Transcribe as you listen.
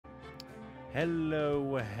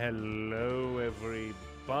Hello, hello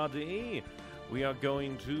everybody. We are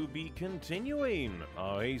going to be continuing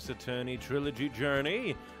our Ace Attorney Trilogy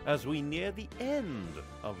journey as we near the end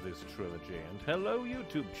of this trilogy. And hello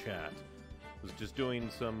YouTube chat. I was just doing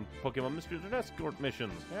some Pokemon Mystery Escort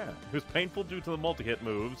missions. Yeah, it was painful due to the multi-hit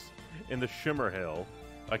moves in the Shimmer Hill.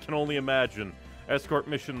 I can only imagine. Escort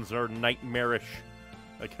missions are nightmarish.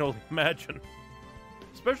 I can only imagine.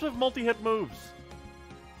 Especially with multi-hit moves.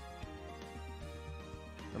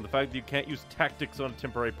 And the fact that you can't use tactics on a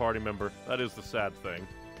temporary party member, that is the sad thing.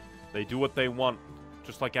 They do what they want,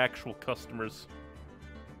 just like actual customers.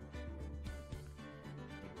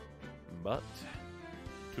 But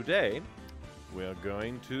today, we're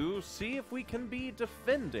going to see if we can be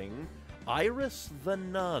defending Iris the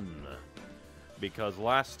Nun. Because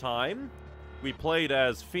last time, we played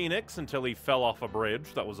as Phoenix until he fell off a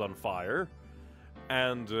bridge that was on fire.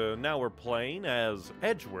 And now we're playing as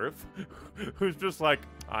Edgeworth, who's just like,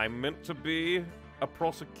 I'm meant to be a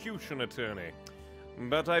prosecution attorney,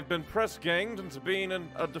 but I've been press-ganged into being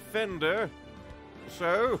a defender,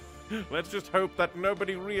 so let's just hope that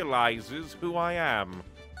nobody realizes who I am.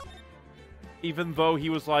 Even though he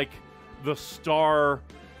was like the star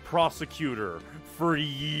prosecutor for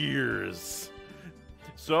years.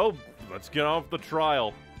 So, let's get off the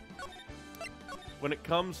trial. When it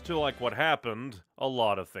comes to, like, what happened, a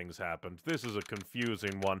lot of things happened. This is a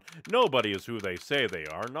confusing one. Nobody is who they say they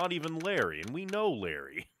are, not even Larry, and we know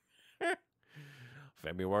Larry.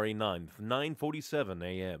 February 9th, 9:47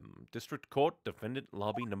 a.m. District Court, Defendant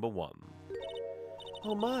Lobby Number 1.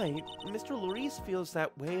 Oh my, Mr. Larice feels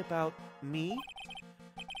that way about me?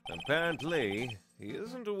 Apparently, he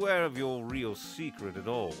isn't aware of your real secret at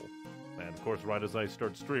all. And of course, right as I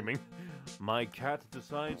start streaming, my cat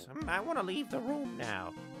decides, I want to leave the room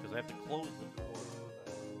now, because I have to close the door.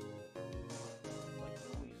 Like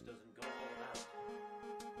Louise doesn't go all out.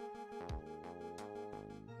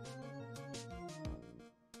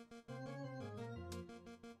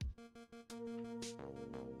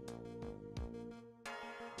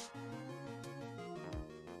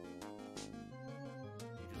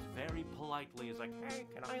 He just very politely is like, hey,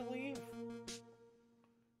 can I leave?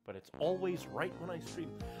 But it's always right when I stream.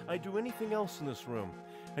 I do anything else in this room,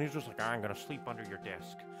 and he's just like, I'm gonna sleep under your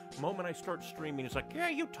desk. The moment I start streaming, he's like, yeah,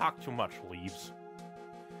 you talk too much, leaves.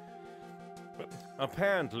 But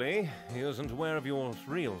apparently, he isn't aware of your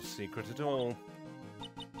real secret at all.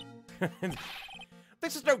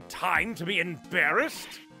 This is no time to be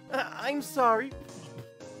embarrassed! I'm sorry.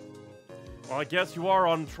 Well, I guess you are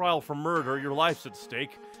on trial for murder. Your life's at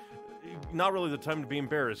stake. Not really the time to be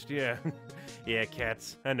embarrassed, yeah. Yeah,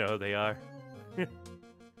 cats. I know they are.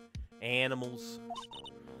 Animals.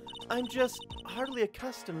 I'm just hardly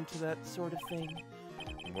accustomed to that sort of thing.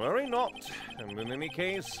 Worry not. And in any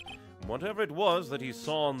case, whatever it was that he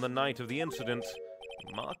saw on the night of the incident,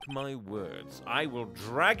 mark my words, I will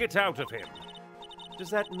drag it out of him.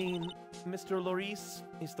 Does that mean Mr. Larice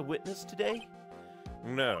is the witness today?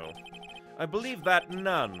 No. I believe that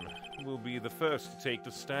nun will be the first to take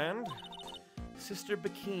the stand. Sister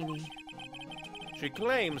Bikini. She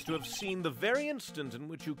claims to have seen the very instant in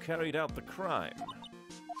which you carried out the crime.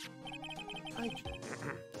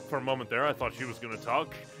 For a moment there, I thought she was gonna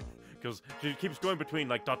talk, because she keeps going between,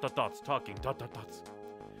 like, dots, talking, dots.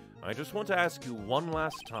 I just want to ask you one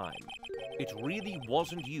last time. It really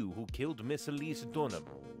wasn't you who killed Miss Elise Dunham,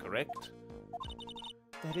 correct?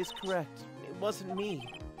 That is correct. It wasn't me.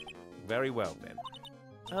 Very well, then.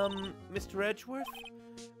 Mr. Edgeworth?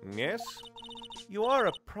 Yes? You are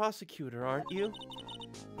a prosecutor, aren't you?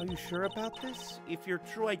 Are you sure about this? If your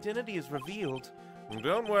true identity is revealed...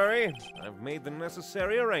 Don't worry. I've made the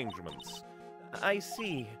necessary arrangements. I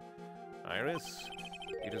see. Iris,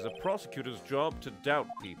 it is a prosecutor's job to doubt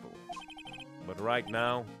people. But right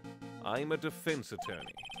now, I'm a defense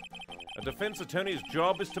attorney. A defense attorney's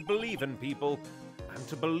job is to believe in people, and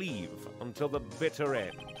to believe until the bitter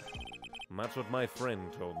end. And that's what my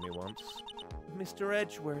friend told me once. Mr.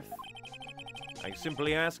 Edgeworth... I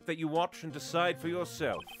simply ask that you watch and decide for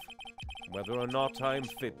yourself whether or not I am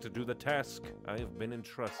fit to do the task I have been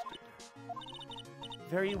entrusted.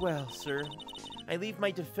 Very well, sir. I leave my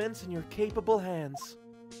defense in your capable hands.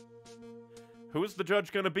 Who is the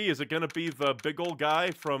judge gonna be? Is it gonna be the big old guy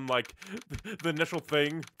from, like, the initial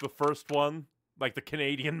thing, the first one? Like the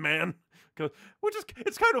Canadian man? Which is,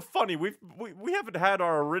 it's kind of funny. We haven't had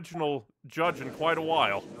our original judge in quite a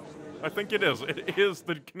while. I think it is. It is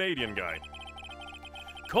the Canadian guy.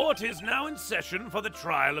 Court is now in session for the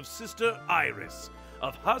trial of Sister Iris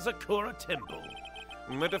of Hazakura Temple.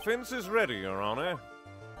 The defense is ready, Your Honor.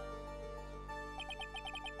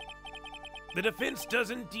 The defense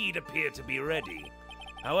does indeed appear to be ready.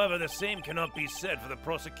 However, the same cannot be said for the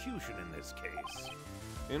prosecution in this case.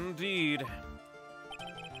 Indeed.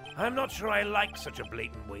 I'm not sure I like such a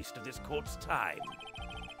blatant waste of this court's time.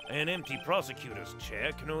 An empty prosecutor's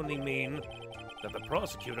chair can only mean that the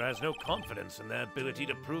prosecutor has no confidence in their ability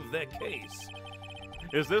to prove their case.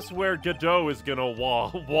 Is this where Godot is gonna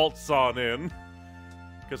waltz on in?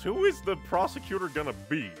 Because who is the prosecutor gonna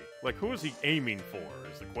be? Like, who is he aiming for,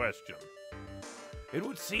 is the question. It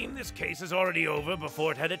would seem this case is already over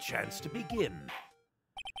before it had a chance to begin.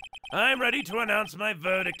 I'm ready to announce my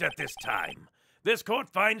verdict at this time. This court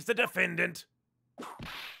finds the defendant...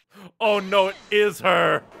 Oh no, it is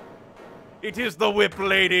her! It is the whip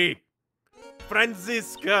lady!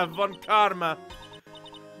 Franziska von Karma.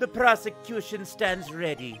 The prosecution stands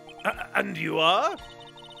ready. And you are?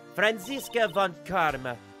 Franziska von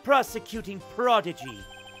Karma, prosecuting prodigy.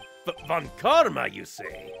 Von Karma, you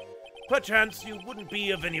say? Perchance you wouldn't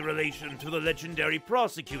be of any relation to the legendary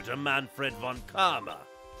prosecutor Manfred von Karma.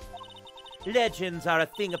 Legends are a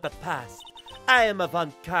thing of the past. I am a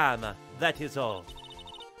von Karma, that is all.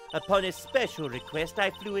 Upon a special request, I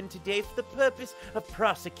flew in today for the purpose of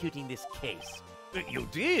prosecuting this case. You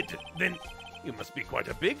did? Then you must be quite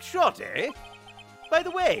a big shot, eh? By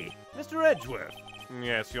the way, Mr. Edgeworth.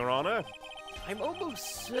 Yes, Your Honor? I'm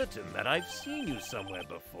almost certain that I've seen you somewhere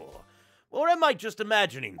before. Or am I just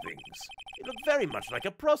imagining things? You look very much like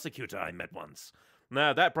a prosecutor I met once.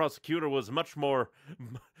 Nah, that prosecutor was much more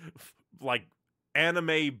like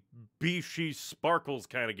anime Bishi Sparkles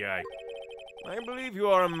kind of guy. I believe you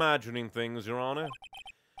are imagining things, Your Honor.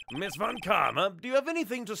 Miss von Karma, do you have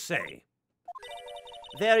anything to say?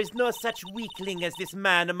 There is no such weakling as this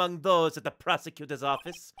man among those at the prosecutor's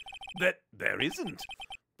office. That there isn't.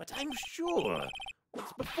 But I'm sure.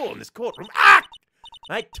 Once before in this courtroom... Ah!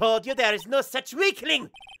 I told you there is no such weakling!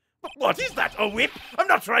 But what is that, a whip? I'm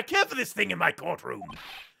not sure I care for this thing in my courtroom.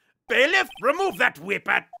 Bailiff, remove that whip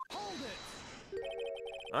at... Hold it!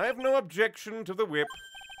 I have no objection to the whip.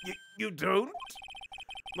 You don't?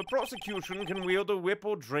 The prosecution can wield a whip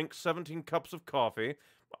or drink 17 cups of coffee.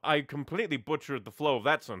 I completely butchered the flow of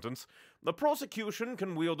that sentence. The prosecution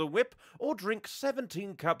can wield a whip or drink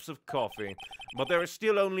 17 cups of coffee. But there is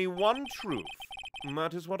still only one truth. And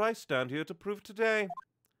that is what I stand here to prove today.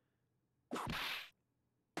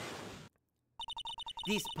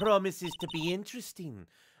 This promises to be interesting,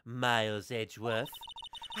 Miles Edgeworth.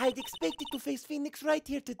 I'd expected to face Phoenix Wright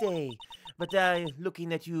here today, but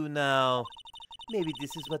looking at you now, maybe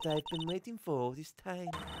this is what I've been waiting for all this time.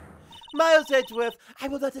 Miles Edgeworth, I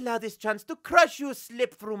will not allow this chance to crush you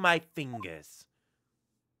slip through my fingers.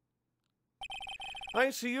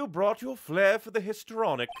 I see you brought your flair for the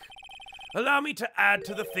histrionic. Allow me to add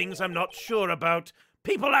to the things I'm not sure about.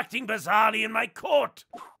 People acting bizarrely in my court.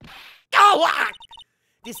 Oh, ah!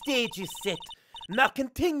 The stage is set. Now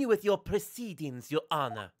continue with your proceedings, Your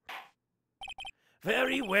Honor.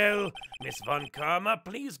 Very well. Miss von Karma,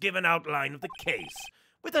 please give an outline of the case,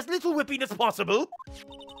 with as little whipping as possible.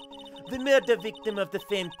 The murder victim of the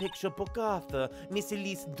famed picture book author, Miss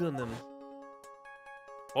Elise Dunham.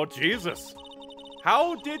 Oh, Jesus.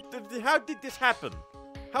 How did this happen?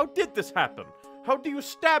 How did this happen? How do you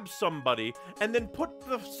stab somebody and then put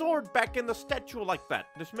the sword back in the statue like that?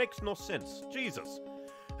 This makes no sense. Jesus.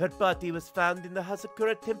 Her body was found in the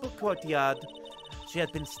Hazakura Temple courtyard. She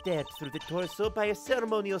had been stabbed through the torso by a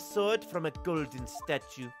ceremonial sword from a golden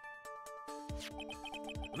statue.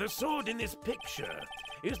 The sword in this picture.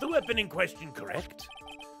 Is the weapon in question correct?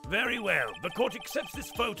 Very well. The court accepts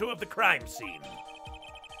this photo of the crime scene.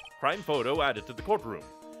 Crime photo added to the courtroom.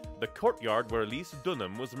 The courtyard where Elise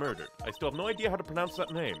Dunham was murdered. I still have no idea how to pronounce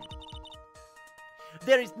that name.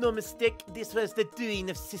 There is no mistake. This was the doing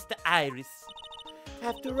of Sister Iris.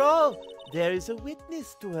 After all, there is a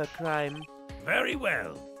witness to her crime. Very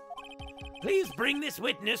well. Please bring this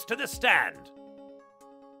witness to the stand.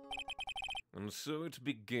 And so it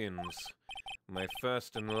begins. My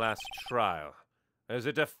first and last trial as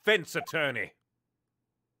a defense attorney.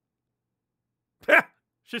 Ha!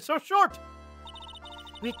 She's so short!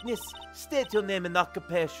 Witness, state your name and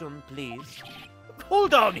occupation, please.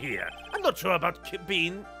 Hold on here. I'm not sure about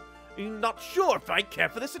being... not sure if I care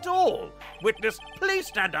for this at all. Witness, please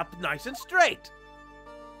stand up nice and straight.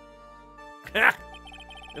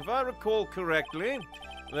 If I recall correctly,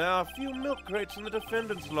 there are a few milk crates in the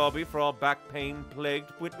defendant's lobby for our back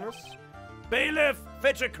pain-plagued witness. Bailiff,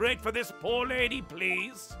 fetch a crate for this poor lady,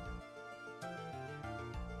 please.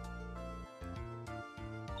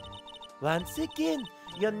 Once again,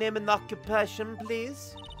 your name and occupation,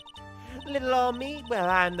 please. Little Omi, well,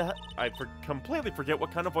 I'm the... I completely forget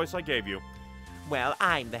what kind of voice I gave you. Well,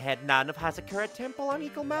 I'm the head nun of Hazakura Temple on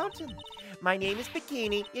Eagle Mountain. My name is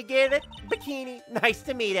Bikini. You get it? Bikini. Nice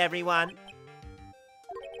to meet everyone.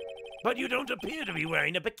 But you don't appear to be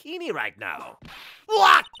wearing a bikini right now.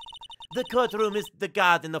 What? The courtroom is the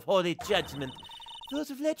garden of holy judgment. Those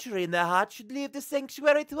of lechery in their hearts should leave the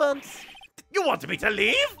sanctuary at once. You want me to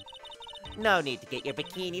leave? No need to get your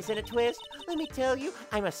bikinis in a twist. Let me tell you,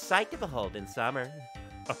 I'm a sight to behold in summer.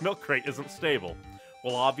 A milk crate isn't stable.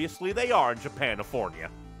 Well, obviously they are in Japanifornia.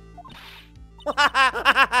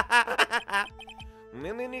 In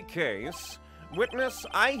any case, witness,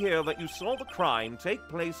 I hear that you saw the crime take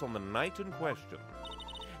place on the night in question.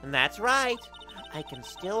 And that's right. I can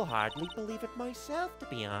still hardly believe it myself, to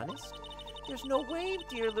be honest. There's no way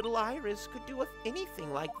dear little Iris could do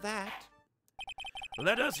anything like that.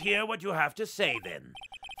 Let us hear what you have to say, then.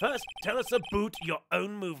 First, tell us about your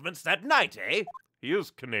own movements that night, eh? He is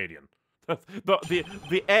Canadian.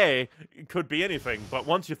 The A could be anything, but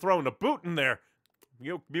once you throw in a boot in there,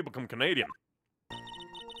 you become Canadian.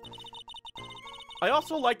 I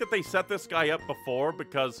also like that they set this guy up before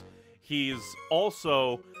because he's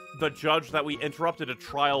also the judge that we interrupted a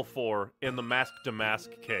trial for in the Mask to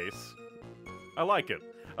Mask case. I like it.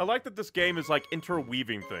 I like that this game is like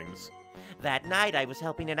interweaving things. That night I was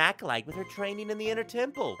helping an acolyte with her training in the inner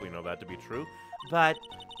temple. We know that to be true. But,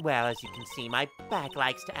 well, as you can see, my back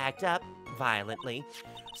likes to act up violently.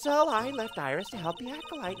 So I left Iris to help the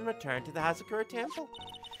acolyte and returned to the Hazakura temple.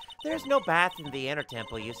 There's no bath in the inner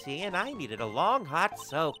temple, you see, and I needed a long, hot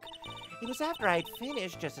soak. It was after I'd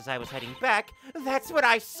finished, just as I was heading back, that's when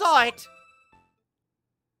I saw it!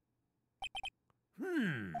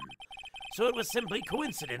 So it was simply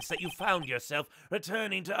coincidence that you found yourself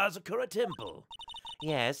returning to Hazakura Temple.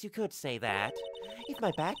 Yes, you could say that. If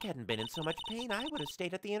my back hadn't been in so much pain, I would have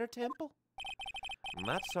stayed at the inner temple.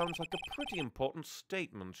 That sounds like a pretty important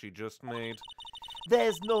statement she just made.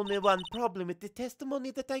 There's only one problem with the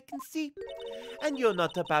testimony that I can see. And you're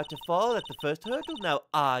not about to fall at the first hurdle now,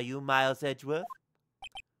 are you, Miles Edgeworth?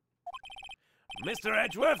 Mr.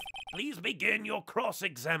 Edgeworth, please begin your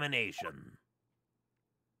cross-examination.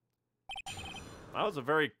 That was a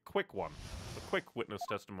very quick one. A quick witness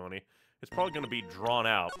testimony. It's probably going to be drawn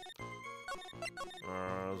out.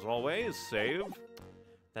 As always, save.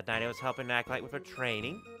 That night I was helping an acolyte with her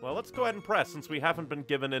training. Well, let's go ahead and press since we haven't been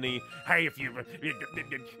given any... Hey,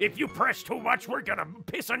 if you press too much, we're gonna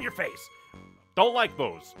piss on your face. Don't like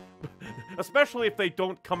those. Especially if they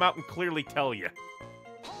don't come out and clearly tell you.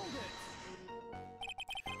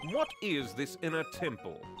 What is this inner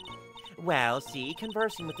temple? Well, see,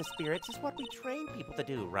 conversing with the spirits is what we train people to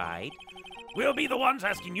do, right? We'll be the ones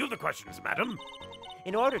asking you the questions, madam.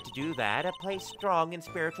 In order to do that, a place strong in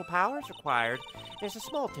spiritual power is required. There's a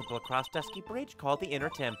small temple across Dusky Bridge called the Inner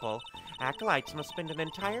Temple. Acolytes must spend an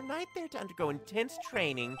entire night there to undergo intense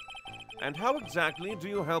training. And how exactly do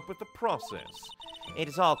you help with the process? It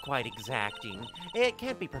is all quite exacting. It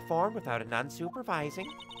can't be performed without a nun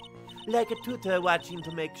supervising. Like a tutor watching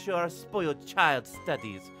to make sure a spoiled child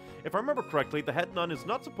studies. If I remember correctly, the head nun is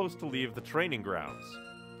not supposed to leave the training grounds.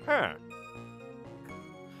 Huh.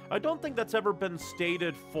 I don't think that's ever been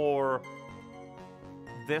stated for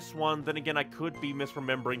this one. Then again, I could be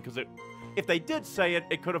misremembering because if they did say it,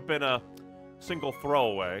 it could have been a single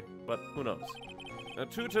throwaway, but who knows. A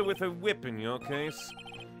tutor with a whip in your case.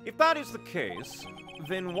 If that is the case,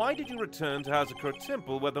 then why did you return to Hazakura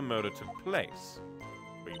Temple where the murder took place?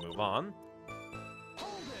 We move on.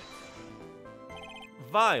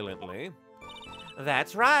 Violently.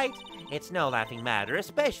 That's right. It's no laughing matter,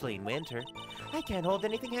 especially in winter. I can't hold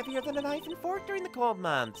anything heavier than a knife and fork during the cold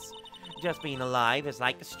months. Just being alive is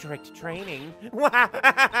like strict training.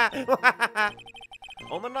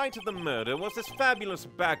 On the night of the murder, was this fabulous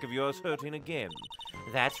back of yours hurting again?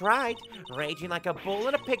 That's right. Raging like a bull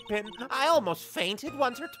in a pig pen. I almost fainted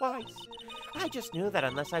once or twice. I just knew that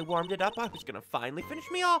unless I warmed it up, I was going to finally finish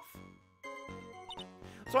me off.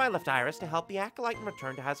 So I left Iris to help the acolyte and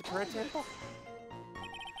returned to Hazakura Temple.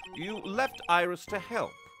 You left Iris to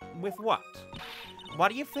help? With what?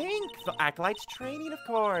 What do you think? The acolyte's training, of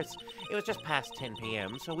course. It was just past 10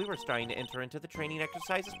 p.m., so we were starting to enter into the training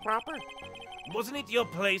exercises proper. Wasn't it your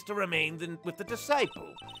place to remain with the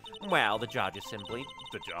disciple? Well, the job is simply...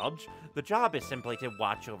 The job is simply to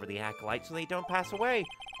watch over the acolytes so they don't pass away.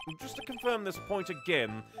 Just to confirm this point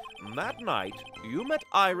again, that night, you met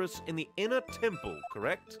Iris in the inner temple,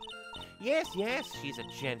 correct? Yes, she's a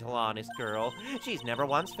gentle, honest girl. She's never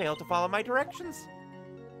once failed to follow my directions.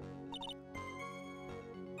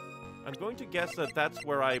 I'm going to guess that that's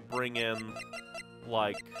where I bring in,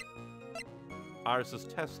 like, Iris's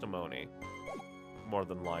testimony, more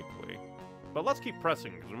than likely. But let's keep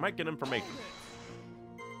pressing, because we might get information.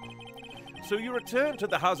 So you returned to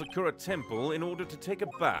the Hazakura Temple in order to take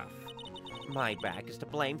a bath. My back is to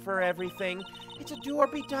blame for everything. It's a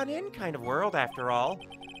do-or-be-done-in kind of world, after all.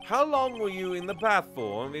 How long were you in the bath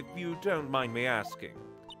for, if you don't mind me asking?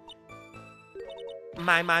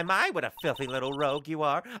 My, what a filthy little rogue you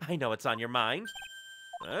are. I know it's on your mind.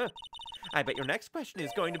 Huh? I bet your next question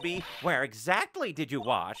is going to be, where exactly did you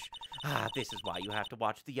wash? Ah, this is why you have to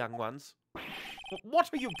watch the young ones. What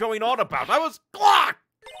are you going on about? I was... Ah!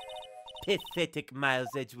 Pathetic, Miles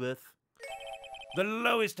Edgeworth. The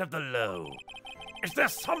lowest of the low. Is there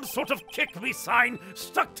some sort of kick-me sign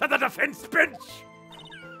stuck to the defense bench?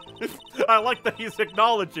 I like that he's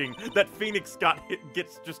acknowledging that Phoenix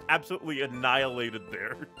gets just absolutely annihilated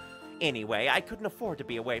there. Anyway, I couldn't afford to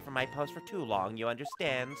be away from my post for too long, you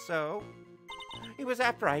understand, so... It was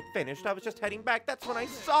after I'd finished, I was just heading back, that's when I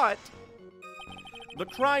saw it. The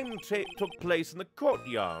crime took place in the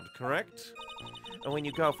courtyard, correct? And when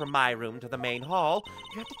you go from my room to the main hall,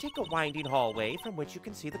 you have to take a winding hallway from which you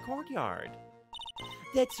can see the courtyard.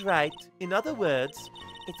 That's right. In other words,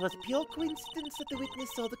 it was pure coincidence that the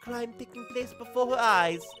witness saw the crime taking place before her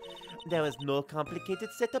eyes. There was no complicated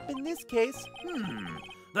setup in this case.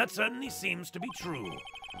 That certainly seems to be true.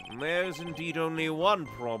 There's indeed only one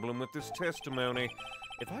problem with this testimony.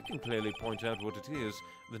 If I can clearly point out what it is,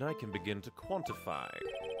 then I can begin to quantify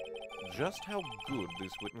just how good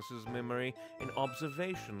this witness's memory and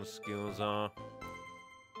observation skills are.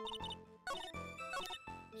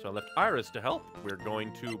 So I left Iris to help. We're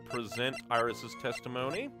going to present Iris's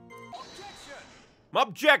testimony.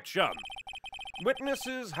 Objection!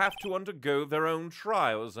 Witnesses have to undergo their own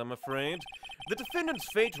trials, I'm afraid. The defendant's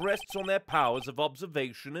fate rests on their powers of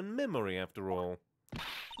observation and memory, after all.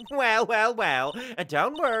 Well,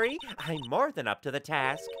 don't worry. I'm more than up to the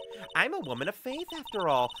task. I'm a woman of faith, after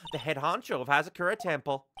all, the head honcho of Hazakura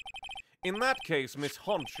Temple. In that case, Miss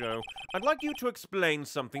Honcho, I'd like you to explain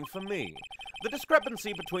something for me. The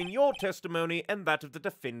discrepancy between your testimony and that of the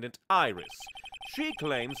defendant, Iris. She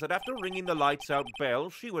claims that after ringing the lights-out bell,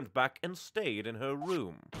 she went back and stayed in her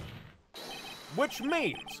room. Which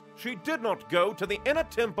means she did not go to the inner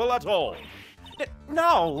temple at all.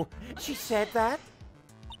 No, she said that.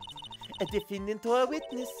 A defendant or a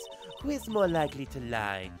witness? Who is more likely to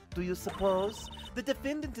lie? Do you suppose? The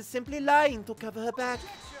defendant is simply lying to cover her back.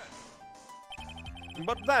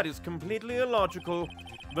 But that is completely illogical.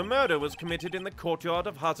 The murder was committed in the courtyard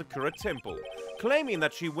of Hazakura Temple. Claiming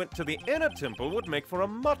that she went to the inner temple would make for a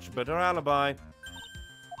much better alibi.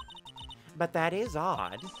 But that is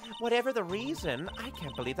odd. Whatever the reason, I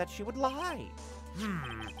can't believe that she would lie.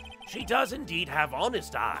 She does indeed have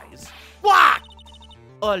honest eyes. What?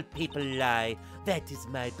 All people lie. That is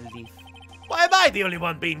my belief. Why am I the only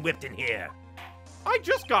one being whipped in here? I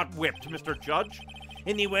just got whipped, Mr. Judge.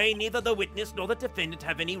 Anyway, neither the witness nor the defendant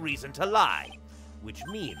have any reason to lie. Which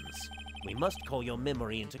means we must call your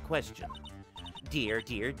memory into question. Dear.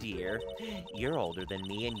 You're older than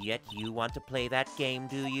me, and yet you want to play that game,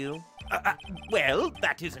 do you? Well,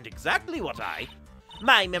 that isn't exactly what I...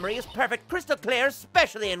 My memory is perfect, crystal clear,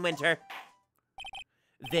 especially in winter.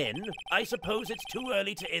 Then, I suppose it's too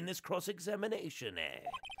early to end this cross-examination, eh?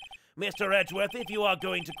 Mr. Edgeworth, if you are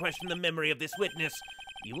going to question the memory of this witness,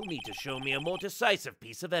 you will need to show me a more decisive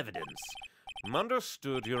piece of evidence.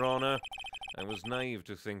 Understood, Your Honor. I was naive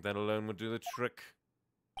to think that alone would do the trick.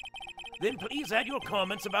 Then please add your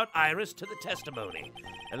comments about Iris to the testimony,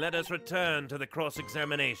 and let us return to the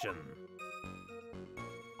cross-examination.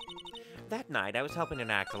 That night, I was helping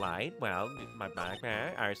an acolyte. Well,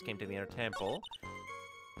 Iris came to the inner temple.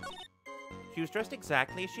 She was dressed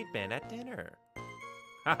exactly as she'd been at dinner.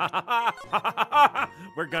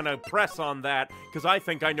 We're gonna press on that, because I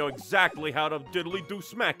think I know exactly how to diddly-do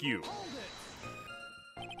smack you.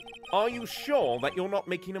 Are you sure that you're not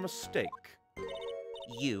making a mistake?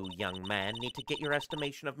 You, young man, need to get your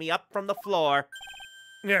estimation of me up from the floor.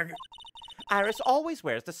 Iris always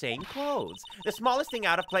wears the same clothes. The smallest thing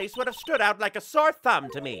out of place would have stood out like a sore thumb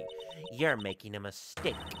to me. You're making a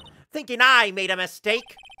mistake. Thinking I made a mistake.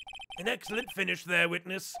 An excellent finish there,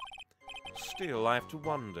 witness. Still, I have to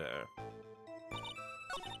wonder.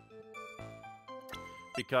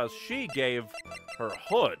 Because she gave her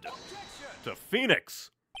hood to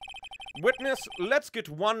Phoenix. Witness, let's get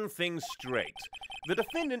one thing straight. The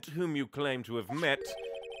defendant whom you claim to have met,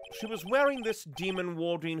 she was wearing this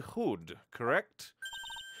demon-warding hood, correct?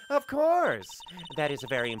 Of course. That is a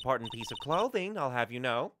very important piece of clothing, I'll have you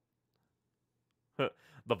know.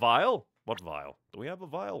 The vial? What vial? Do we have a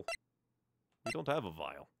vial? We don't have a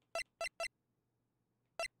vial.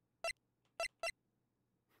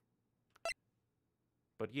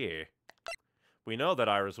 But yeah, we know that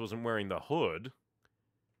Iris wasn't wearing the hood.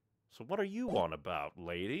 So what are you on about,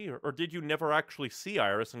 lady? Or did you never actually see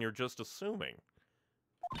Iris and you're just assuming?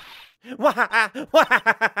 Wait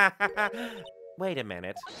a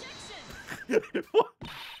minute.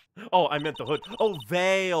 Oh, I meant the hood. Oh,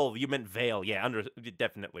 veil. You meant veil. Yeah,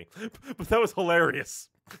 definitely. But that was hilarious.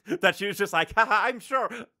 That she was just like, haha, I'm sure.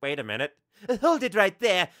 Wait a minute. Hold it right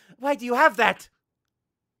there. Why do you have that?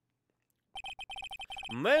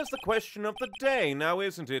 There's the question of the day now,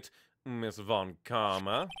 isn't it, Miss Von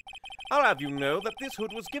Karma? I'll have you know that this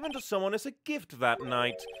hood was given to someone as a gift that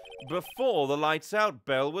night, before the lights out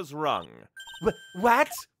bell was rung.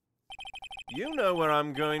 What? You know where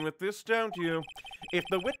I'm going with this, don't you? If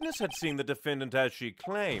the witness had seen the defendant as she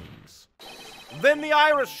claims, then the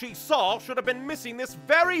Iris she saw should have been missing this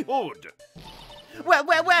very hood.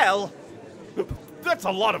 Well. That's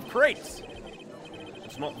a lot of crates.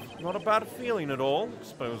 It's not a bad feeling at all,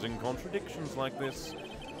 exposing contradictions like this.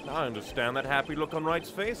 I understand that happy look on Wright's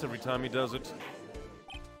face every time he does it.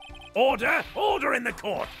 Order! Order in the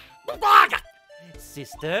court!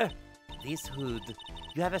 Sister, this hood.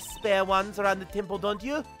 You have a spare ones around the temple, don't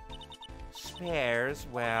you? Spares?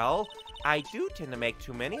 Well, I do tend to make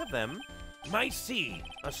too many of them. I see.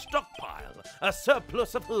 A stockpile. A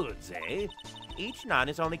surplus of hoods, eh? Each nun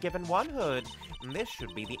is only given one hood. This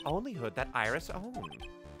should be the only hood that Iris owned.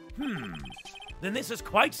 Then this is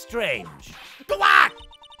quite strange.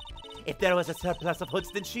 If there was a surplus of hoods,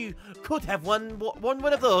 then she could have one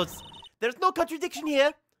of those. There's no contradiction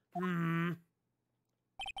here. I'm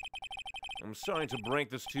sorry to break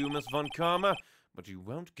this to you, Miss Von Karma, but you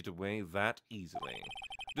won't get away that easily.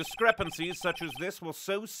 Discrepancies such as this will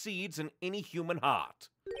sow seeds in any human heart.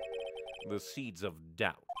 The seeds of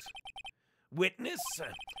doubt. Witness,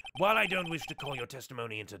 while I don't wish to call your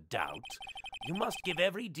testimony into doubt, you must give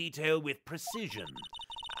every detail with precision.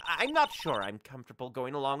 I'm not sure I'm comfortable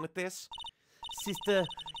going along with this. Sister,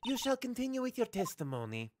 you shall continue with your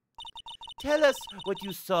testimony. Tell us what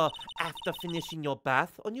you saw after finishing your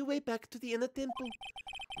bath on your way back to the inner temple.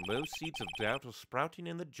 Those seeds of doubt are sprouting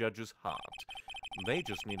in the judge's heart. They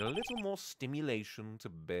just need a little more stimulation to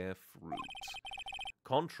bear fruit.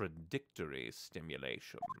 Contradictory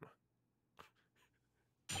stimulation.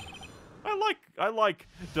 I like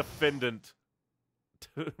defendant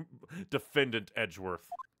Edgeworth.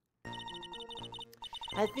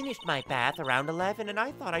 I finished my bath around 11 and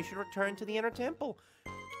I thought I should return to the inner temple.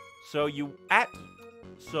 So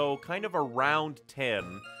kind of around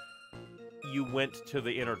 10, you went to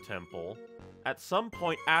the inner temple. At some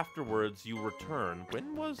point afterwards, you return.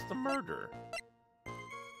 When was the murder?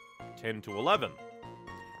 10 to 11.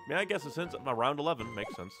 Yeah, I guess it's around 11.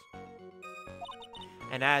 Makes sense.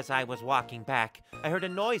 And as I was walking back, I heard a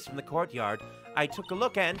noise from the courtyard. I took a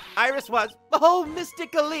look and Iris was, oh,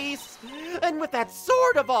 Mystic Elise! And with that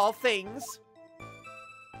sword of all things!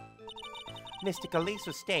 Mystic Elise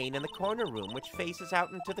was staying in the corner room, which faces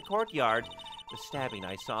out into the courtyard. The stabbing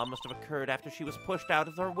I saw must have occurred after she was pushed out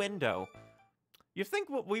of her window. You think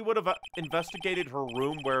we would have investigated her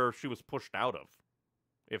room where she was pushed out of,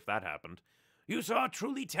 if that happened? You saw a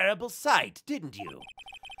truly terrible sight, didn't you?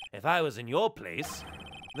 If I was in your place,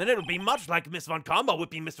 then it would be much like Miss Von Karma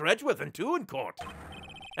whipping Mr. Edgeworth in two in court.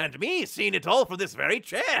 And me seeing it all from this very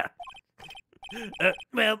chair.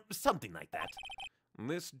 Well, something like that.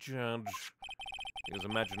 This judge, his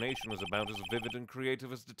imagination is about as vivid and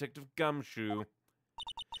creative as Detective Gumshoe.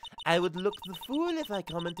 I would look the fool if I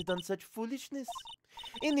commented on such foolishness.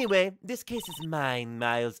 Anyway, this case is mine,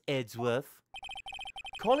 Miles Edgeworth.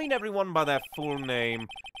 Calling everyone by that full name,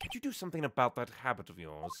 could you do something about that habit of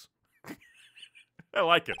yours? I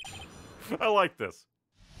like it. I like this.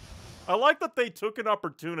 I like that they took an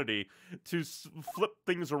opportunity to flip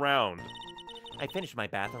things around. I finished my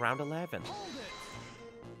bath around 11.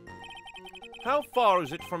 How far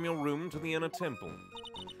is it from your room to the inner temple?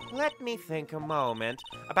 Let me think a moment.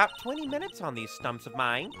 About 20 minutes on these stumps of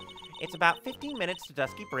mine. It's about 15 minutes to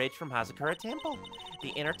Dusky Bridge from Hazakura Temple. The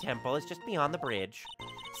inner temple is just beyond the bridge.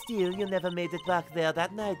 Still, you never made it back there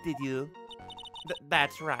that night, did you?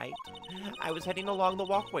 That's right. I was heading along the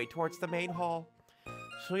walkway towards the main hall.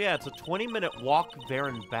 So yeah, it's a 20-minute walk there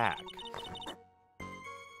and back.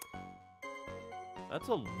 That's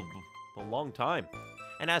a long time.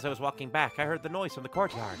 And as I was walking back, I heard the noise from the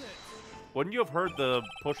courtyard. Wouldn't you have heard the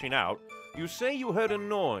pushing out? You say you heard a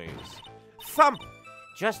noise. Thump!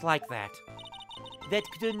 Just like that. That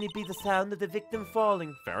could only be the sound of the victim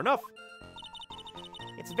falling. Fair enough.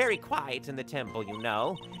 It's very quiet in the temple, you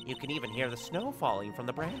know. You can even hear the snow falling from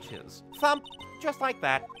the branches. Thump! Just like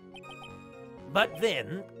that. But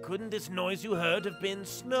then, couldn't this noise you heard have been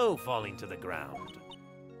snow falling to the ground?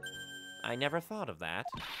 I never thought of that.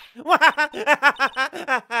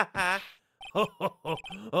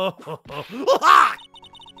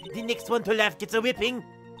 The next one to laugh gets a whipping.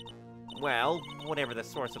 Well, whatever the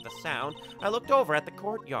source of the sound, I looked over at the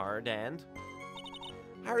courtyard and...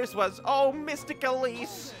 Iris was, oh, Mystic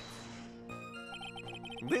Elise!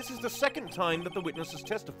 This is the second time that the witness has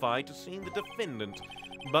testified to seeing the defendant,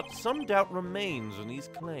 but some doubt remains in these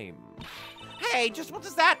claims. Hey, just what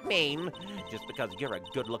does that mean? Just because you're a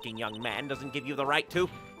good-looking young man doesn't give you the right to...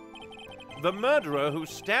 The murderer who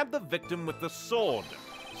stabbed the victim with the sword,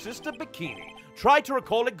 Sister Bikini, try to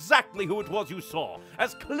recall exactly who it was you saw,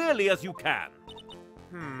 as clearly as you can.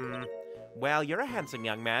 Well, you're a handsome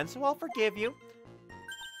young man, so I'll forgive you.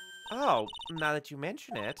 Oh, now that you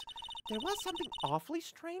mention it, there was something awfully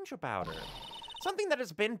strange about her. Something that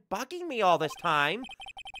has been bugging me all this time.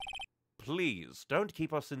 Please, don't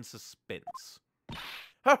keep us in suspense.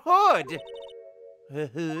 Her hood! Her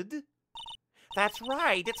hood? That's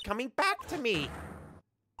right, it's coming back to me.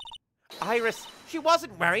 Iris, she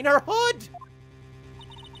wasn't wearing her hood!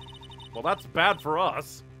 Well, that's bad for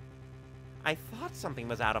us. I thought something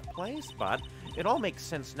was out of place, but it all makes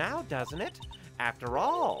sense now, doesn't it? After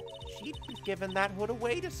all, she'd be giving that hood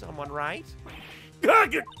away to someone, right?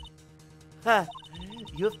 Ha!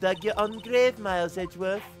 You've dug your own grave, Miles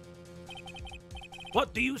Edgeworth.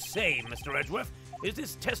 What do you say, Mr. Edgeworth? Is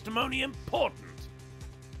this testimony important?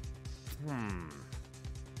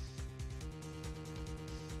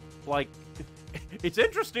 Like, it's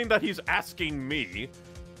interesting that he's asking me,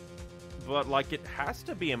 but, like, it has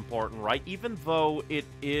to be important, right? Even though it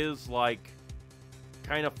is, like,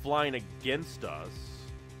 kind of flying against us.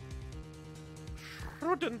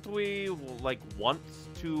 Shouldn't we, like, want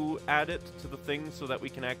to add it to the thing so that we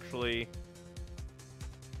can actually,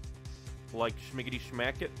 like,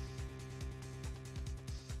 schmiggity-schmack it?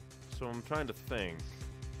 So I'm trying to think.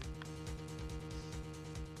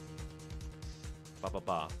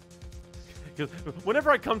 Ba-ba-ba. Because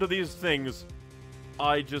whenever I come to these things,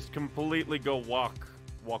 I just completely go walk.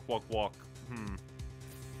 I'm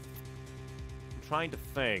trying to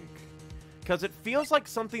think. Because it feels like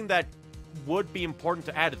something that would be important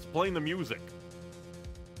to add. It's playing the music.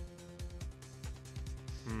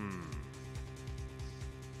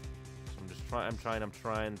 So I'm trying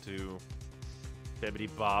to bibbity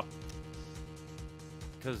bop.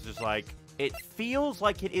 Because just like, it feels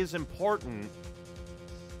like it is important,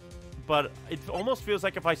 but it almost feels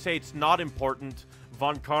like if I say it's not important,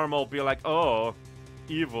 Von Karma will be like, oh,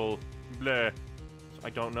 evil, bleh. I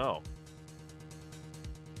don't know.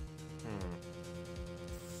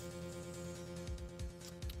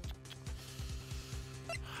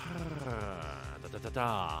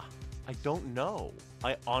 I don't know.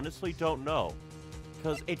 I honestly don't know.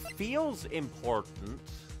 Because it feels important.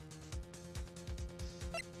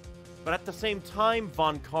 But at the same time,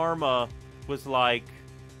 Von Karma was like,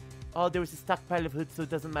 oh, there was a stockpile of hoods, so it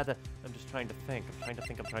doesn't matter. I'm just trying to think. I'm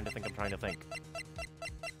trying to think.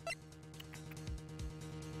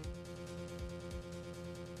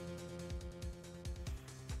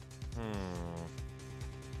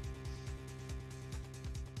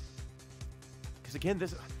 Because again,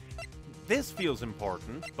 this feels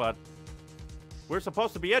important, but we're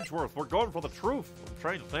supposed to be Edgeworth. We're going for the truth. I'm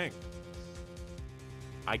trying to think.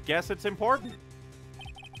 I guess it's important.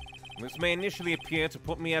 This may initially appear to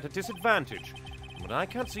put me at a disadvantage, but I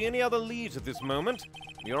can't see any other leads at this moment.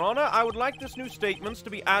 Your Honor, I would like this new statements to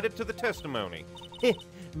be added to the testimony.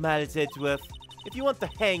 Miles Edgeworth, if you want to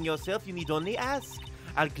hang yourself, you need only ask.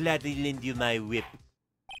 I'll gladly lend you my whip.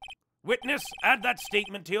 Witness, add that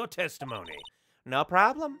statement to your testimony. No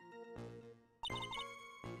problem.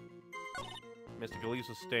 Mr. Elise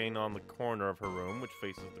is staying on the corner of her room, which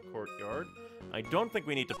faces the courtyard. I don't think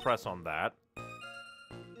we need to press on that.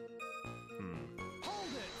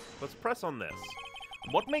 Let's press on this.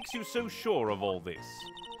 What makes you so sure of all this?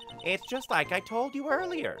 It's just like I told you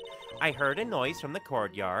earlier. I heard a noise from the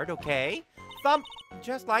courtyard, okay? Thump!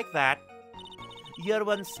 Just like that. You're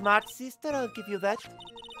one smart sister, I'll give you that.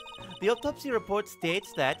 The autopsy report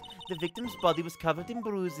states that the victim's body was covered in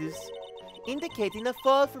bruises, indicating a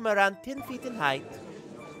fall from around 10 feet in height.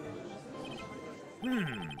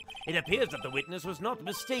 It appears that the witness was not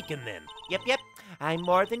mistaken then. Yep. I'm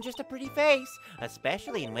more than just a pretty face,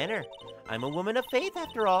 especially in winter. I'm a woman of faith,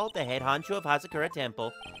 after all, the head honcho of Hazakura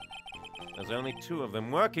Temple. There's only 2 of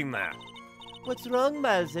them working there. What's wrong,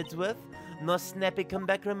 Miles Edgeworth? No snappy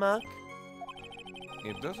comeback remark?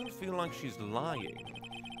 It doesn't feel like she's lying.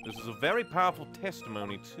 This is a very powerful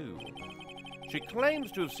testimony, too. She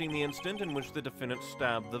claims to have seen the instant in which the defendant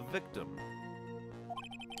stabbed the victim.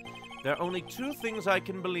 There are only 2 things I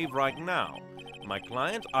can believe right now. my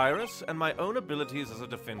client, Iris, and my own abilities as a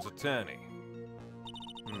defense attorney.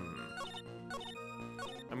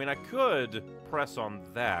 I mean, I could press on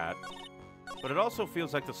that, but it also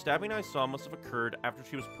feels like the stabbing I saw must have occurred after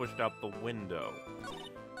she was pushed out the window.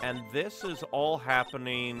 And this is all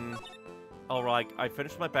happening... Oh, like, I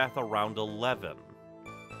finished my bath around 11.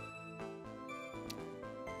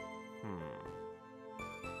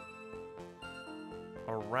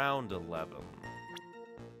 Around 11.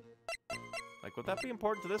 Like, would that be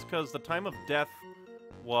important to this? Because the time of death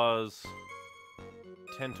was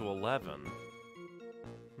 10 to 11.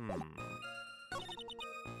 So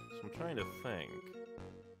I'm trying to think.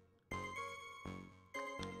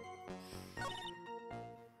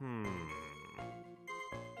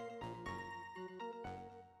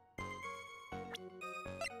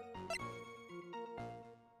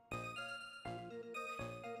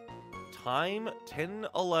 Time 10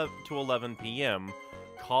 to 11 p.m.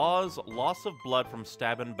 Cause loss of blood from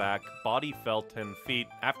stabbing back. Body fell 10 feet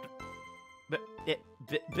after.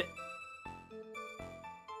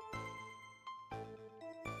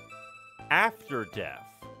 After death.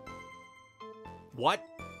 What?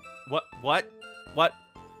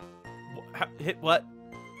 Hit what?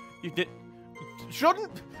 You did.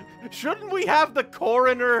 Shouldn't we have the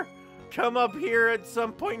coroner come up here at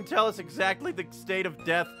some point and tell us exactly the state of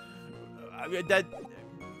death? I mean, that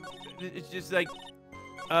it's just like,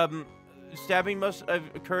 stabbing must have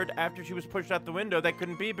occurred after she was pushed out the window. That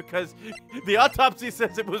couldn't be because the autopsy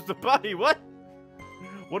says it was the body. What?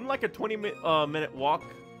 Wouldn't like a 20-minute walk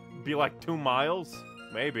be like 2 miles?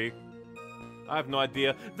 Maybe. I have no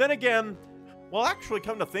idea. Then again, well, actually,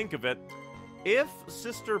 come to think of it, if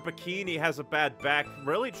Sister Bikini has a bad back,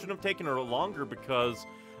 really it shouldn't have taken her longer because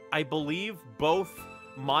I believe both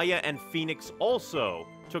Maya and Phoenix also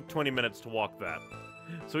took 20 minutes to walk that.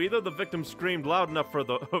 So either the victim screamed loud enough for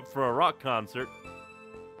for a rock concert,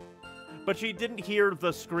 but she didn't hear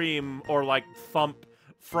the scream or like thump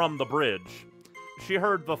from the bridge. She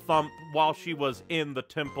heard the thump while she was in the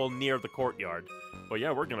temple near the courtyard. But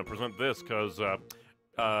yeah, we're gonna present this because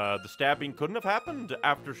the stabbing couldn't have happened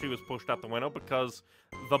after she was pushed out the window because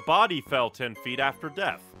the body fell 10 feet after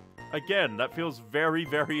death. Again, that feels very,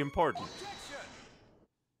 very important.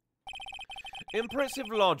 Impressive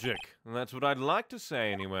logic. That's what I'd like to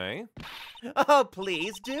say, anyway. Oh,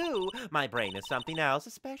 please do. My brain is something else,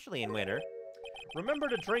 especially in winter. Remember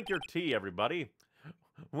to drink your tea, everybody,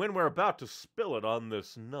 when we're about to spill it on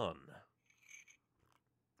this nun.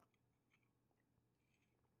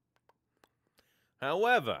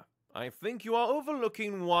 However, I think you are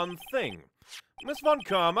overlooking one thing. Miss Von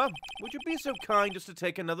Karma, would you be so kind as to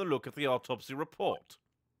take another look at the autopsy report?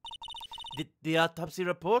 The autopsy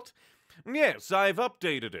report? Yes, I've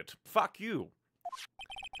updated it. Fuck you.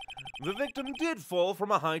 The victim did fall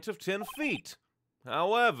from a height of 10 feet.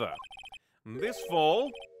 However, this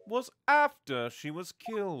fall was after she was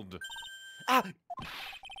killed. Ah,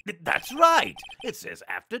 that's right. It says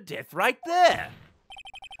after death right there.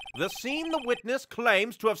 The scene the witness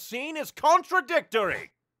claims to have seen is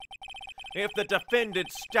contradictory. If the defendant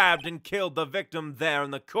stabbed and killed the victim there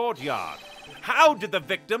in the courtyard, how did the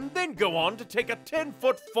victim then go on to take a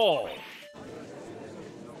 10-foot fall?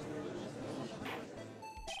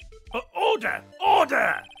 Order!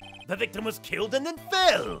 Order! The victim was killed and then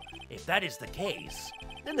fell. If that is the case,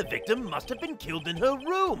 then the victim must have been killed in her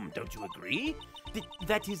room. Don't you agree?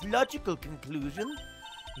 That is logical conclusion.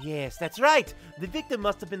 Yes, that's right. The victim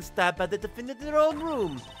must have been stabbed by the defendant in her own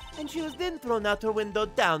room, and she was then thrown out her window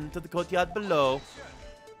down to the courtyard below.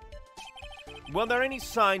 Were there any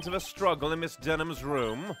signs of a struggle in Miss Denham's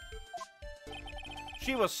room?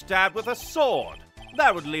 She was stabbed with a sword.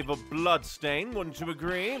 That would leave a blood stain, wouldn't you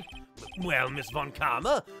agree? Well, Miss Von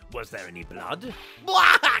Karma, was there any blood?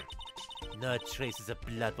 No traces of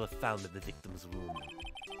blood were found in the victim's room.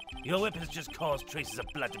 Your weapons just caused traces of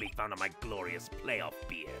blood to be found on my glorious playoff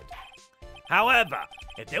beard. However,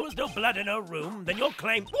 if there was no blood in her room, then your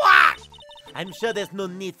claim... I'm sure there's no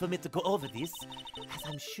need for me to go over this, as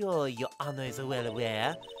I'm sure your honor is well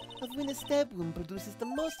aware of when a stab wound produces the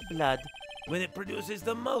most blood. When it produces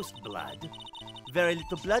the most blood? Very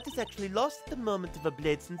little blood is actually lost at the moment of a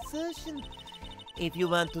blade's insertion. If you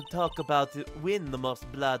want to talk about when the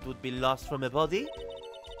most blood would be lost from a body,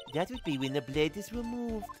 that would be when the blade is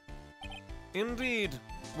removed. Indeed,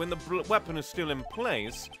 when the weapon is still in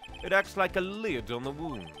place, it acts like a lid on the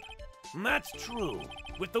wound. That's true.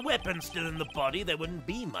 With the weapon still in the body, there wouldn't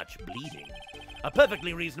be much bleeding. A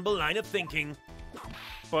perfectly reasonable line of thinking.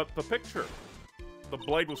 But the picture, the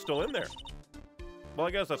blade was still in there. Well,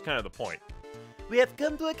 I guess that's kind of the point. We have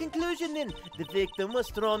come to a conclusion then. The victim was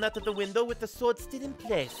thrown out of the window with the sword still in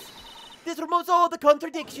place. This removes all the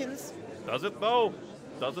contradictions. Does it, though?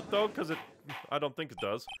 Does it, though? Because I don't think it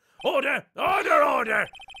does. Order! Order! Order!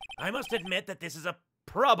 I must admit that this is a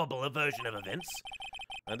probable version of events.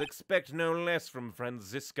 I'd expect no less from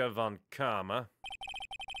Franziska von Karma.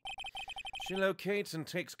 She locates and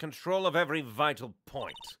takes control of every vital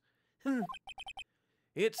point.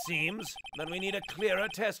 It seems that we need a clearer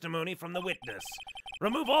testimony from the witness.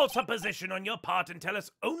 Remove all supposition on your part and tell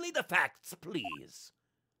us only the facts, please.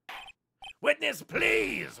 Witness,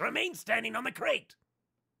 please remain standing on the crate.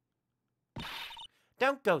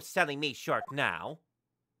 Don't go selling me short now.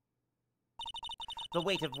 The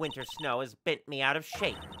weight of winter snow has bent me out of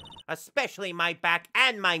shape, especially my back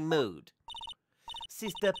and my mood.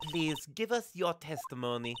 Sister, please give us your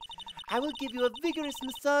testimony. I will give you a vigorous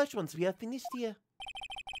massage once we are finished here.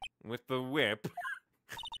 With the whip?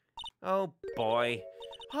 Oh, boy.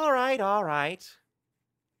 All right, all right.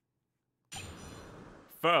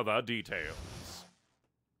 Further details.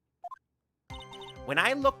 When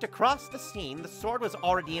I looked across the scene, the sword was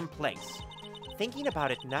already in place. Thinking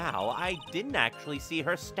about it now, I didn't actually see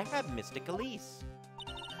her stab Mystic Elise.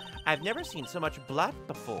 I've never seen so much blood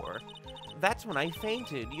before. That's when I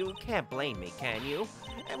fainted. You can't blame me, can you?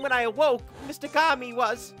 And when I awoke, Mr. Kami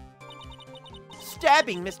was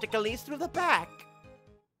stabbing Mystic Elise through the back.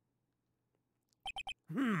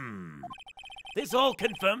 This all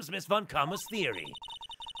confirms Miss Von Karma's theory.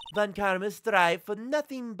 Von Karma strive for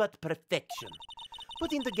nothing but perfection.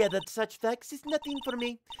 Putting together such facts is nothing for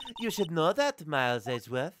me. You should know that, Miles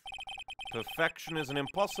Edgeworth. Perfection is an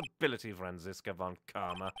impossibility, Franziska von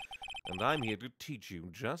Karma, and I'm here to teach you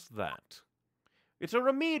just that. It's a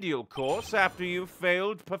remedial course after you've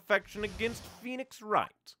failed perfection against Phoenix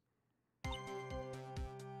Wright.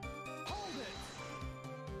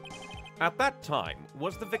 At that time,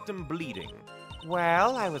 was the victim bleeding?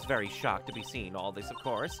 Well, I was very shocked to be seeing all this, of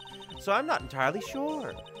course, so I'm not entirely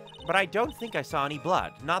sure. But I don't think I saw any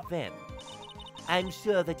blood, not then. I'm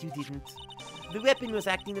sure that you didn't. The weapon was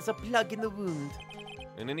acting as a plug in the wound.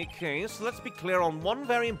 In any case, let's be clear on one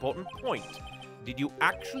very important point. Did you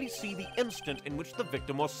actually see the instant in which the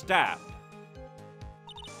victim was stabbed?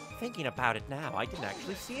 Thinking about it now, I didn't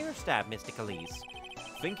actually see her stab Mystic Elise.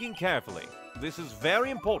 Thinking carefully. This is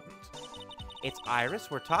very important. It's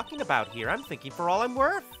Iris we're talking about here. I'm thinking for all I'm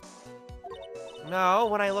worth. No,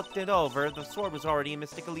 when I looked it over, the sword was already in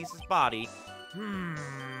Mystic Elise's body.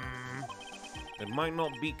 It might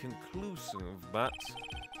not be conclusive, but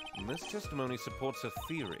this testimony supports a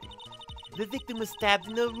theory. The victim was stabbed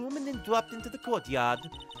in her room and then dropped into the courtyard.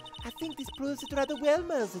 I think this proves it rather well,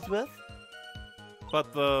 Miles Edgeworth.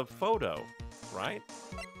 But the photo, right?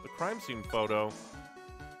 The crime scene photo.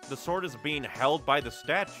 The sword is being held by the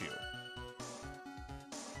statue.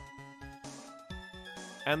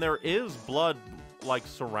 And there is blood, like,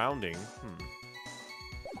 surrounding.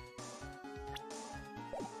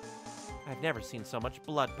 I've never seen so much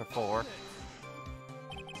blood before.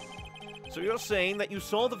 So you're saying that you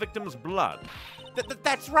saw the victim's blood?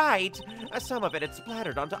 That's right! Some of it had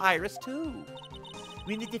splattered onto Iris, too.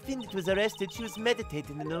 When the defendant was arrested, she was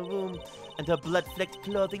meditating in her room, and her blood-flecked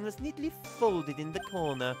clothing was neatly folded in the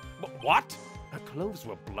corner. What? Her clothes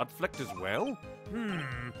were blood-flecked as well?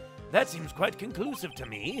 That seems quite conclusive to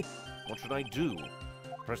me. What should I do?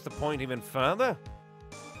 Press the point even further?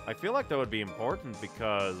 I feel like that would be important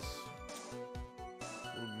because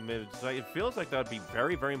it feels like that would be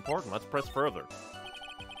very, very important. Let's press further.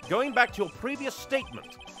 Going back to your previous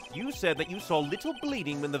statement, you said that you saw little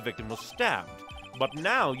bleeding when the victim was stabbed. But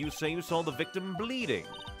now you say you saw the victim bleeding.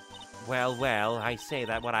 Well, I say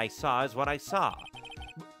that what I saw is what I saw.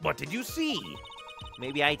 What did you see?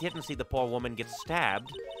 Maybe I didn't see the poor woman get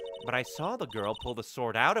stabbed, but I saw the girl pull the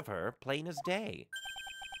sword out of her, plain as day.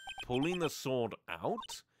 Pulling the sword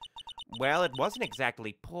out? Well, it wasn't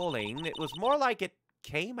exactly pulling. It was more like it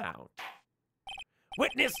came out.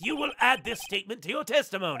 Witness, you will add this statement to your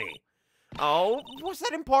testimony. Oh, was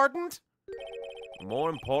that important? More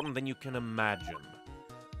important than you can imagine.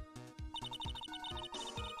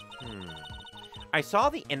 I saw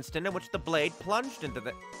the instant in which the blade plunged into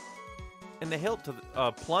the hilt to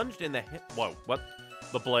the, Whoa, what?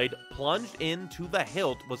 The blade plunged into the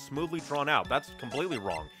hilt was smoothly drawn out. That's completely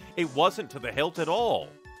wrong. It wasn't to the hilt at all.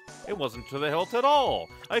 It wasn't to the hilt at all.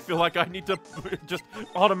 I feel like I need to just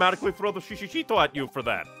automatically throw the shishishito at you for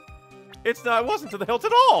that. It wasn't to the hilt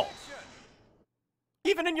at all.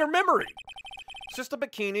 Even in your memory. Sister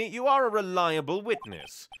Bikini, you are a reliable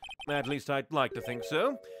witness. At least I'd like to think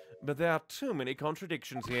so. But there are too many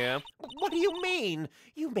contradictions here. What do you mean?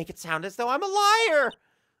 You make it sound as though I'm a liar.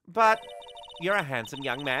 But you're a handsome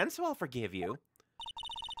young man, so I'll forgive you.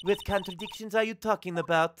 What contradictions are you talking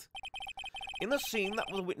about? In the scene that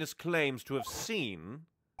the witness claims to have seen,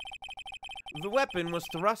 the weapon was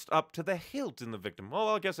thrust up to the hilt in the victim. Well,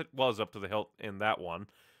 I guess it was up to the hilt in that one.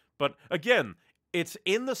 But again, it's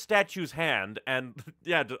in the statue's hand, and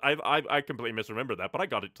yeah, I completely misremembered that, but I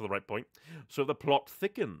got it to the right point. So the plot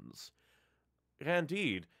thickens.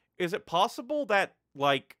 Indeed. Is it possible that,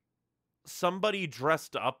 like, somebody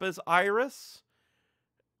dressed up as Iris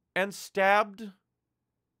and stabbed?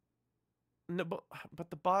 No, but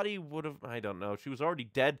the body would have... I don't know. She was already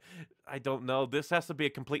dead. I don't know. This has to be a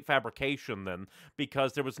complete fabrication, then,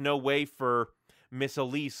 because there was no way for Miss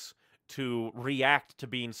Elise to react to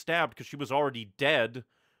being stabbed, because she was already dead.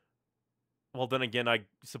 Well, then again, I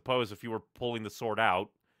suppose if you were pulling the sword out,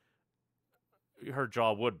 her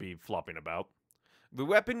jaw would be flopping about. The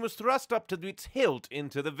weapon was thrust up to its hilt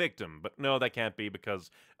into the victim, but no, that can't be,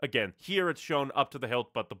 because, again, here it's shown up to the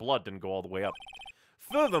hilt, but the blood didn't go all the way up.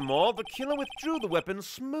 Furthermore, the killer withdrew the weapon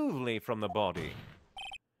smoothly from the body.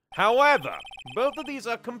 However, both of these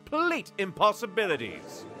are complete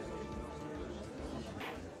impossibilities.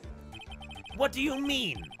 What do you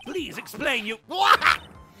mean? Please explain, you...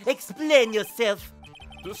 Explain yourself.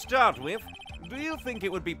 To start with, do you think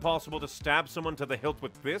it would be possible to stab someone to the hilt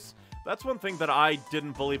with this? That's one thing that I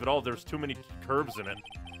didn't believe at all. There's too many curves in it.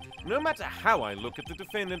 No matter how I look at the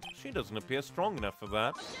defendant, she doesn't appear strong enough for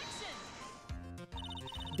that.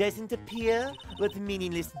 Doesn't appear? What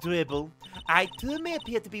meaningless dribble. I too may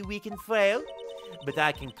appear to be weak and frail, but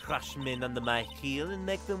I can crush men under my heel and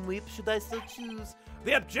make them weep should I so choose.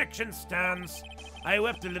 The objection stands. I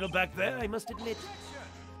wept a little back there, I must admit.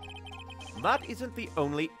 That isn't the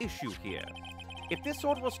only issue here. If this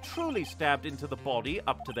sword was truly stabbed into the body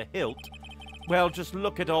up to the hilt, well, just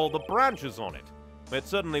look at all the branches on it. It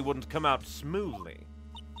certainly wouldn't come out smoothly.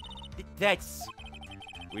 That's...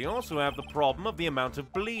 We also have the problem of the amount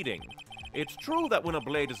of bleeding. It's true that when a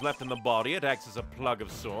blade is left in the body, it acts as a plug of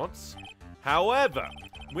sorts. However,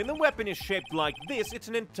 when the weapon is shaped like this, it's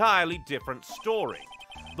an entirely different story.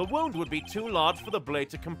 The wound would be too large for the blade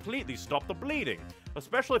to completely stop the bleeding,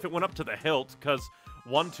 especially if it went up to the hilt, because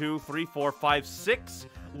 1, 2, 3, 4, 5, 6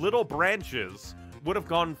 little branches would have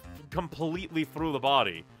gone completely through the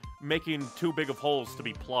body, making too big of holes to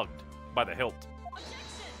be plugged by the hilt.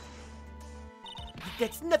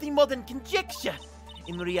 That's nothing more than conjecture.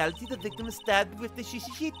 In reality, the victim was stabbed with the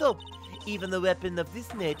shishishito. Even a weapon of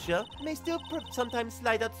this nature may still sometimes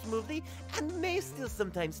slide out smoothly and may still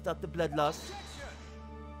sometimes stop the blood loss.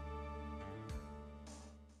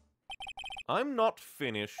 I'm not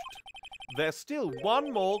finished. There's still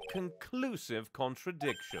one more conclusive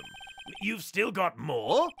contradiction. You've still got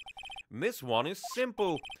more? This one is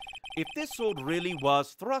simple. If this sword really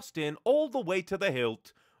was thrust in all the way to the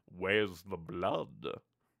hilt, where's the blood?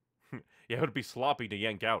 Yeah, it would be sloppy to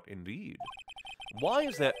yank out, indeed. Why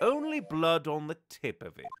is there only blood on the tip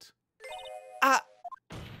of it?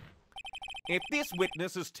 If this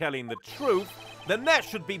witness is telling the truth, then there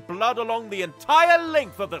should be blood along the entire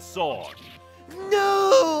length of the sword.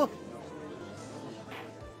 No!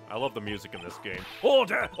 I love the music in this game.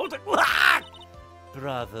 Order! Order!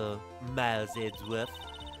 Bravo, Miles Edgeworth.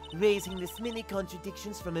 Raising this many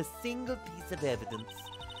contradictions from a single piece of evidence.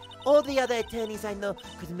 All the other attorneys I know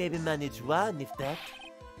could maybe manage one, if that.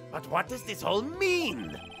 But what does this all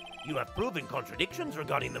mean? You have proven contradictions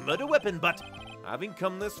regarding the murder weapon, but... Having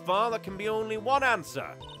come this far, there can be only one answer.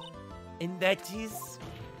 And that is...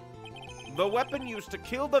 The weapon used to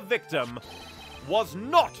kill the victim was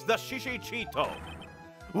not the Shishichito.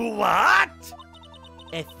 What?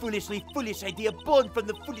 A foolishly foolish idea born from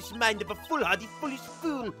the foolish mind of a foolhardy foolish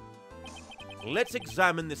fool. Let's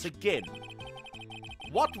examine this again.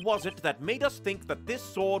 What was it that made us think that this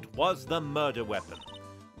sword was the murder weapon?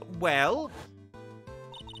 Well,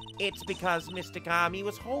 it's because Mr. Kami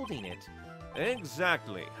was holding it.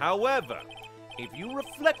 Exactly. However, if you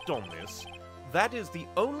reflect on this, that is the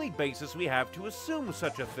only basis we have to assume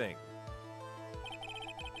such a thing.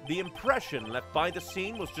 The impression left by the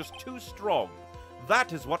scene was just too strong.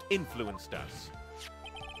 That is what influenced us.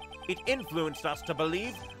 It influenced us to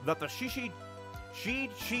believe that the Shishito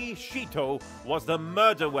was the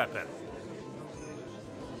murder weapon.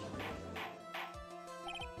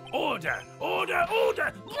 Order! Order!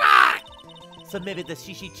 Order! So maybe the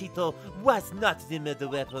Shishichito was not the murder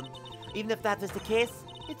weapon. Even if that is the case,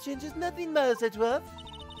 it changes nothing, Miles Edgeworth.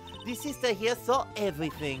 The sister here saw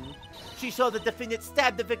everything. She saw the defendant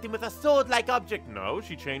stab the victim with a sword-like object. No,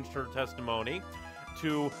 she changed her testimony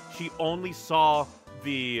to she only saw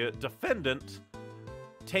the defendant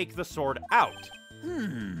take the sword out.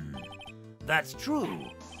 That's true.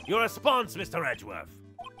 Your response, Mr. Edgeworth?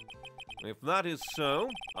 If that is so,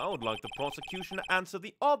 I would like the prosecution to answer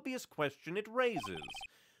the obvious question it raises.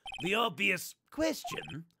 The obvious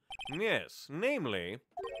question? Yes, namely,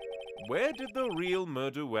 where did the real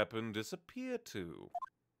murder weapon disappear to?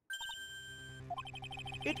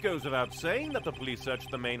 It goes without saying that the police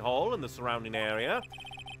searched the main hall and the surrounding area.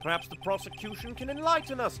 Perhaps the prosecution can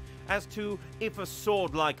enlighten us as to if a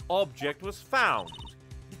sword-like object was found.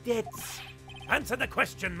 That's... Answer the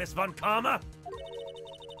question, Miss Von Karma!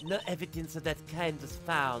 No evidence of that kind was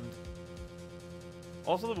found.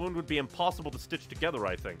 Also, the wound would be impossible to stitch together,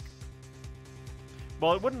 I think.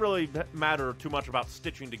 Well, it wouldn't really matter too much about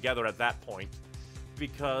stitching together at that point,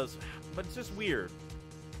 because... But it's just weird.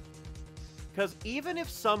 Because even if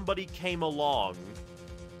somebody came along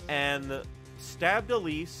and stabbed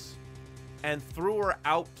Elise and threw her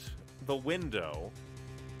out the window,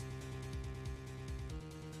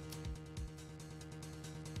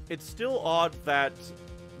 it's still odd that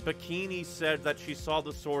Bikini said that she saw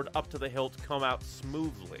the sword up to the hilt come out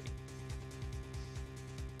smoothly.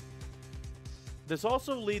 This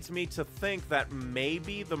also leads me to think that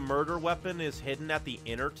maybe the murder weapon is hidden at the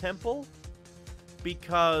inner temple,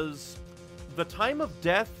 because the time of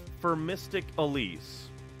death for Mystic Elise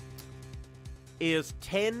is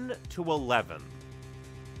 10 to 11.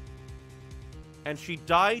 And she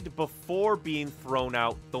died before being thrown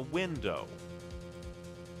out the window.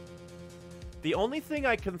 The only thing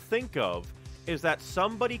I can think of is that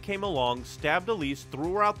somebody came along, stabbed Elise,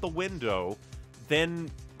 threw her out the window,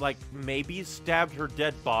 then, like, maybe stabbed her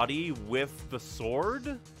dead body with the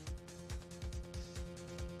sword?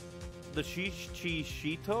 The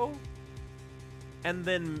Shishito? And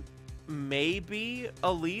then maybe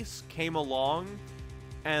Elise came along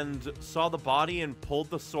and saw the body and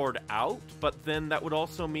pulled the sword out, but then that would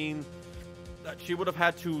also mean that she would have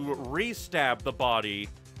had to re-stab the body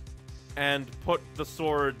and put the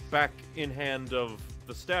sword back in hand of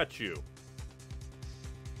the statue.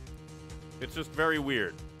 It's just very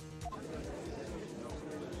weird.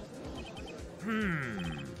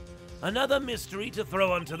 Another mystery to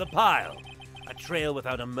throw onto the pile. A trail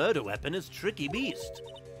without a murder weapon is tricky beast.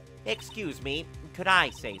 Excuse me, could I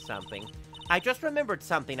say something? I just remembered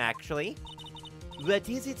something, actually. What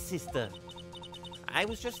is it, sister? I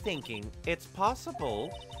was just thinking, it's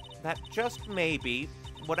possible that just maybe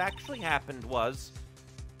what actually happened was,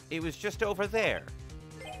 it was just over there.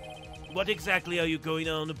 What exactly are you going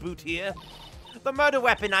on about here? The murder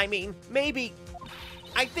weapon, I mean. Maybe.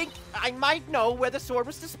 I think I might know where the sword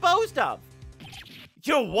was disposed of.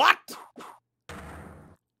 You what?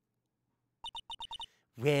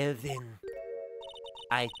 Well then,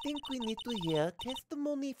 I think we need to hear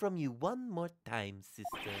testimony from you one more time,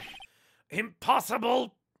 sister.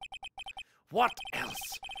 Impossible! What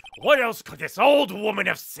else? What else could this old woman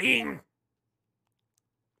have seen?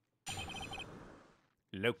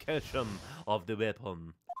 Location of the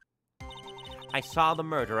weapon. I saw the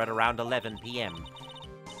murder at around 11 p.m.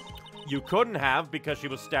 You couldn't have, because she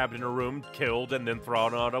was stabbed in her room, killed, and then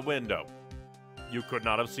thrown out a window. You could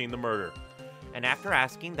not have seen the murder. And after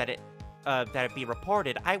asking that it be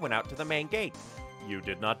reported, I went out to the main gate. You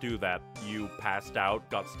did not do that. You passed out,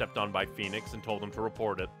 got stepped on by Phoenix, and told him to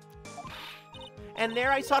report it. And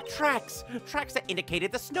there I saw tracks that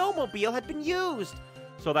indicated the snowmobile had been used.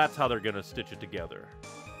 So that's how they're gonna stitch it together.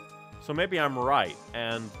 So maybe I'm right,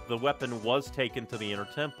 and the weapon was taken to the inner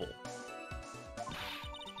temple.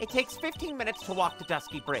 It takes 15 minutes to walk to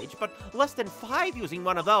Dusky Bridge, but less than 5 using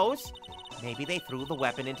one of those. Maybe they threw the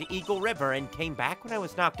weapon into Eagle River and came back when I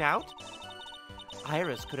was knocked out.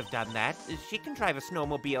 Iris could have done that. She can drive a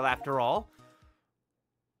snowmobile after all.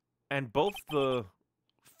 And both the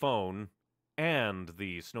phone and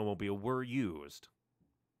the snowmobile were used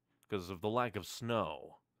because of the lack of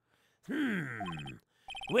snow.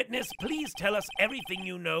 Witness, please tell us everything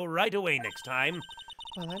you know right away next time.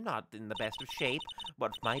 Well, I'm not in the best of shape.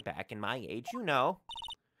 What with my back and my age, you know.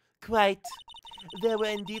 Quite. There were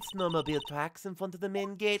indeed snowmobile tracks in front of the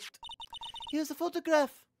main gate. Here's a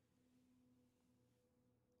photograph.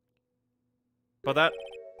 But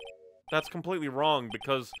that's completely wrong,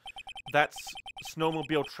 because that's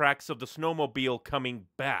snowmobile tracks of the snowmobile coming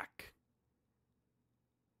back.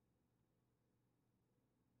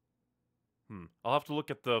 I'll have to look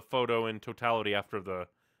at the photo in totality after the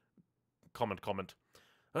comment.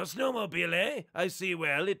 A snowmobile, eh? I see.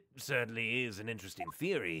 Well, it certainly is an interesting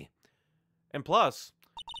theory. And plus,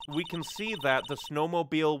 we can see that the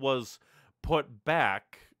snowmobile was put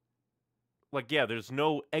back. Like, yeah, there's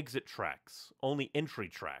no exit tracks, only entry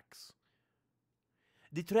tracks.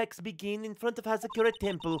 The tracks begin in front of Hazakura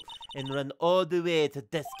Temple and run all the way to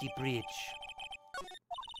Dusky Bridge.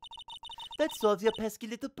 That solves your pesky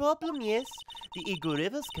little problem, yes? The Eagle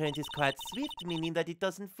River's current is quite swift, meaning that it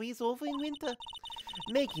doesn't freeze over in winter,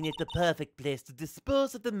 making it the perfect place to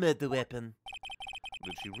dispose of the murder weapon.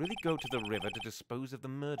 Did she really go to the river to dispose of the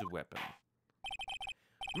murder weapon?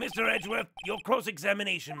 Mr. Edgeworth, your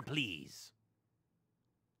cross-examination, please.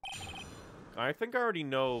 I think I already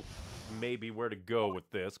know maybe where to go with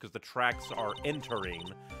this, because the tracks are entering,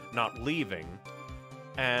 not leaving,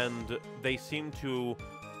 and they seem to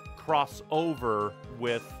cross over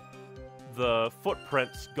with the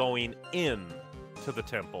footprints going in to the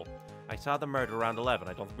temple. I saw the murder around 11.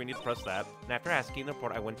 I don't think we need to press that. And after asking the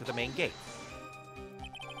report, I went to the main gate.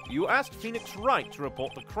 You asked Phoenix Wright to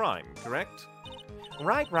report the crime, correct?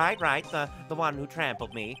 Right. The one who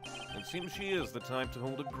trampled me. It seems she is the type to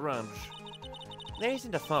hold a grudge. There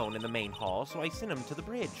isn't a phone in the main hall, so I sent him to the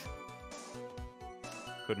bridge.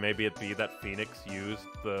 Could maybe it be that Phoenix used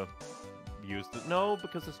the... No,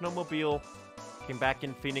 because the snowmobile came back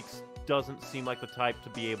in. Phoenix doesn't seem like the type to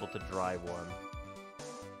be able to drive one.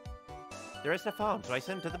 There isn't a phone, so I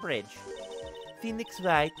sent him to the bridge. Phoenix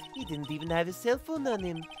Wright, he didn't even have his cell phone on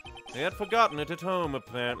him. He had forgotten it at home,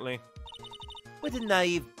 apparently. What a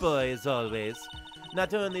naive boy, as always.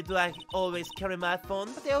 Not only do I always carry my phone,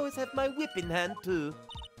 but I always have my whip in hand, too.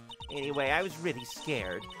 Anyway, I was really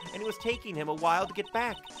scared, and it was taking him a while to get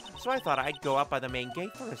back, so I thought I'd go up by the main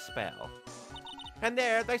gate for a spell. And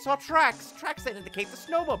there, I saw tracks that indicate the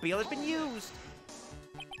snowmobile had been used.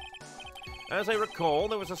 As I recall,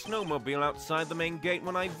 there was a snowmobile outside the main gate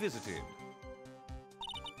when I visited.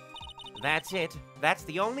 That's it. That's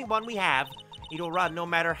the only one we have. It'll run no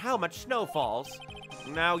matter how much snow falls.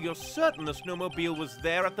 Now, you're certain the snowmobile was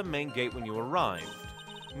there at the main gate when you arrived?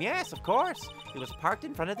 Yes, of course. It was parked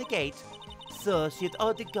in front of the gate. So she had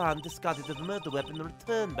already gone, discarded the murder weapon, and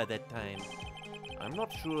returned by that time. I'm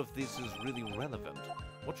not sure if this is really relevant.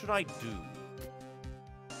 What should I do?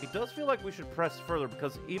 It does feel like we should press further,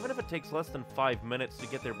 because even if it takes less than 5 minutes to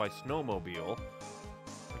get there by snowmobile,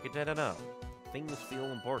 I don't know. Things feel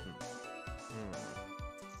important.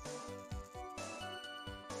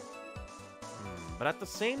 But at the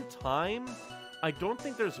same time, I don't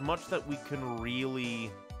think there's much that we can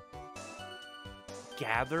really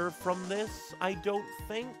gather from this, I don't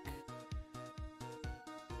think.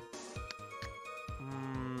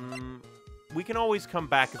 We can always come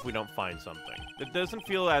back if we don't find something. It doesn't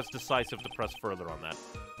feel as decisive to press further on that.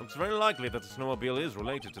 It's very likely that the snowmobile is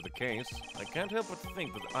related to the case. I can't help but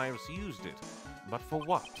think that Iris used it. But for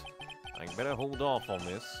what? I'd better hold off on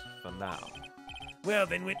this for now. Well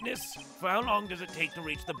then, witness, for how long does it take to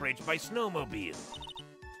reach the bridge by snowmobile?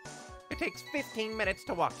 It takes 15 minutes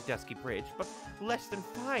to walk to Dusky Bridge, but less than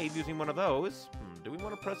 5 using one of those. Do we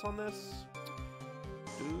want to press on this?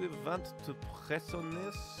 Do we want to press on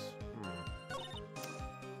this?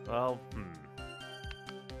 Well,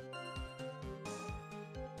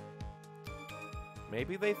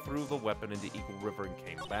 Maybe they threw the weapon into Eagle River and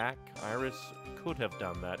came back. Iris could have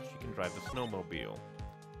done that. She can drive the snowmobile.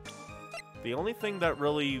 The only thing that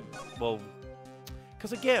really, well...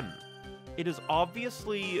 Because again, it is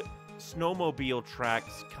obviously snowmobile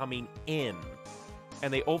tracks coming in,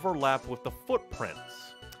 and they overlap with the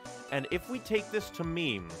footprints. And if we take this to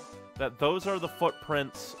mean that those are the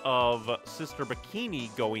footprints of Sister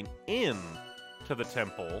Bikini going in to the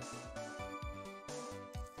temple...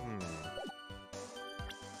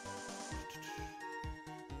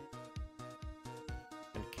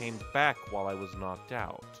 And came back while I was knocked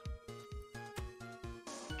out.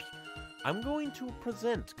 I'm going to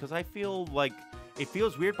present, because I feel like... It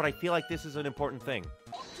feels weird, but I feel like this is an important thing.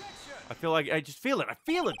 I feel like... I just feel it. I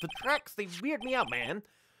feel it. The tracks, they weird me out, man.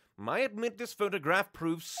 I admit this photograph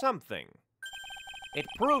proves something. It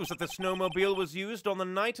proves that the snowmobile was used on the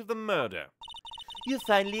night of the murder. You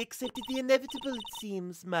finally accepted the inevitable, it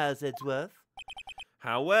seems, Miles Edgeworth.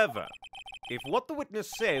 However, if what the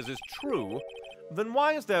witness says is true, then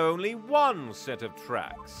why is there only one set of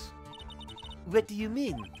tracks? What do you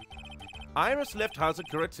mean? Iris left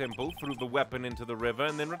Hazakura Temple, threw the weapon into the river,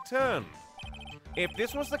 and then returned. If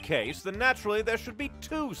this was the case, then naturally there should be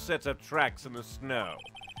 2 sets of tracks in the snow.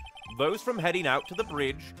 Those from heading out to the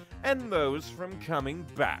bridge, and those from coming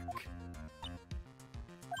back.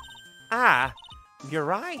 Ah, you're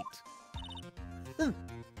right.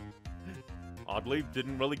 Oddly,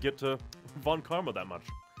 didn't really get to Von Karma that much.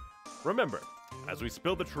 Remember, as we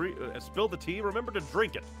spill the tea, remember to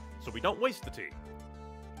drink it, so we don't waste the tea.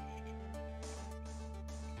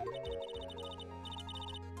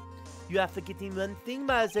 You are forgetting one thing,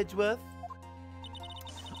 Miles Edgeworth.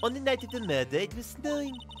 On the night of the murder, it was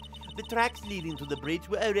snowing. The tracks leading to the bridge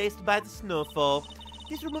were erased by the snowfall.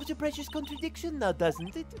 This removes a precious contradiction now,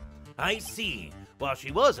 doesn't it? I see. While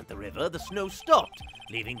she was at the river, the snow stopped,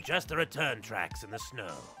 leaving just the return tracks in the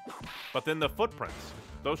snow. But then the footprints.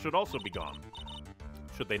 Those should also be gone.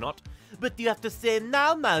 Should they not? What do you have to say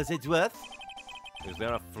now, Miles Edgeworth? Is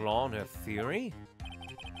there a flaw in her theory?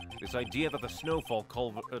 This idea that the snowfall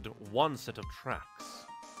covered one set of tracks.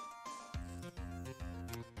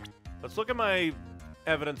 Let's look at my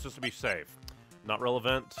evidence just to be safe. Not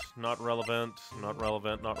relevant, not relevant, not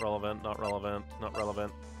relevant, not relevant, not relevant, not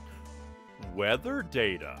relevant. Weather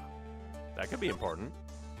data. That could be important.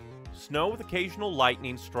 Snow with occasional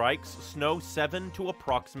lightning strikes. Snow 7 to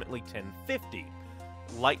approximately 10:50.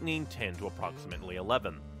 Lightning 10 to approximately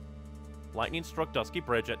 11. Lightning struck Dusky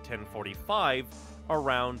Bridge at 10:45.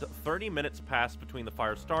 Around 30 minutes passed between the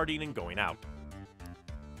fire starting and going out.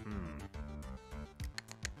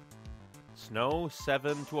 Snow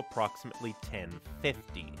 7 to approximately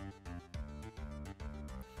 10:50.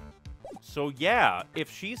 So yeah,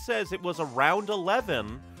 if she says it was around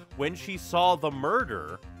 11 when she saw the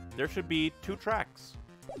murder, there should be 2 tracks.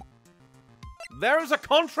 There's a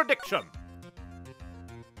contradiction!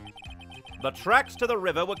 The tracks to the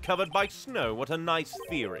river were covered by snow. What a nice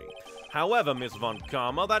theory. However, Miss Von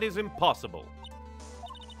Karma, that is impossible.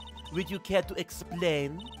 Would you care to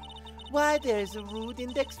explain why there is a rude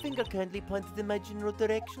index finger currently pointed in my general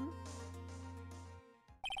direction?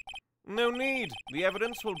 No need. The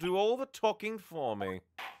evidence will do all the talking for me.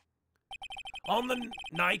 On the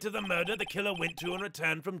night of the murder, the killer went to and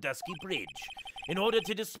returned from Dusky Bridge in order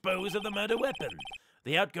to dispose of the murder weapon.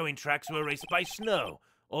 The outgoing tracks were erased by snow,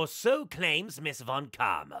 or so claims Miss Von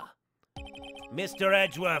Karma. Mr.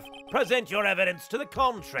 Edgeworth, present your evidence to the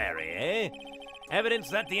contrary, eh? Evidence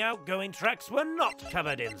that the outgoing tracks were not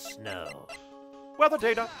covered in snow. Weather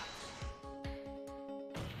data.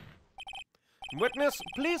 Witness,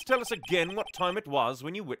 please tell us again what time it was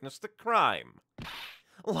when you witnessed the crime.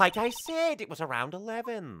 Like I said, it was around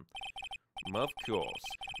 11. Of course.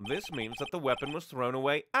 This means that the weapon was thrown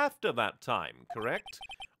away after that time, correct?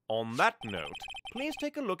 On that note, please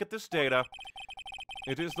take a look at this data.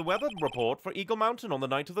 It is the weather report for Eagle Mountain on the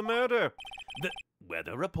night of the murder. The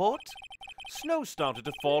weather report? Snow started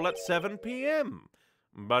to fall at 7 p.m.,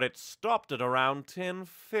 but it stopped at around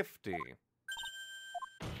 10:50.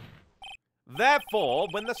 Therefore,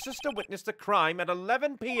 when the sister witnessed the crime at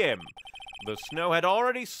 11 p.m., the snow had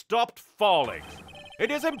already stopped falling.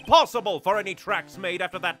 It is impossible for any tracks made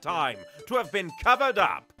after that time to have been covered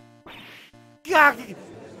up. Gah!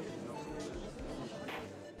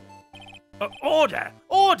 Order!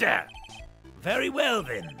 Order! Very well,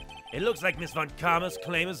 then. It looks like Miss Von Karma's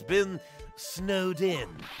claim has been snowed in.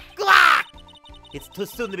 Gah! It's too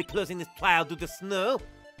soon to be closing this trial due to snow.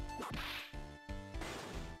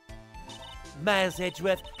 Miles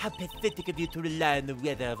Edgeworth, how pathetic of you to rely on the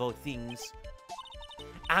weather of all things.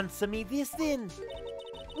 Answer me this, then.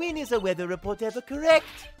 When is a weather report ever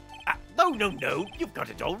correct? No, you've got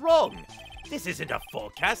it all wrong. This isn't a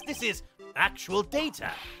forecast, this is actual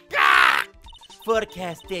data. Gah!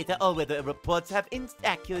 Forecast data or weather reports have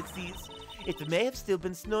inaccuracies. It may have still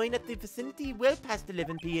been snowing at the vicinity well past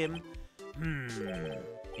 11 p.m.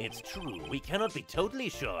 It's true. We cannot be totally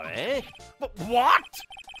sure, eh? But what?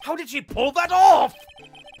 How did she pull that off?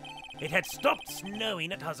 It had stopped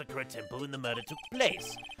snowing at Hazakura Temple when the murder took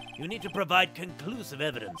place. You need to provide conclusive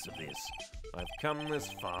evidence of this. I've come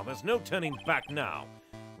this far. There's no turning back now.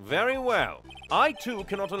 Very well. I, too,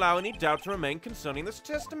 cannot allow any doubt to remain concerning this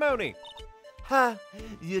testimony. Ha!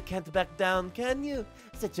 You can't back down, can you?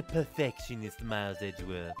 Such a perfectionist, Miles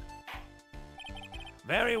Edgeworth.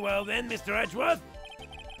 Very well then, Mr. Edgeworth.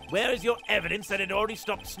 Where is your evidence that it already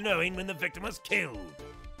stopped snowing when the victim was killed?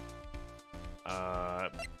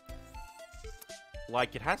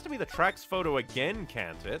 Like, it has to be the tracks photo again,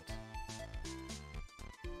 can't it?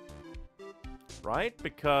 Right?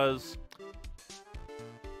 Because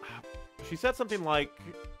she said something like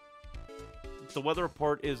the weather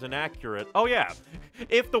report is inaccurate. Oh, yeah.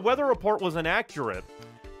 If the weather report was inaccurate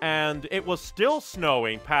and it was still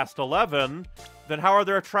snowing past 11, then how are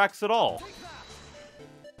there tracks at all?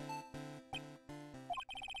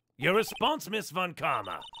 Your response, Miss Von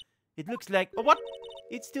Karma. It looks like... What?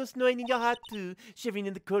 It's still snowing in your heart, too. Shivering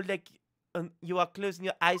in the cold like you are closing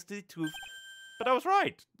your eyes to the truth. But I was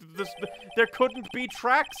right. There couldn't be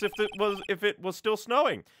tracks if it was still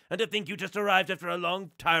snowing. And to think you just arrived after a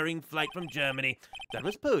long, tiring flight from Germany. That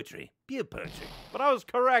was poetry. Pure poetry. But I was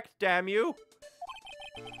correct, damn you.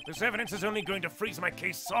 This evidence is only going to freeze my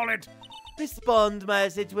case solid. Respond,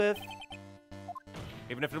 Miles Edgeworth.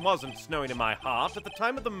 Even if it wasn't snowing in my heart, at the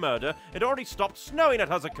time of the murder, it already stopped snowing at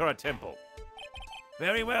Hazakura Temple.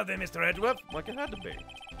 Very well then, Mr. Edgeworth. Like it had to be.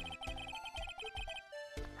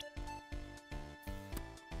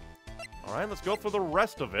 Alright, let's go through the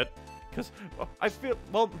rest of it. Because I feel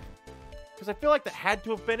like that had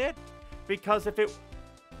to have been it. Because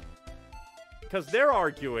they're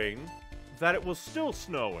arguing that it was still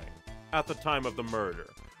snowing at the time of the murder.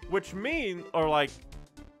 Which mean, or like,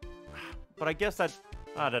 but I guess that,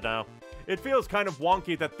 I don't know. It feels kind of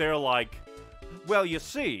wonky that they're like, well, you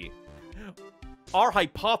see, our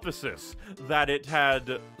hypothesis that it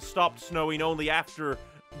had stopped snowing only after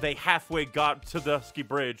they halfway got to the Dusky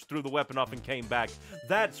Bridge, threw the weapon off, and came back,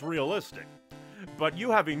 that's realistic. But you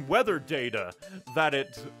having weather data that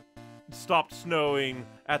it stopped snowing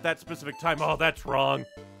at that specific time, oh, that's wrong.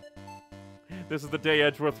 This is the day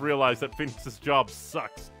Edgeworth realized that Phoenix's job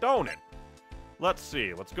sucks, don't it? Let's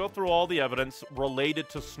see. Let's go through all the evidence related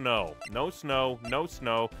to snow. No snow, no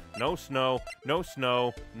snow, no snow, no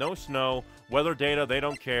snow, no snow. Weather data, they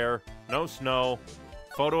don't care. No snow.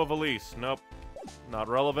 Photo of Elise, nope. Not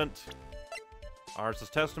relevant. Iris'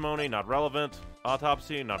 testimony, not relevant.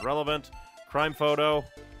 Autopsy, not relevant. Crime photo.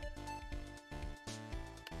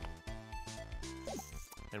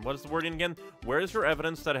 And what is the wording again? Where is your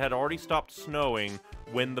evidence that it had already stopped snowing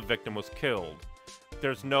when the victim was killed?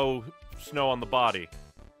 There's no snow on the body.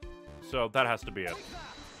 So that has to be it.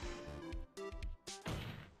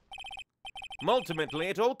 Ultimately,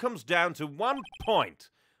 it all comes down to one point.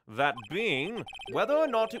 That being, whether or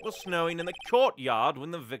not it was snowing in the courtyard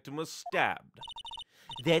when the victim was stabbed.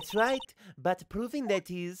 That's right, but proving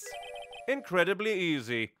that is incredibly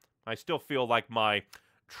easy. I still feel like my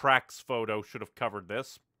tracks photo should have covered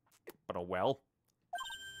this, but oh well.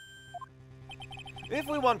 If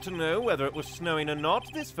we want to know whether it was snowing or not,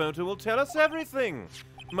 this photo will tell us everything.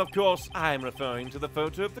 Of course, I'm referring to the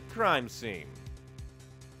photo of the crime scene.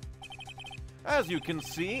 As you can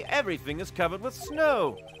see, everything is covered with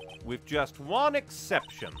snow, with just one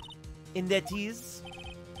exception. And that is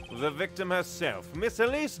the victim herself, Miss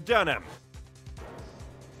Elise Dunham.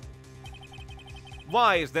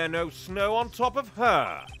 Why is there no snow on top of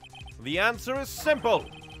her? The answer is simple.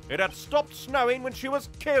 It had stopped snowing when she was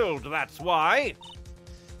killed, that's why.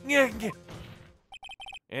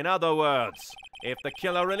 In other words, if the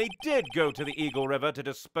killer really did go to the Eagle River to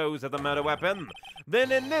dispose of the murder weapon,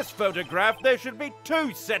 then in this photograph there should be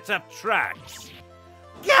 2 sets of tracks.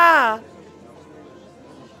 Gah!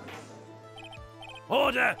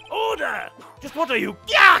 Order! Order! Just what are you...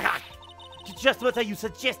 Just what are you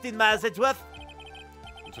suggesting, Miles Edgeworth?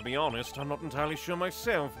 To be honest, I'm not entirely sure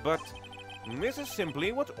myself, but this is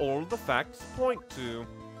simply what all the facts point to.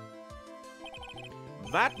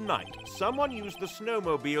 That night, someone used the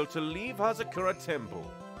snowmobile to leave Hazakura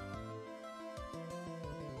Temple.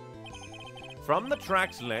 From the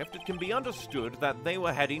tracks left, it can be understood that they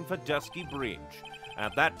were heading for Dusky Bridge.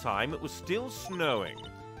 At that time, it was still snowing.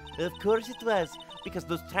 Of course it was, because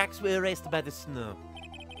those tracks were erased by the snow.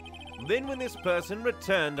 Then when this person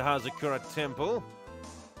returned to Hazakura Temple,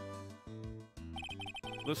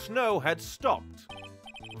 the snow had stopped.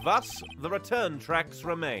 Thus, the return tracks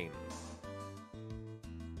remain.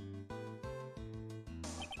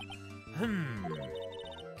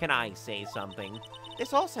 Can I say something?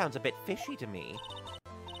 This all sounds a bit fishy to me.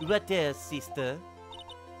 What is, sister?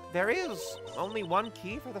 There is only one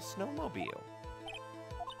key for the snowmobile.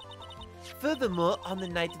 Furthermore, on the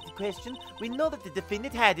night of the question, we know that the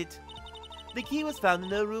defendant had it. The key was found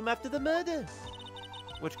in her room after the murder.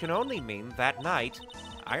 Which can only mean that night,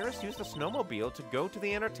 Iris used the snowmobile to go to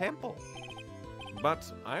the inner temple.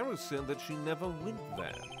 But Iris said that she never went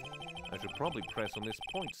there. I should probably press on this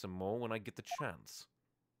point some more when I get the chance.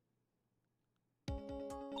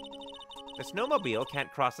 The snowmobile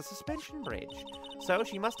can't cross the suspension bridge, so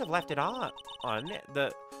she must have left it on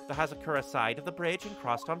the Hazakura side of the bridge and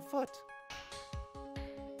crossed on foot.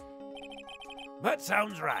 That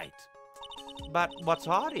sounds right. But what's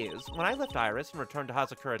odd is, when I left Iris and returned to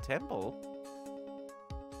Hazakura Temple,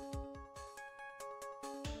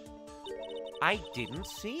 I didn't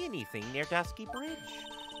see anything near Dusky Bridge.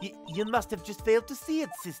 You must have just failed to see it,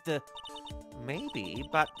 sister. Maybe,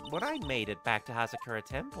 but when I made it back to Hazakura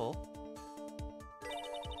Temple,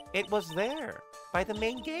 it was there, by the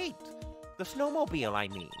main gate. The snowmobile, I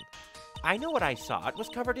mean. I know what I saw. It was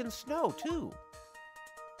covered in snow, too.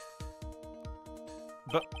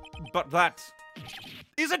 But that...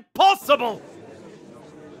 Is it possible?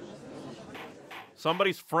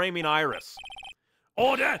 Somebody's framing Iris.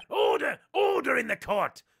 Order! Order! Order in the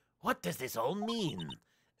court! What does this all mean?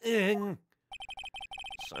 So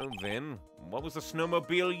then, what was the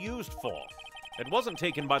snowmobile used for? It wasn't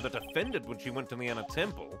taken by the defendant when she went to the inner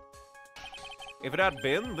temple. If it had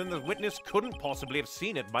been, then the witness couldn't possibly have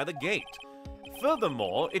seen it by the gate.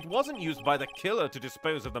 Furthermore, it wasn't used by the killer to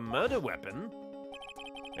dispose of the murder weapon.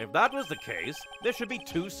 If that was the case, there should be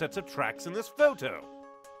 2 sets of tracks in this photo.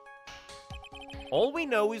 All we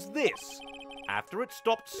know is this. After it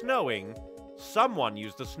stopped snowing, someone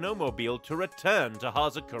used the snowmobile to return to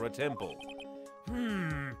Hazakura Temple.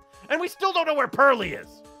 And we still don't know where Pearly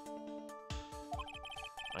is!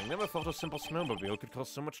 I never thought a simple snowmobile could cause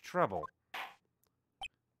so much trouble.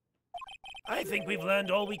 I think we've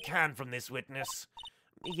learned all we can from this witness.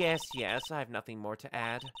 Yes, I have nothing more to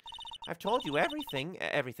add. I've told you everything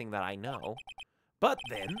that I know. But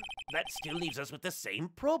then, that still leaves us with the same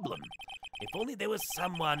problem. If only there was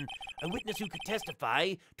someone, a witness who could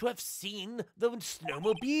testify to have seen the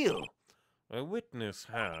snowmobile. A witness,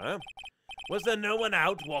 huh? Was there no one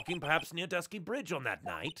out walking perhaps near Dusky Bridge on that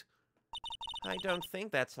night? I don't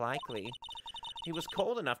think that's likely. It was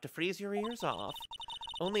cold enough to freeze your ears off.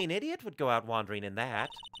 Only an idiot would go out wandering in that.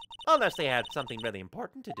 Unless they had something really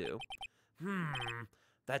important to do.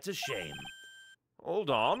 That's a shame. Hold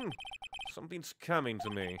on. Something's coming to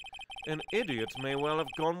me. An idiot may well have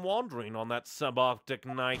gone wandering on that subarctic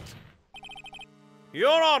night.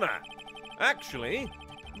 Your Honor! Actually,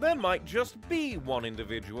 there might just be one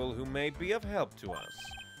individual who may be of help to us.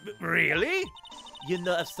 Really? You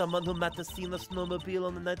know of someone who might have seen the snowmobile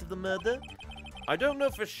on the night of the murder? I don't know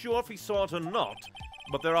for sure if he saw it or not,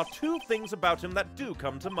 but there are 2 things about him that do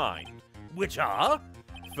come to mind. Which are?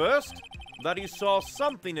 First, that he saw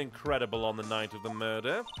something incredible on the night of the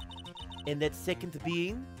murder. And that second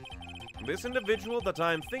being? This individual that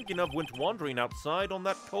I am thinking of went wandering outside on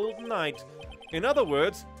that cold night. In other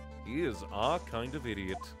words, he is our kind of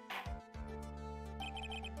idiot.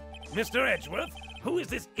 Mr. Edgeworth, who is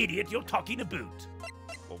this idiot you're talking about?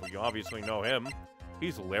 Well, we obviously know him.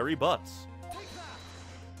 He's Larry Butts.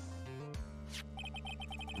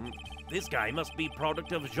 This guy must be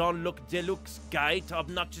product of Jean-Luc Deluxe's Guide to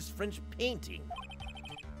Obnoxious French Painting.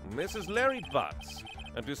 This is Larry Butts,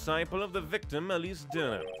 a disciple of the victim Elise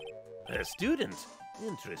Dunham. A student?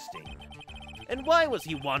 Interesting. And why was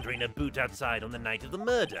he wandering about outside on the night of the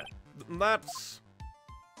murder? That's...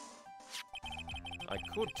 I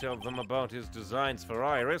could tell them about his designs for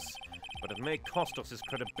Iris, but it may cost us his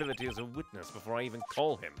credibility as a witness before I even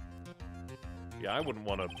call him. Yeah, I wouldn't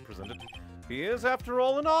want to present it. He is, after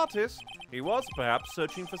all, an artist. He was perhaps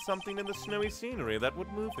searching for something in the snowy scenery that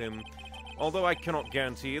would move him, although I cannot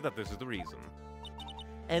guarantee that this is the reason.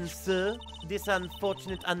 And sir, this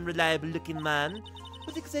unfortunate, unreliable-looking man,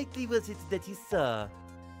 what exactly was it that he saw?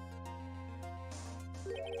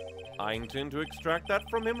 I intend to extract that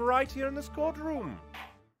from him right here in this courtroom.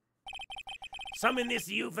 Summon this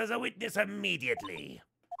youth as a witness immediately.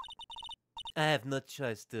 I have no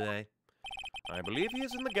choice, do I? I believe he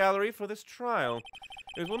is in the gallery for this trial.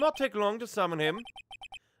 It will not take long to summon him.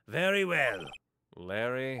 Very well.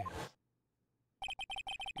 Larry,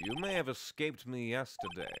 you may have escaped me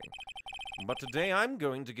yesterday, but today I'm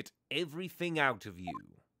going to get everything out of you.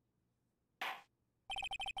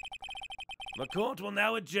 The court will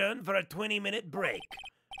now adjourn for a 20-minute break.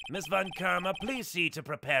 Miss Von Karma, please see to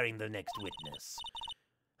preparing the next witness.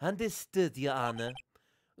 Understood, Your Honor.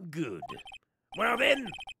 Good. Well then,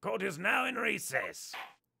 court is now in recess.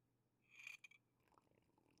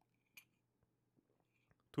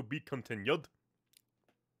 To be continued.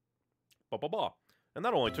 Ba-ba-ba. And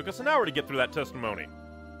that only took us an hour to get through that testimony.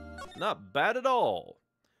 Not bad at all.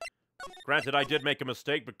 Granted, I did make a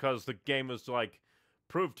mistake because the game was like,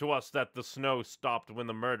 proved to us that the snow stopped when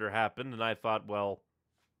the murder happened, and I thought, well,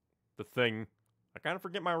 the thing... I kind of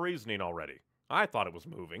forget my reasoning already. I thought it was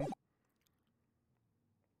moving.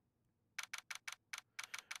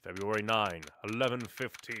 February 9,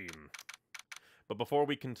 11:15. But before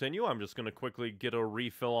we continue, I'm just going to quickly get a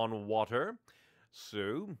refill on water.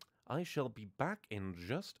 So, I shall be back in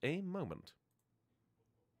just a moment.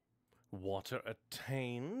 Water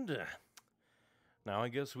attained. Now I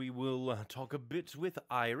guess we will talk a bit with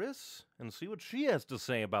Iris and see what she has to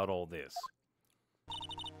say about all this.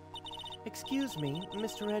 Excuse me,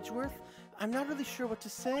 Mr. Edgeworth. I'm not really sure what to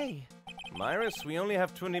say. Iris, we only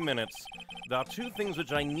have 20 minutes. There are 2 things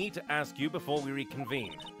which I need to ask you before we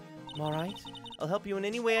reconvene. All right. I'll help you in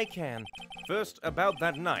any way I can. First, about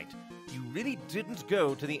that night. You really didn't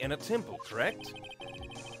go to the inner temple, correct?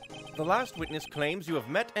 The last witness claims you have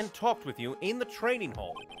met and talked with you in the training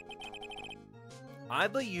hall.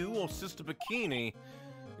 Either you or Sister Bikini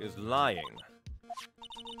is lying.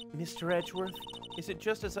 Mr. Edgeworth,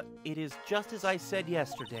 it is just as I said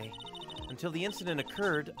yesterday. Until the incident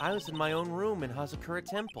occurred, I was in my own room in Hazakura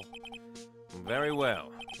Temple. Very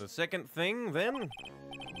well. The second thing, then?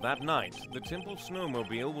 That night, the temple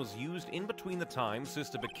snowmobile was used in between the time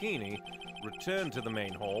Sister Bikini returned to the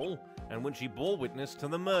main hall and when she bore witness to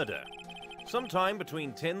the murder. sometime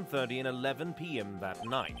between 10:30 and 11 p.m. that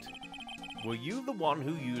night. Were you the one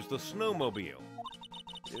who used the snowmobile?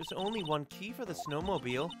 There's only one key for the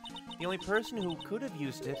snowmobile. The only person who could have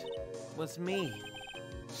used it was me.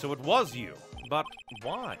 So it was you. But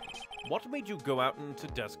why? What made you go out into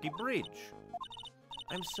Dusky Bridge?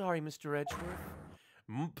 I'm sorry, Mr.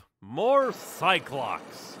 Edgeworth. More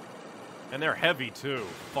Cyclops! And they're heavy, too.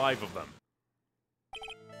 5 of them.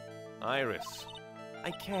 Iris.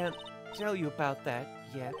 I can't tell you about that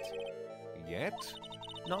yet. Yet?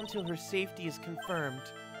 Not until her safety is confirmed.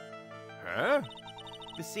 Huh?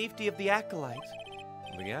 The safety of the Acolyte.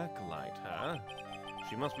 The Acolyte, huh?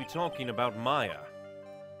 She must be talking about Maya.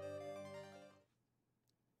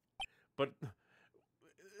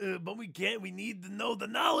 But we can't. We need to know the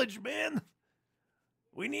knowledge, man.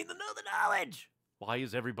 We need to know the knowledge. Why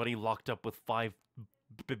is everybody locked up with 5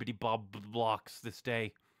 bibbidi-bob blocks this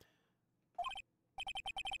day?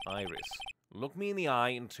 Iris, look me in the eye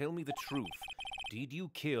and tell me the truth. Did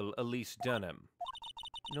you kill Elise Dunham?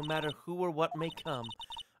 No matter who or what may come,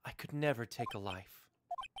 I could never take a life.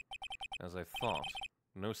 As I thought.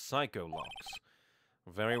 No psycho locks.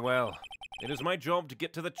 Very well. It is my job to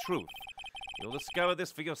get to the truth. You'll discover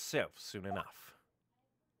this for yourself soon enough.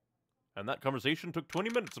 And that conversation took 20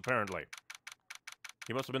 minutes, apparently.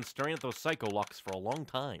 He must have been staring at those psycho locks for a long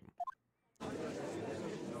time.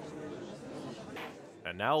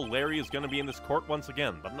 And now Larry is going to be in this court once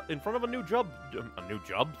again, but in front of a new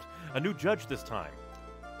judge this time.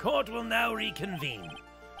 Court will now reconvene.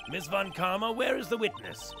 Miss Von Karma, where is the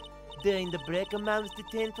witness? During the break, a man was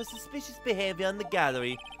detained for suspicious behavior in the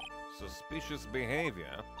gallery. Suspicious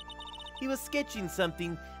behavior? He was sketching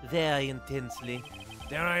something very intensely.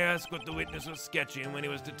 Dare I ask what the witness was sketching when he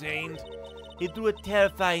was detained? He drew a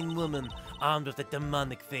terrifying woman, armed with a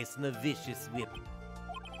demonic face and a vicious whip.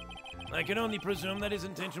 I can only presume that his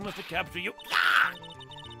intention was to capture you.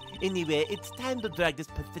 Anyway, it's time to drag this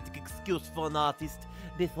pathetic excuse for an artist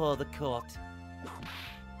before the court.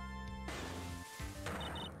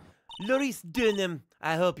 Loris Dunham,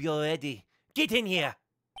 I hope you're ready. Get in here!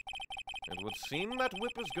 It would seem that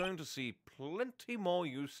whip is going to see plenty more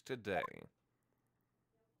use today.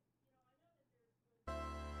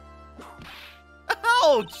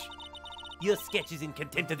 Ouch! Your sketch is in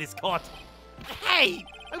contempt of this court. Hey!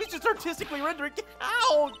 I was just artistically rendering.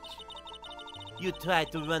 Ouch! You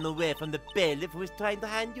tried to run away from the bailiff who was trying to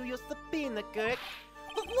hand you your subpoena, correct?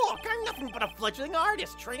 But look, I'm nothing but a fledgling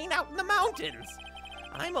artist training out in the mountains.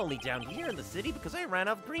 I'm only down here in the city because I ran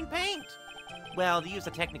out of green paint. Well, to use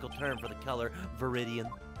a technical term for the color, viridian.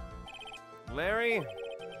 Larry,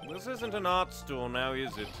 this isn't an art store now,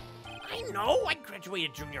 is it? I know, I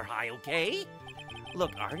graduated junior high, okay?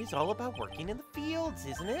 Look, art is all about working in the fields,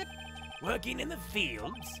 isn't it? Working in the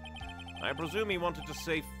fields? I presume he wanted to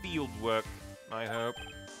say field work, I hope.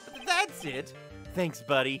 That's it. Thanks,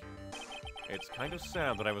 buddy. It's kind of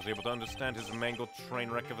sad that I was able to understand his mangled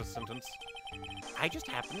train wreck of a sentence. I just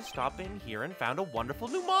happened to stop in here and found a wonderful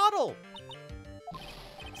new model.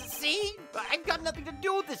 See? I've got nothing to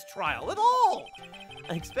do with this trial at all.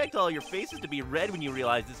 I expect all your faces to be red when you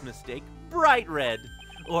realize this mistake. Bright red.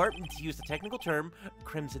 Or, to use the technical term,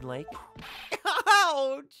 Crimson Lake.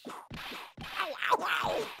 Ouch! Ow, ow,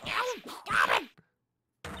 ow! Ow, stop it!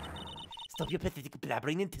 Stop your pathetic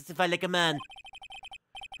blabbering and testify like a man.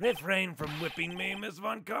 Refrain from whipping me, Miss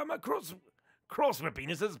Von Karma. Cross-whipping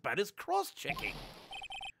is as bad as cross-checking.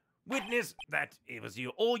 Witness that it was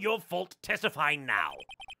all your fault. Testify now.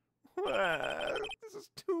 This is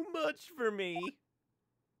too much for me.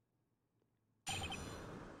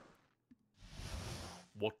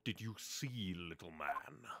 What did you see, little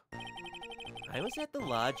man? I was at the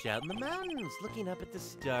lodge out in the mountains, looking up at the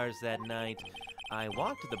stars that night. I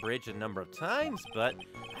walked to the bridge a number of times, but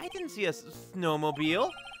I didn't see a snowmobile.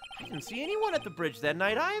 I didn't see anyone at the bridge that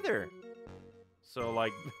night either. So,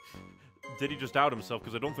 like, did he just out himself?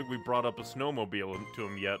 Because I don't think we brought up a snowmobile to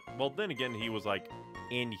him yet. Well, then again, he was, like,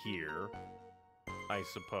 in here, I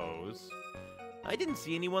suppose. I didn't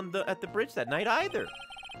see anyone at the bridge that night either.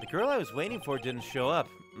 The girl I was waiting for didn't show up.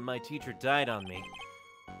 My teacher died on me.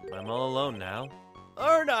 I'm all alone now.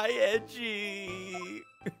 Aren't I edgy?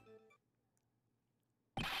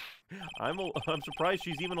 I'm surprised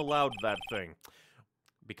she's even allowed that thing.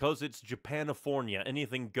 Because it's Japanifornia,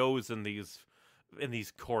 anything goes in these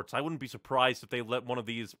courts. I wouldn't be surprised if they let one of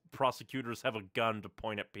these prosecutors have a gun to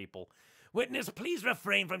point at people. Witness, please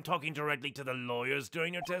refrain from talking directly to the lawyers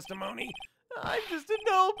during your testimony. I'm just a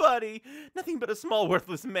nobody. Nothing but a small,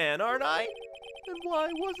 worthless man, aren't I? And why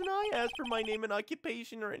wasn't I asked for my name and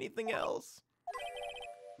occupation or anything else?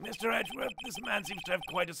 Mr. Edgeworth, this man seems to have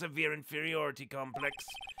quite a severe inferiority complex.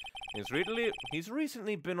 He's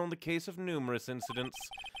recently been on the case of numerous incidents.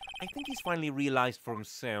 I think he's finally realized for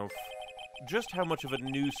himself just how much of a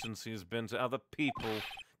nuisance he's been to other people.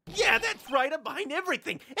 Yeah, that's right. I'm behind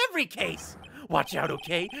everything. Every case. Watch out,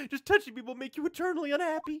 okay? Just touching people make you eternally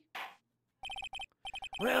unhappy.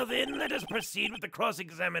 Well then, let us proceed with the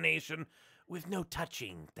cross-examination. With no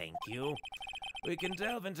touching, thank you. We can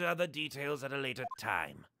delve into other details at a later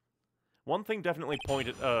time. One thing definitely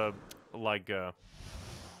pointed,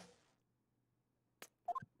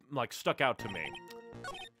 stuck out to me.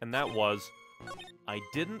 And that was, I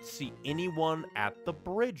didn't see anyone at the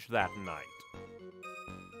bridge that night.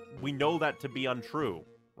 We know that to be untrue,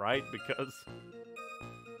 right? Because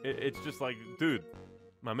it's just like, dude,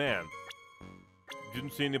 my man, you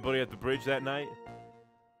didn't see anybody at the bridge that night?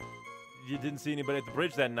 You didn't see anybody at the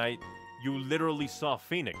bridge that night? You literally saw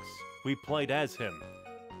Phoenix. We played as him.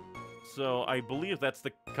 So I believe that's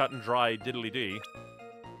the cut and dry diddly-dee.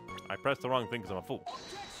 I pressed the wrong thing because I'm a fool.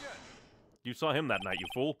 You saw him that night, you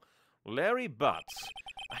fool. Larry Butts.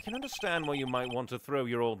 I can understand why you might want to throw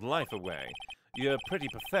your old life away. You're pretty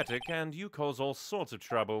pathetic, and you cause all sorts of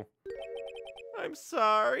trouble. I'm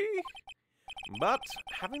sorry. But,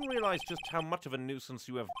 having realized just how much of a nuisance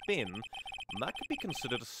you have been, that could be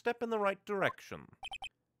considered a step in the right direction.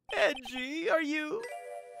 Edgy, are you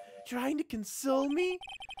trying to console me?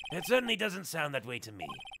 It certainly doesn't sound that way to me.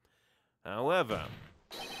 However,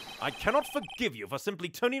 I cannot forgive you for simply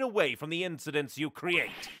turning away from the incidents you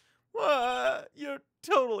create. What? You're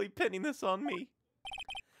totally pinning this on me.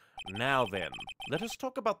 Now then, let us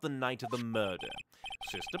talk about the night of the murder.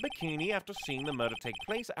 Sister Bikini, after seeing the murder take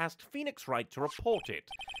place, asked Phoenix Wright to report it.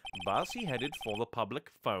 Thus, he headed for the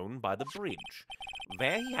public phone by the bridge.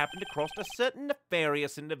 There he happened across a certain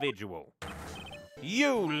nefarious individual.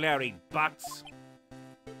 You, Larry Butts!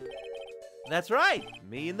 That's right,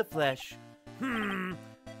 me in the flesh.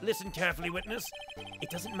 Listen carefully, witness. It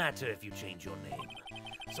doesn't matter if you change your name.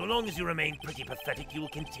 So long as you remain pretty pathetic, you will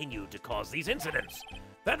continue to cause these incidents.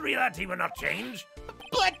 That reality will not change.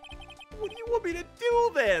 But what do you want me to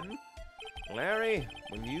do then? Larry,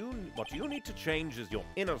 what you need to change is your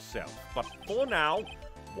inner self. But for now,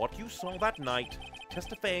 what you saw that night,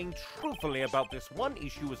 testifying truthfully about this one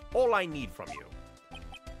issue, is all I need from you.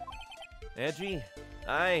 Edgy,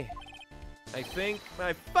 I think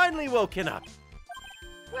I've finally woken up.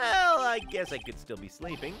 Well, I guess I could still be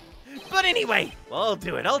sleeping. But anyway, I'll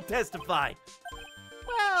do it. I'll testify.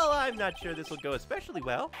 Well, I'm not sure this will go especially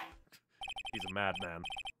well. He's a madman.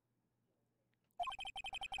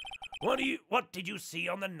 What did you see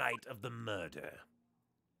on the night of the murder?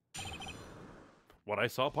 What I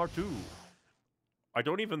saw, part 2. I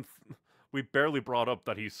don't even... we barely brought up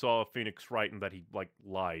that he saw Phoenix Wright and that he,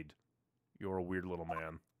 lied. You're a weird little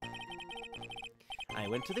man. I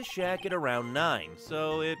went to the shack at around 9,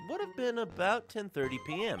 so it would have been about 10:30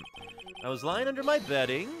 p.m. I was lying under my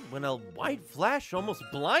bedding when a white flash almost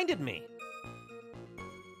blinded me.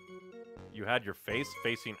 You had your face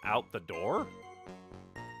facing out the door?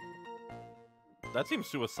 That seems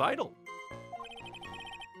suicidal.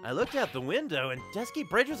 I looked out the window and Dusky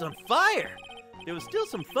Bridge was on fire. There was still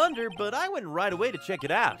some thunder, but I went right away to check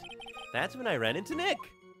it out. That's when I ran into Nick.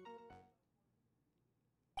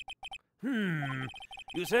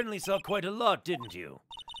 You certainly saw quite a lot, didn't you?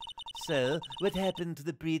 So, what happened to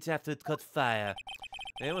the bridge after it caught fire?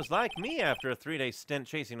 It was like me after a 3-day stint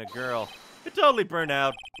chasing a girl. It totally burned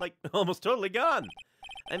out, almost totally gone.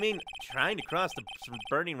 I mean, trying to cross some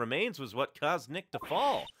burning remains was what caused Nick to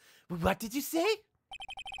fall. What did you say?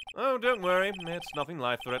 Oh, don't worry, it's nothing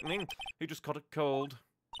life-threatening. He just caught a cold.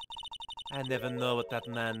 I never know if that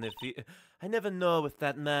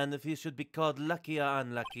man if he should be called lucky or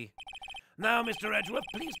unlucky. Now, Mr. Edgeworth,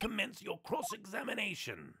 please commence your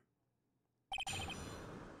cross-examination.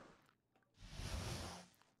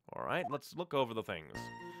 All right, let's look over the things.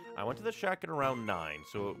 I went to the shack at around 9,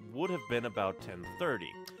 so it would have been about 10:30.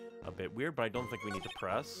 A bit weird, but I don't think we need to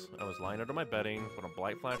press. I was lying under my bedding when a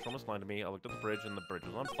bright flash almost blinded me. I looked at the bridge, and the bridge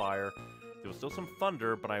was on fire. There was still some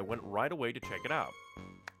thunder, but I went right away to check it out.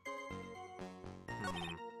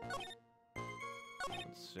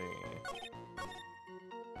 Let's see.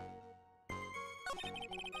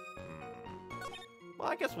 Well,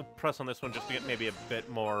 I guess we'll press on this one just to get maybe a bit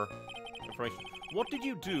more information. What did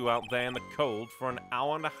you do out there in the cold for an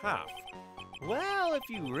hour and a half? Well, if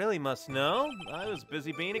you really must know, I was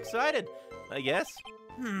busy being excited, I guess.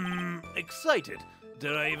 Excited?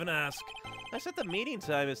 Did I even ask? I said the meeting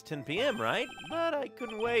time is 10 p.m., right? But I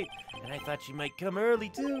couldn't wait, and I thought she might come early,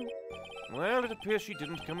 too. Well, it appears she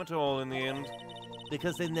didn't come at all in the end.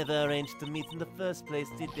 Because they never arranged to meet in the first place,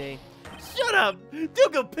 did they? Shut up!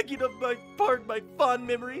 Don't go picking up my fond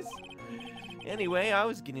memories! Anyway, I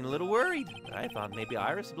was getting a little worried. I thought maybe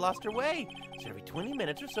Iris had lost her way, so every 20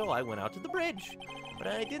 minutes or so I went out to the bridge. But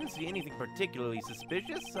I didn't see anything particularly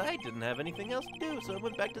suspicious. I didn't have anything else to do, so I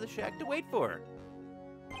went back to the shack to wait for her.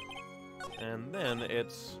 And then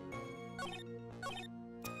it's...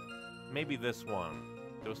 maybe this one.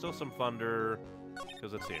 There was still some thunder,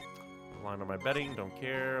 because let's see. Lined on my bedding, don't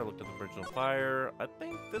care. I looked at the bridge on fire. I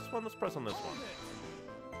think this one, let's press on this one.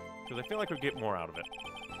 Because I feel like we'll get more out of it.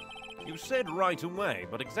 You said right away,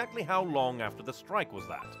 but exactly how long after the strike was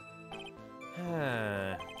that?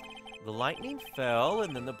 The lightning fell,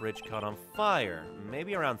 and then the bridge caught on fire.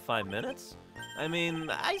 Maybe around 5 minutes? I mean,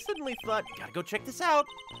 I suddenly thought, gotta go check this out.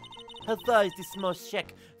 How far is this small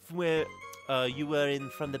shack from where you were in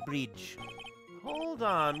from the bridge? Hold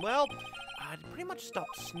on, well, it pretty much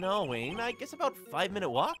stopped snowing. I guess about 5-minute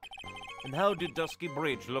walk? And how did Dusky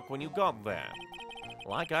Bridge look when you got there?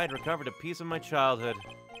 Like I'd recovered a piece of my childhood.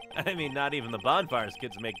 I mean, not even the bonfires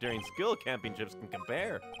kids make during skill championships can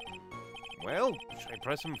compare. Well, should I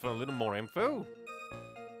press him for a little more info?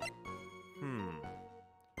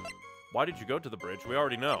 Why did you go to the bridge? We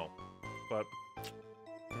already know. But,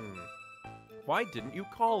 why didn't you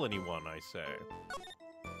call anyone, I say?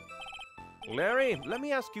 Larry, let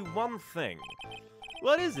me ask you one thing.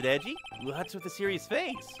 What is it, Edgy? What's with the serious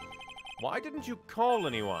face? Why didn't you call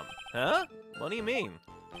anyone? Huh? What do you mean?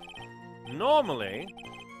 Normally,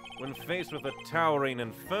 when faced with a towering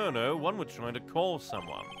inferno, one would try to call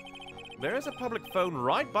someone. There is a public phone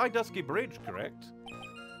right by Dusky Bridge, correct?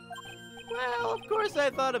 Well, of course I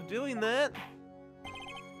thought of doing that.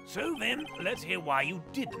 So then, let's hear why you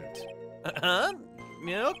didn't. Huh?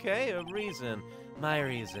 Yeah, okay, a reason. My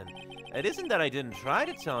reason. It isn't that I didn't try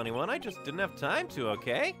to tell anyone, I just didn't have time to,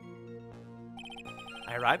 okay?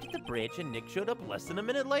 I arrived at the bridge and Nick showed up less than a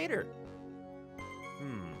minute later.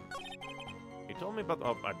 He told me about the...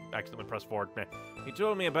 oh, I accidentally pressed forward. He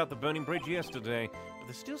told me about the burning bridge yesterday, but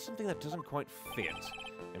there's still something that doesn't quite fit.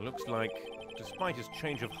 It looks like, despite his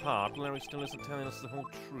change of heart, Larry still isn't telling us the whole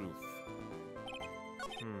truth.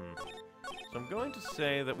 So I'm going to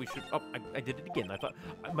say that we should... oh, I did it again. I thought...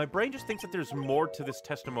 my brain just thinks that there's more to this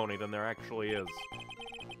testimony than there actually is.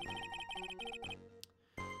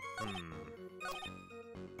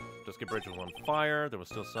 Dusky Bridge was on fire. There was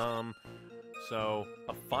still some. So,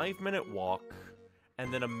 a 5-minute walk,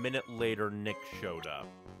 and then a minute later, Nick showed up.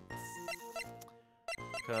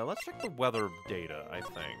 Okay, let's check the weather data, I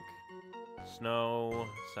think. Snow,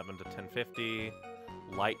 7 to 10:50.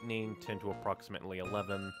 Lightning, 10 to approximately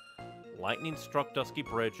 11. Lightning struck Dusky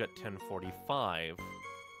Bridge at 10:45.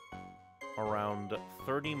 Around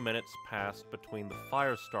 30 minutes passed between the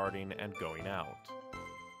fire starting and going out.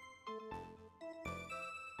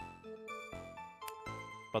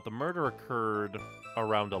 But the murder occurred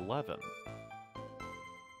around 11.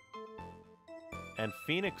 And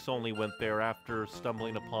Phoenix only went there after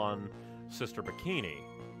stumbling upon Sister Bikini.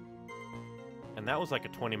 And that was like a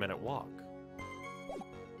 20-minute walk.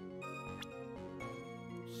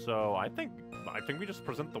 So I think we just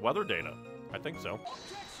present the weather data. I think so.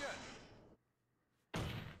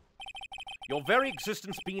 Your very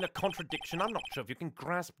existence being a contradiction, I'm not sure if you can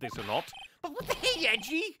grasp this or not. But what the hey,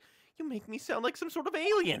 Edgy? You make me sound like some sort of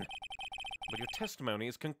alien. But your testimony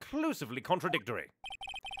is conclusively contradictory.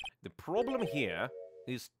 The problem here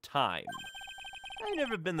is time. I've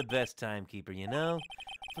never been the best timekeeper, you know?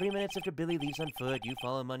 3 minutes after Billy leaves on foot, you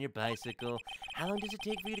follow him on your bicycle. How long does it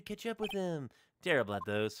take for you to catch up with him? Terrible at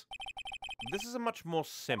those. This is a much more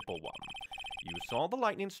simple one. You saw the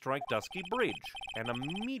lightning strike Dusky Bridge, and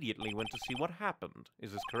immediately went to see what happened.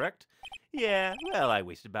 Is this correct? Yeah, well, I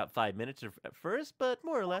wasted about 5 minutes at first, but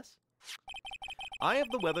more or less. I have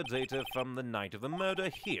the weather data from the night of the murder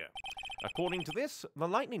here. According to this, the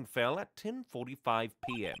lightning fell at 10:45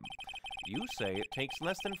 p.m. You say it takes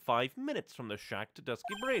less than 5 minutes from the shack to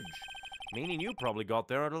Dusky Bridge, meaning you probably got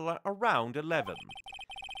there at around 11.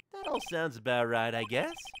 That all sounds about right, I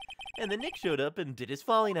guess. And then Nick showed up and did his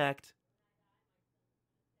falling act.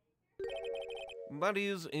 That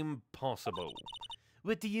is impossible.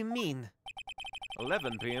 What do you mean?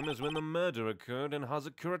 11 p.m. is when the murder occurred in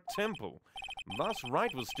Hazakura Temple. Thus,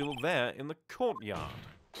 Wright was still there in the courtyard.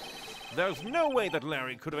 There's no way that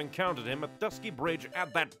Larry could have encountered him at Dusky Bridge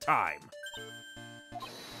at that time.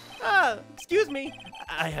 Excuse me.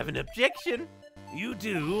 I have an objection. You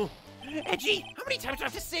do? Edgy, how many times do I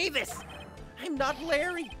have to say this? I'm not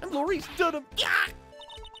Larry. I'm Laurie Studham. Yeah!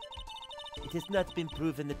 It has not been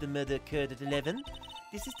proven that the murder occurred at 11.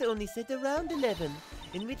 This is only said around 11,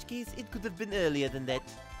 in which case it could have been earlier than that.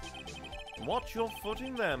 Watch your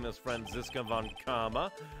footing there, Miss Franziska von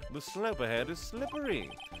Karma. The slope ahead is slippery.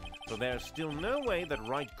 So there's still no way that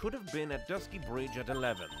Wright could have been at Dusky Bridge at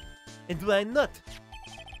 11. And why not?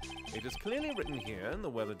 It is clearly written here in the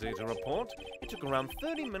weather data report, it took around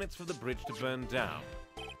 30 minutes for the bridge to burn down.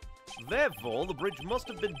 Therefore, the bridge must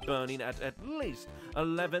have been burning at least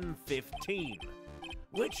 11:15.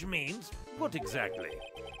 Which means, what exactly?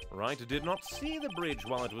 Wright did not see the bridge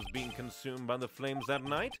while it was being consumed by the flames that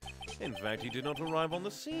night. In fact, he did not arrive on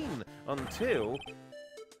the scene until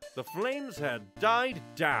the flames had died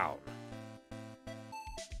down.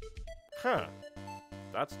 Huh.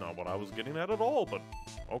 That's not what I was getting at all, but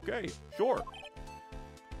okay, sure.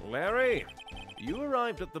 Larry, you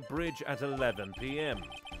arrived at the bridge at 11 p.m.,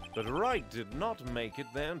 but Wright did not make it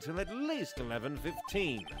there until at least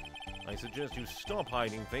 11:15. I suggest you stop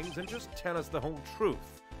hiding things and just tell us the whole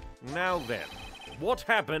truth. Now then, what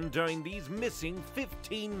happened during these missing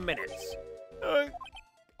 15 minutes?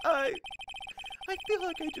 I feel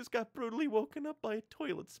like I just got brutally woken up by a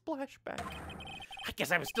toilet splashback. I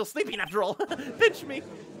guess I was still sleeping after all. Pinch me.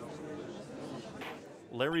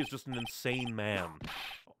 Larry is just an insane man.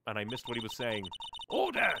 And I missed what he was saying.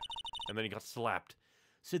 Order! And then he got slapped.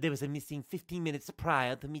 So there was a missing 15 minutes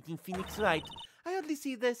prior to meeting Phoenix Wright. I hardly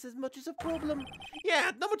see this as much as a problem.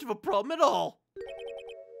 Yeah, not much of a problem at all.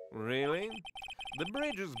 Really? The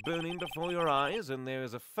bridge is burning before your eyes and there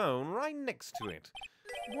is a phone right next to it.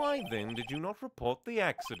 Why then did you not report the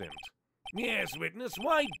accident? Yes, witness,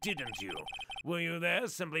 why didn't you? Were you there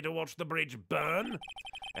simply to watch the bridge burn?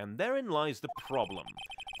 And therein lies the problem.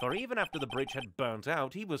 For even after the bridge had burnt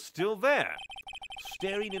out, he was still there.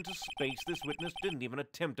 Staring into space, this witness didn't even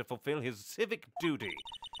attempt to fulfill his civic duty.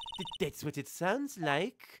 That's what it sounds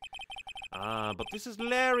like. Ah, but this is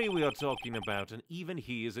Larry we are talking about, and even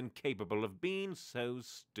he is incapable of being so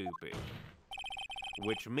stupid.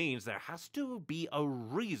 Which means there has to be a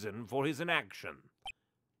reason for his inaction.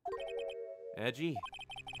 Edgy,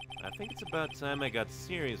 I think it's about time I got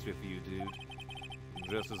serious with you, dude.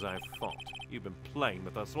 Just as I thought. You've been playing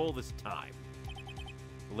with us all this time.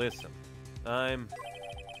 Listen, I'm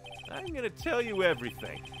gonna tell you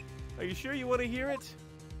everything. Are you sure you want to hear it?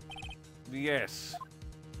 Yes.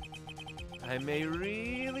 I may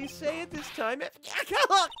really say it this time.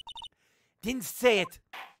 Didn't say it.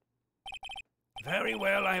 Very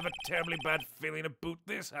well, I have a terribly bad feeling about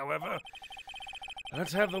this, however.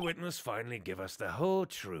 Let's have the witness finally give us the whole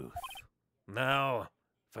truth. Now,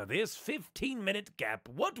 for this 15-minute gap,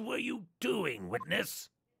 what were you doing, witness?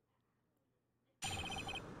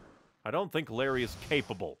 I don't think Larry is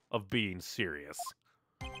capable of being serious.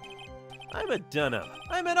 I'm a dunham.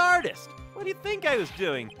 I'm an artist. What do you think I was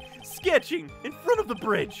doing? Sketching in front of the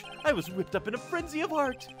bridge. I was whipped up in a frenzy of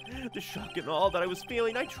art. The shock and all that I was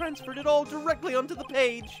feeling, I transferred it all directly onto the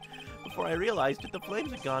page. Before I realized it, the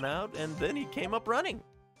flames had gone out, and then he came up running.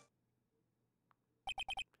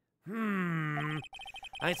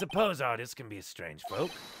 I suppose artists can be strange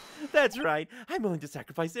folk. That's right. I'm willing to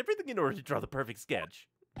sacrifice everything in order to draw the perfect sketch.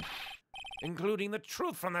 Including the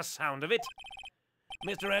truth from the sound of it.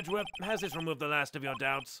 Mr. Edgeworth, has this removed the last of your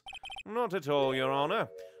doubts? Not at all, Your Honor.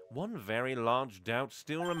 One very large doubt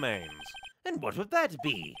still remains. And what would that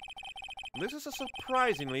be? This is a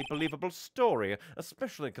surprisingly believable story,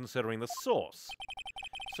 especially considering the source.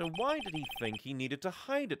 So why did he think he needed to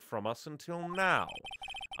hide it from us until now?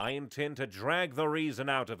 I intend to drag the reason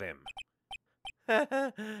out of him.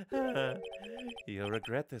 You'll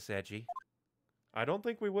regret this, Edgy. I don't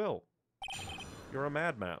think we will. You're a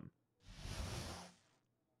madman.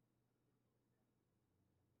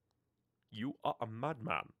 You are a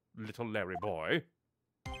madman, little Larry boy.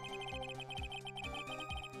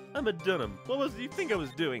 I'm a dunham. What do you think I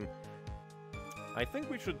was doing? I think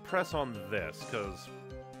we should press on this, because,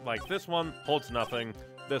 like, this one holds nothing.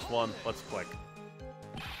 This one, let's click.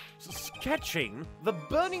 Sketching the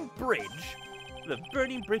burning bridge? The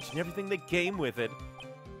burning bridge and everything that came with it.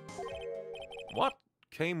 What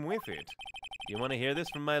came with it? You want to hear this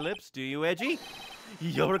from my lips, do you, Edgy?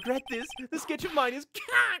 You'll regret this. The sketch of mine is...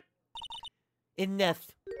 Enough.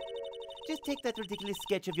 Just take that ridiculous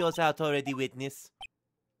sketch of yours out already, witness.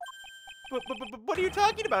 But what are you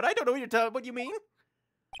talking about? I don't know what you mean.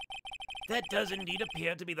 That does indeed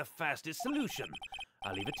appear to be the fastest solution.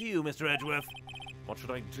 I'll leave it to you, Mr. Edgeworth. What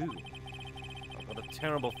should I do? I've got a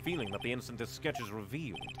terrible feeling that the instant this sketch is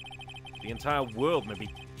revealed, the entire world may be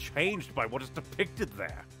changed by what is depicted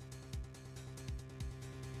there.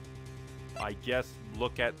 I guess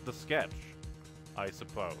look at the sketch, I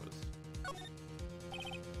suppose.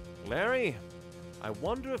 Larry, I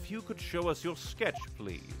wonder if you could show us your sketch,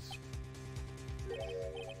 please.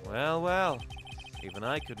 Well, Even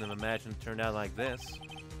I couldn't have imagined it turned out like this.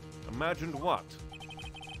 Imagined what?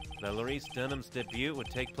 That Laurice Dunham's debut would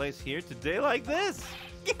take place here today like this?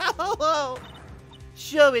 Hello!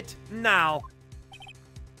 Show it now!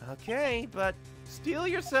 Okay, but steel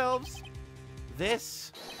yourselves.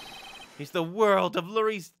 This is the world of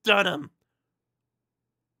Laurice Dunham.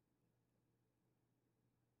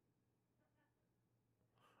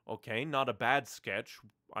 Okay, not a bad sketch,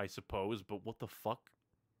 I suppose, but what the fuck?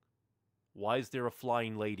 Why is there a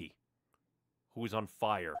flying lady who is on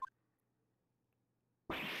fire?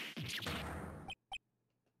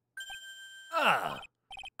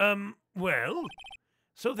 Well,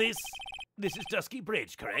 so this is Dusky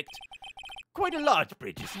Bridge, correct? Quite a large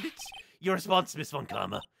bridge, isn't it? Your response, Miss Von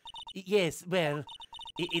Karma. Yes, well,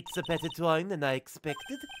 it's a better drawing than I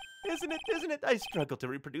expected. Isn't it? Isn't it? I struggled to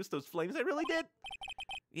reproduce those flames, I really did.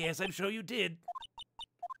 Yes, I'm sure you did.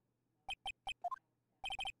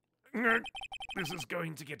 This is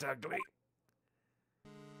going to get ugly.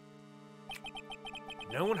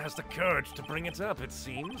 No one has the courage to bring it up, it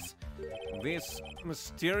seems. This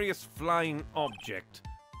mysterious flying object.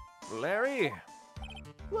 Larry?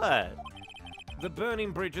 What? The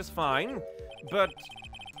burning bridge is fine, but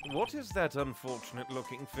what is that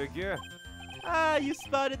unfortunate-looking figure? Ah, you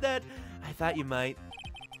spotted that? I thought you might.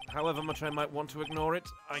 However much I might want to ignore it,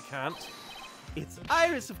 I can't. It's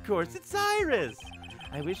Iris, of course. It's Iris.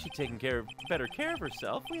 I wish she'd taken better care of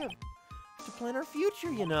herself. We have to plan our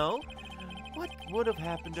future, you know. What would have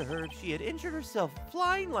happened to her if she had injured herself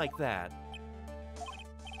flying like that?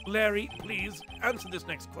 Larry, please, answer this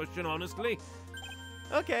next question honestly.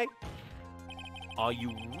 Okay. Are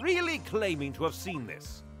you really claiming to have seen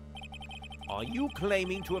this? Are you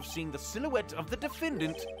claiming to have seen the silhouette of the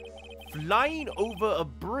defendant flying over a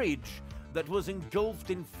bridge that was engulfed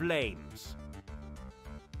in flames?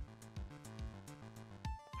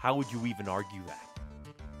 How would you even argue that?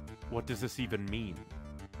 What does this even mean?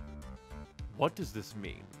 What does this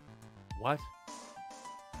mean? What?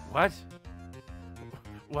 What?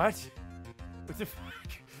 What? What the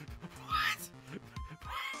fuck? What?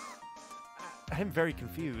 I'm very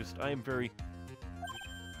confused. I am very...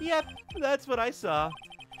 Yep, that's what I saw.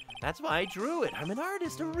 That's why I drew it. I'm an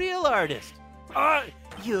artist, a real artist.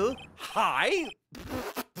 You? Hi?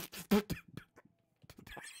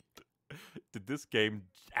 Did this game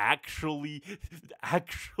actually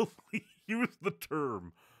use the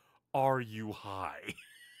term, "Are you high?"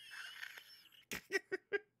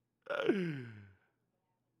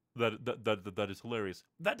 That is hilarious.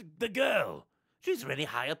 The girl. She's really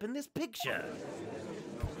high up in this picture.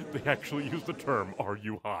 They actually use the term, "Are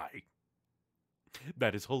you high?"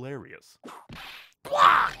 That is hilarious.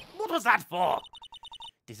 What was that for?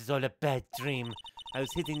 This is all a bad dream. I was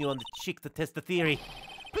hitting you on the cheek to test the theory.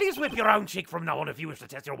 Please whip your own cheek from now on if you wish to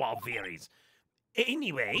test your wild theories.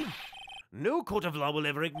 Anyway, no court of law will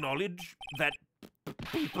ever acknowledge that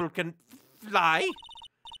people can fly.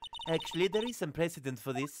 Actually, there is some precedent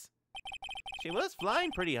for this. She was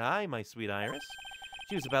flying pretty high, my sweet Iris.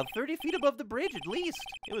 She was about 30 feet above the bridge, at least.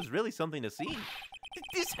 It was really something to see.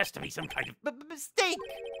 This has to be some kind of mistake.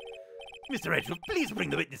 Mr. Edgewood, please bring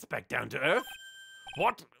the witness back down to earth.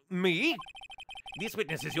 What? Me? This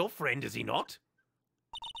witness is your friend, is he not?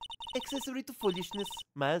 Accessory to foolishness,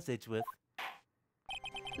 Miles Edgeworth.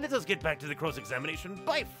 Let us get back to the cross-examination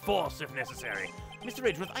by force, if necessary. Mr.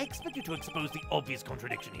 Edgeworth, I expect you to expose the obvious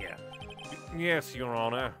contradiction here. Yes, Your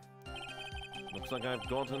Honor. Looks like I've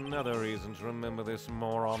got another reason to remember this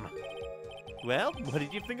moron. Well, what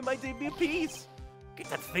did you think of my debut piece? Get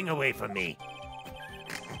that thing away from me.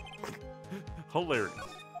 Hilarious.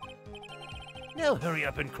 Now hurry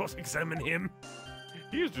up and cross-examine him.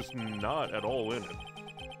 He is just not at all in it.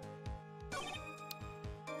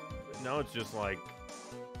 Now it's just like...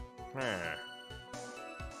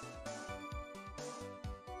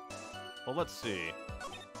 Well, let's see.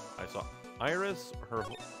 I saw Iris,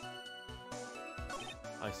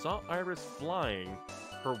 I saw Iris flying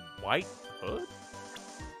her white hood?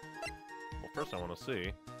 Well, first I want to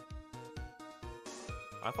see.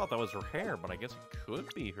 I thought that was her hair, but I guess it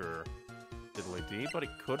could be her diddly-dee, but it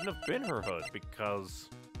couldn't have been her hood, because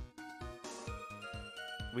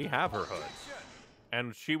we have her hood.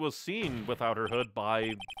 And she was seen without her hood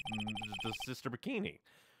by the Sister Bikini.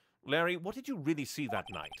 Larry, what did you really see that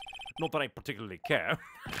night? Not that I particularly care.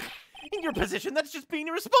 In your position, that's just being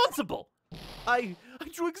irresponsible. I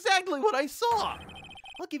drew exactly what I saw.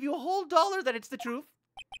 I'll give you a whole $1 that it's the truth.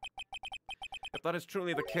 If that is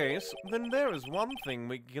truly the case, then there is one thing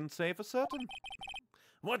we can say for certain.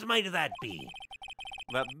 What might that be?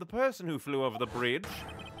 That the person who flew over the bridge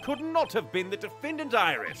could not have been the defendant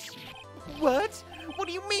Iris. What? What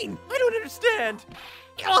do you mean? I don't understand.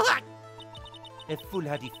 A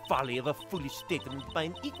foolhardy folly of a foolish statement by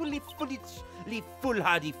an equally foolishly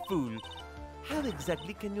foolhardy fool. How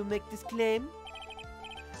exactly can you make this claim?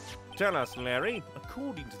 Tell us, Larry,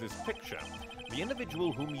 according to this picture, the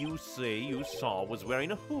individual whom you say you saw was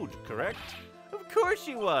wearing a hood, correct? Of course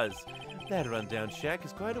she was. That rundown shack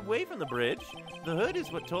is quite away from the bridge. The hood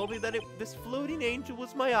is what told me that this floating angel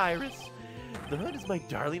was my Iris. The hood is my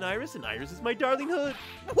darling Iris, and Iris is my darling hood.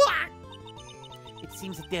 It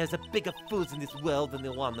seems that there's a bigger fools in this world than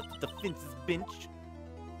the one at the defense's bench.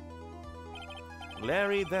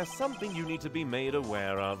 Larry, there's something you need to be made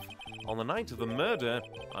aware of. On the night of the murder,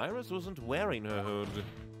 Iris wasn't wearing her hood.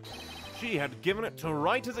 She had given it to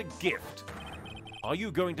Wright as a gift. Are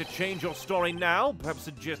you going to change your story now? Perhaps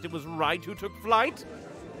suggest it was Wright who took flight?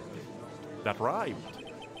 That rhymed.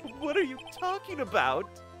 What are you talking about?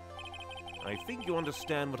 I think you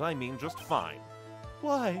understand what I mean just fine.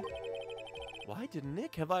 Why? Why did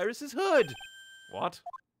Nick have Iris's hood? What?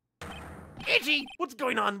 Itchy! What's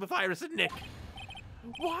going on with Iris and Nick?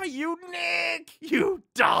 Why you Nick? You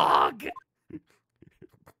dog!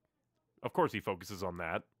 Of course he focuses on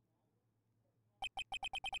that.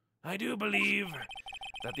 I do believe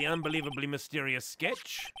that the unbelievably mysterious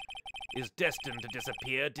sketch is destined to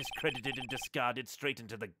disappear, discredited and discarded straight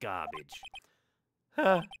into the garbage.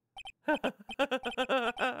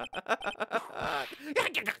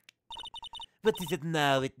 What is it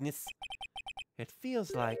now, witness? It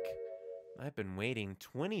feels like I've been waiting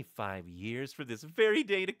 25 years for this very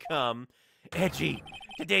day to come. Edgy,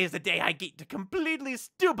 today is the day I get to completely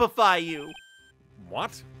stupefy you.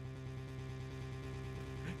 What?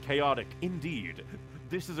 Chaotic, indeed.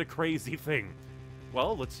 This is a crazy thing.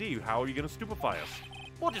 Well, let's see. How are you going to stupefy us?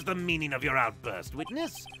 What is the meaning of your outburst,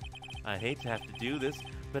 witness? I hate to have to do this,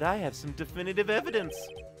 but I have some definitive evidence.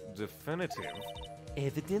 Definitive?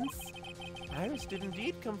 Evidence? Iris did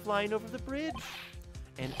indeed come flying over the bridge.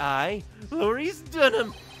 And I, Maurice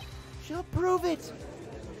Dunham, shall prove it.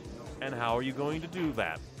 And how are you going to do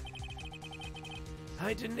that?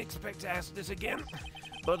 I didn't expect to ask this again,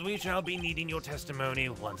 but we shall be needing your testimony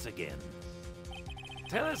once again.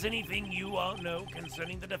 Tell us anything you all know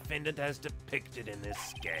concerning the defendant as depicted in this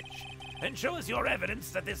sketch, and show us your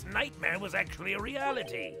evidence that this nightmare was actually a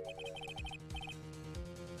reality.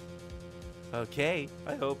 Okay,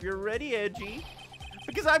 I hope you're ready, Edgy.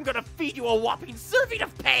 Because I'm gonna feed you a whopping serving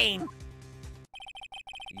of pain!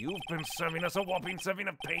 You've been serving us a whopping serving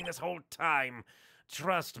of pain this whole time.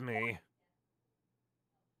 Trust me.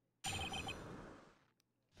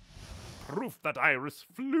 Proof that Iris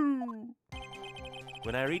flew.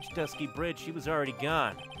 When I reached Dusky Bridge, she was already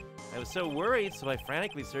gone. I was so worried, so I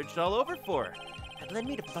frantically searched all over for her. That led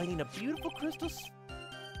me to finding a beautiful crystal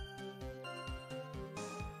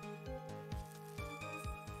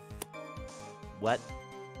What?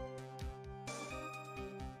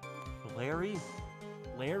 Larry?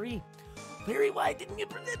 Larry? Larry, why didn't you...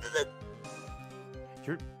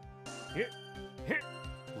 You're...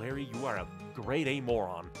 Larry, you are a grade A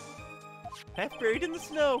moron. Half buried in the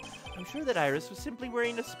snow. I'm sure that Iris was simply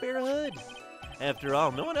wearing a spare hood. After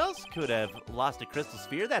all, no one else could have lost a crystal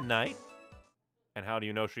sphere that night. And how do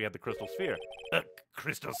you know she had the crystal sphere? A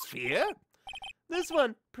crystal sphere? This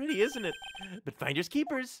one. Pretty, isn't it? But finders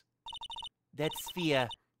keepers. That sphere.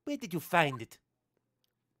 Where did you find it?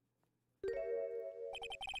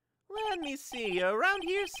 Let me see. Around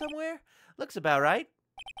here somewhere. Looks about right.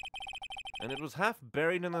 And it was half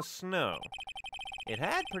buried in the snow. It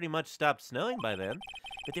had pretty much stopped snowing by then,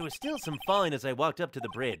 but there was still some falling as I walked up to the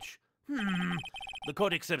bridge. The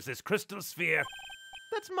court accepts this crystal sphere.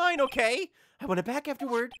 That's mine, okay? I want it back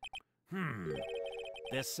afterward.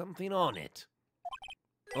 There's something on it.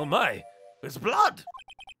 Oh my, there's blood!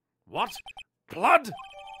 What? Blood?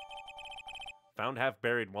 Found half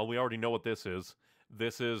buried. Well, we already know what this is.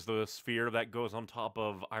 This is the sphere that goes on top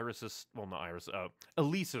of Iris's, well, not Iris,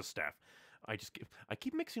 Elisa's staff. I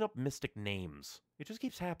keep mixing up mystic names. It just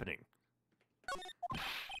keeps happening.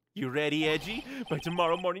 You ready, Edgy? By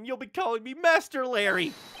tomorrow morning, you'll be calling me Master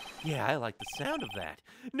Larry. Yeah, I like the sound of that.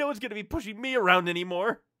 No one's gonna be pushing me around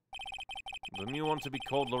anymore. Didn't you want to be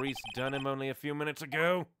called Maurice Dunham only a few minutes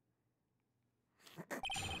ago?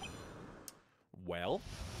 Well.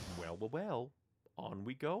 On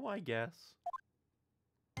we go, I guess.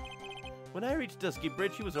 When I reached Dusky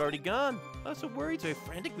Bridge, she was already gone. I was so worried, so I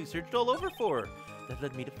frantically searched all over for her. That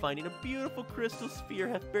led me to finding a beautiful crystal sphere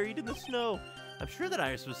half buried in the snow. I'm sure that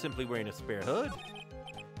Iris was simply wearing a spare hood.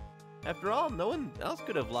 After all, no one else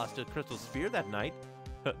could have lost a crystal sphere that night.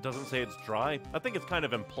 Doesn't say it's dry. I think it's kind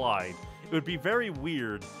of implied. It would be very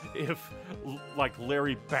weird if, like,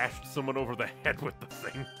 Larry bashed someone over the head with the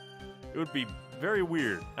thing. It would be very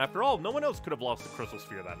weird. After all, no one else could have lost the Crystal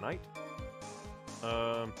Sphere that night.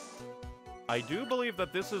 I do believe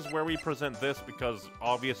that this is where we present this because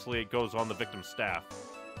obviously it goes on the victim's staff.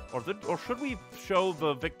 Or should we show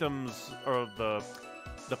the victims, or the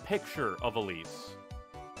picture of Elise?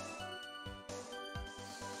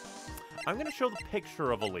 I'm gonna show the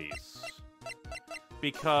picture of Elise.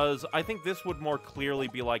 Because I think this would more clearly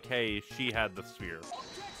be like, hey, she had the sphere.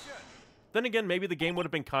 Then again, maybe the game would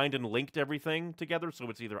have been kind and linked everything together, so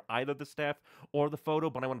it's either the staff or the photo,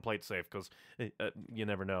 but I want to play it safe, because you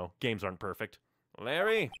never know. Games aren't perfect.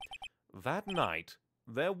 Larry, that night,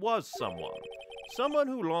 there was someone. Someone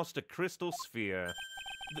who lost a crystal sphere.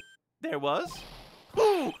 There was?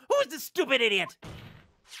 Who? Who's the stupid idiot?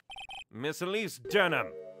 Miss Elise Dunham,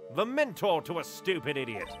 the mentor to a stupid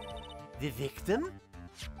idiot. The victim?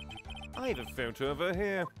 I have a photo of her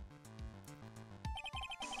here.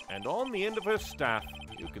 And on the end of her staff,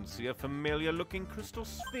 you can see a familiar-looking crystal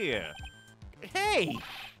sphere. Hey!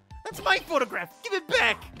 That's my photograph! Give it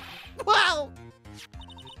back! Wow!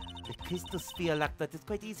 The crystal sphere like that is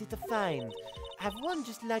quite easy to find. I have one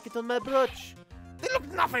just like it on my brooch. They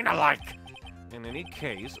look nothing alike! In any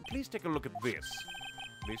case, please take a look at this.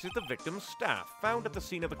 This is the victim's staff, found at the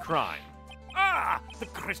scene of the crime. Ah! The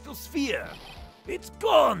crystal sphere! It's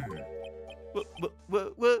gone! What?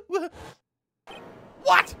 What?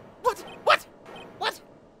 What?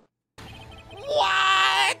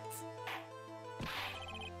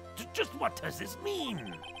 Just what does this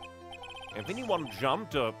mean? If anyone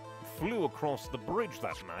jumped or flew across the bridge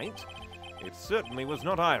that night, it certainly was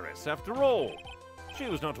not Iris, after all. She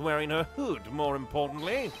was not wearing her hood, more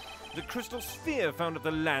importantly. The crystal sphere found at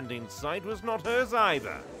the landing site was not hers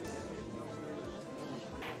either.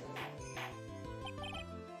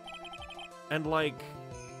 And, like,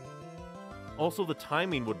 also the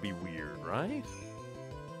timing would be weird, right?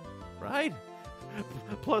 Right?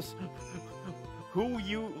 Plus,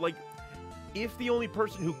 if the only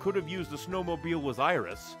person who could have used the snowmobile was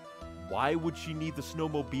Iris, why would she need the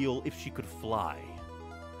snowmobile if she could fly?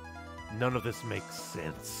 None of this makes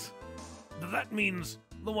sense. That means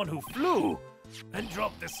the one who flew and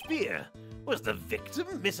dropped the sphere was the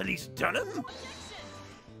victim, Miss Elise Dunham?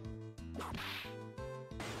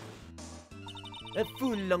 A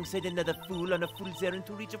fool alongside another fool on a fool's errand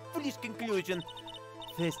to reach a foolish conclusion.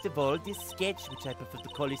 First of all, this sketch, which I prefer to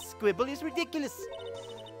call a squibble, is ridiculous.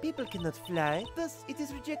 People cannot fly, thus it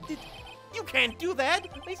is rejected. You can't do that!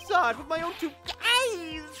 I saw it with my own two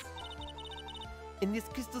eyes! In this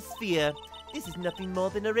crystal sphere, this is nothing more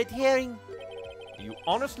than a red herring. You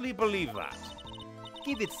honestly believe that?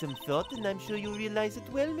 Give it some thought, and I'm sure you'll realize it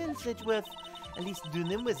well, Miss Edgeworth. Elise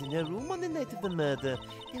Dunham was in her room on the night of the murder.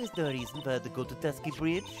 There is no reason for her to go to Tusky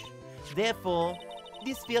Bridge. Therefore,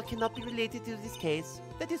 this sphere cannot be related to this case.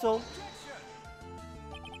 That is all.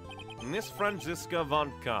 Miss Franziska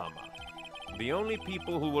von Karma. The only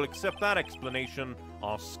people who will accept that explanation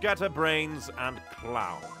are scatterbrains and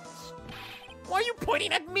clowns. Why are you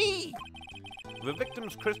pointing at me? The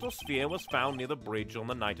victim's crystal sphere was found near the bridge on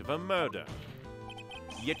the night of her murder.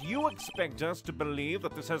 Yet you expect us to believe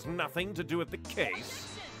that this has nothing to do with the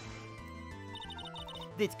case?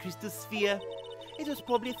 That crystal sphere, it was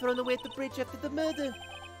probably thrown away at the bridge after the murder.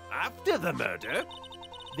 After the murder?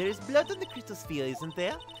 There is blood on the crystal sphere, isn't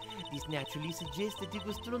there? This naturally suggests that it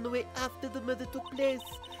was thrown away after the murder took place.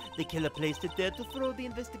 The killer placed it there to throw the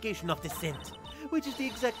investigation off the scent, which is the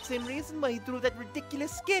exact same reason why he drew that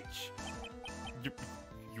ridiculous sketch.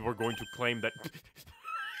 You are going to claim that...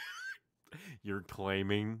 You're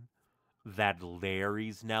claiming that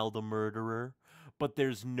Larry's now the murderer, but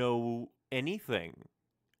there's no anything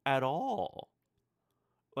at all.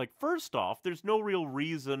 Like, first off, there's no real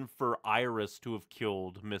reason for Iris to have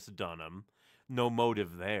killed Miss Dunham. No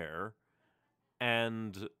motive there.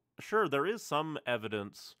 And sure, there is some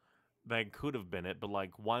evidence that could have been it, but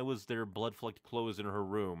like, why was there blood-flecked clothes in her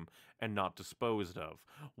room and not disposed of?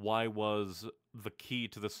 Why was the key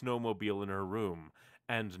to the snowmobile in her room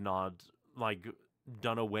and not, like,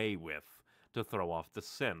 done away with to throw off the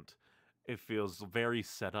scent? It feels very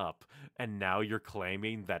set up. And now you're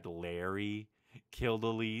claiming that Larry killed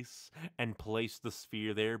Elise and placed the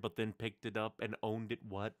sphere there, but then picked it up and owned it.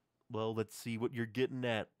 What? Well, let's see what you're getting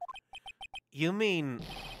at. You mean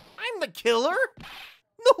I'm the killer?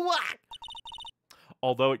 No, what?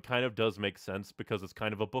 Although it kind of does make sense because it's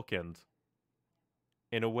kind of a bookend.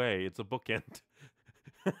 In a way, it's a bookend.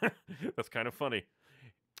 That's kind of funny.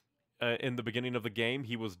 In the beginning of the game,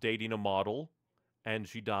 he was dating a model, and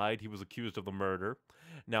she died. He was accused of the murder.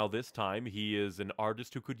 Now this time, he is an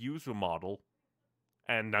artist who could use a model,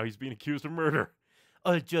 and now he's being accused of murder.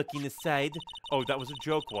 All joking aside, Oh, that was a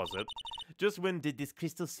joke, was it? just when did this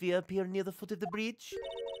crystal sphere appear near the foot of the bridge?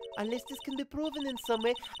 Unless this can be proven in some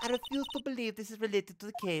way, I refuse to believe this is related to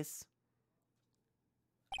the case.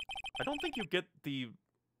 I don't think you get the,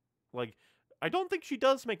 like, I don't think she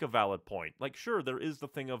does make a valid point. Like, sure, there is the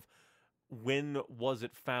thing of when was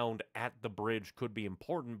it found at the bridge could be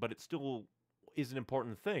important, but it still is an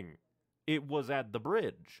important thing. It was at the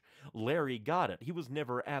bridge. Larry got it. He was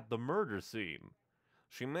never at the murder scene.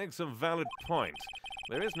 She makes a valid point.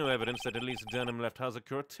 There is no evidence that Elisa Denham left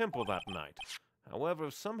Hazakura Temple that night.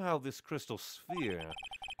 However, somehow this crystal sphere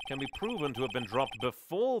can be proven to have been dropped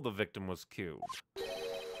before the victim was killed.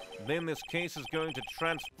 Then this case is going to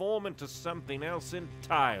transform into something else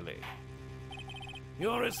entirely.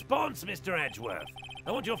 Your response, Mr. Edgeworth.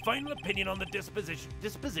 I want your final opinion on the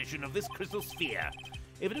disposition of this crystal sphere.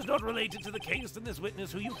 If it is not related to the case, then this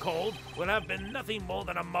witness who you called will have been nothing more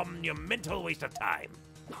than a monumental waste of time.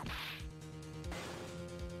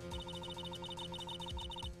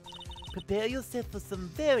 Prepare yourself for some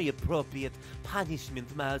very appropriate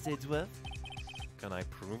punishment, Miles Edgeworth. Can I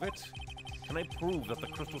prove it? Can I prove that the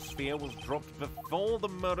crystal sphere was dropped before the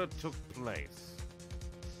murder took place?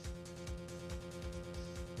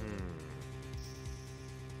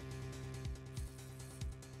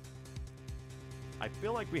 I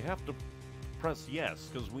feel like we have to press yes,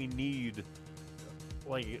 because we need,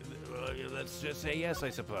 like, Let's just say yes, I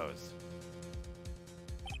suppose.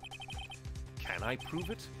 can I prove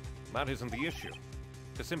it? That isn't the issue.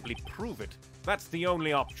 To simply prove it, that's the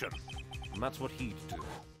only option. And that's what he'd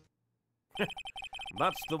do.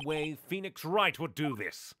 That's the way Phoenix Wright would do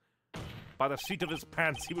this. By the seat of his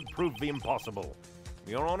pants, he would prove the impossible.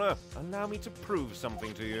 Your Honor, allow me to prove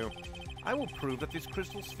something to you. I will prove that this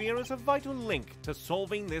crystal sphere is a vital link to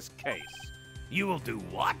solving this case. You will do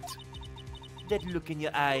what? That look in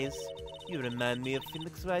your eyes. You remind me of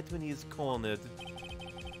Phoenix Wright when he is cornered.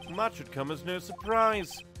 That should come as no surprise.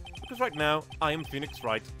 Because right now, I am Phoenix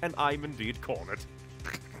Wright, and I'm indeed cornered.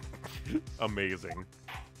 Amazing.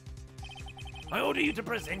 I order you to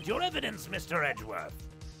present your evidence, Mr. Edgeworth.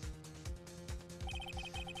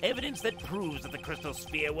 Evidence that proves that the crystal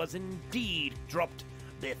sphere was indeed dropped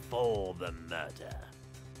before the murder.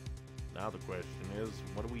 Now the question is,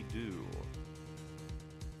 what do we do?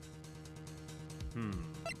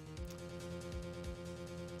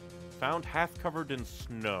 Found half covered in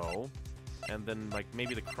snow, and then, like,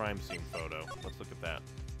 maybe the crime scene photo. Let's look at that.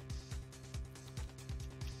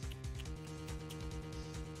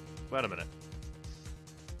 Wait a minute.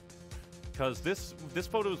 Because this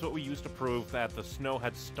photo is what we used to prove that the snow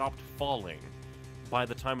had stopped falling by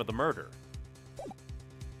the time of the murder.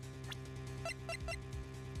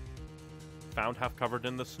 Found half covered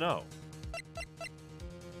in the snow.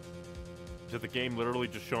 Did the game literally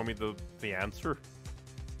just show me the answer?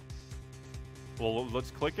 Well,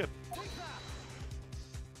 let's click it.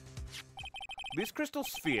 This crystal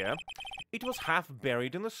sphere, it was half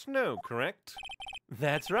buried in the snow, correct?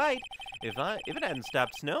 That's right. If it hadn't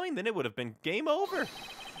stopped snowing, then it would have been game over.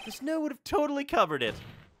 The snow would have totally covered it.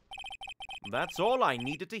 That's all I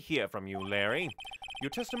needed to hear from you, Larry. Your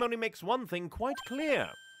testimony makes one thing quite clear.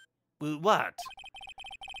 What?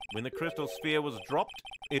 When the crystal sphere was dropped,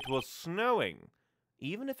 it was snowing,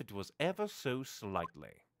 even if it was ever so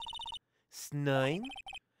slightly. Snowing?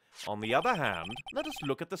 On the other hand, let us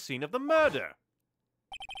look at the scene of the murder.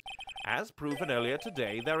 As proven earlier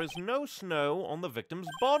today, there is no snow on the victim's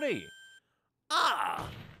body. Ah!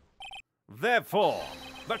 Therefore,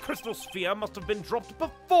 the crystal sphere must have been dropped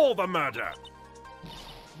before the murder.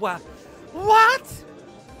 What? What?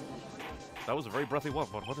 That was a very breathy one,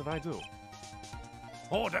 but what did I do?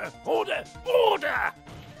 Order! Order! Order!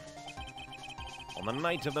 On the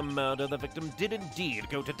night of the murder, the victim did indeed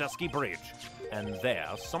go to Dusky Bridge. And there,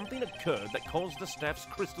 something occurred that caused the staff's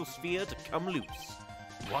crystal sphere to come loose.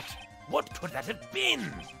 What? What could that have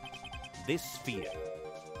been? This sphere.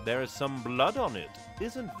 There is some blood on it,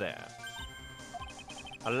 isn't there?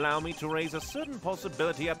 Allow me to raise a certain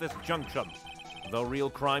possibility at this junction. The real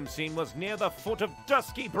crime scene was near the foot of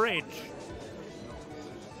Dusky Bridge.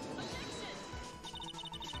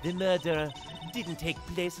 The murder didn't take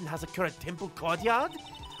place in Hazakura Temple courtyard?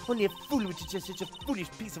 Only a fool would suggest such a foolish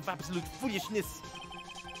piece of absolute foolishness.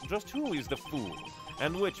 Just who is the fool?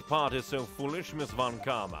 And which part is so foolish, Miss Von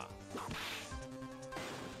Karma?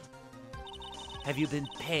 Have you been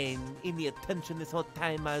paying any attention this whole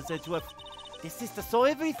time, Miles Edgeworth? The sister saw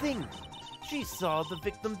everything. She saw the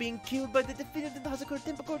victim being killed by the defendant in the Hazakura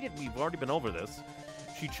Temple courtyard. We've already been over this.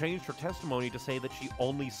 she changed her testimony to say that she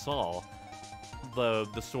only saw the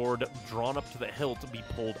sword drawn up to the hilt be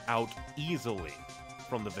pulled out easily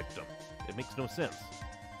from the victim. It makes no sense.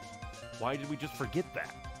 Why did we just forget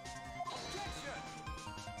that?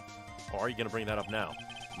 Or are you going to bring that up now?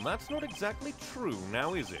 That's not exactly true,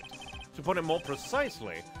 now is it? To put it more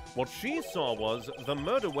precisely, what she saw was the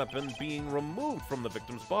murder weapon being removed from the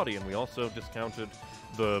victim's body, and we also discounted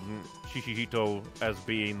the Shishihito as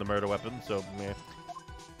being the murder weapon, so meh.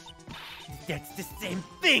 That's the same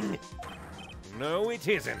thing! No, it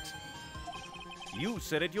isn't. You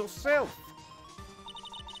said it yourself.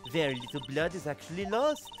 Very little blood is actually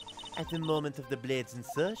lost at the moment of the blade's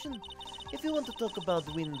insertion. If you want to talk about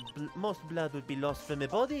when most blood would be lost from a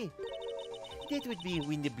body, that would be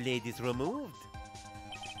when the blade is removed.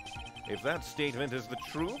 If that statement is the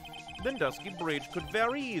truth, then Dusky Bridge could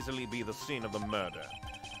very easily be the scene of the murder.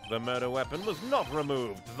 The murder weapon was not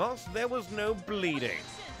removed, thus there was no bleeding.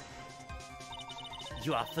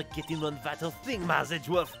 You are forgetting one vital thing, Mars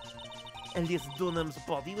Edgeworth. Elias Dunham's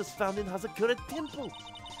body was found in Hazakura Temple.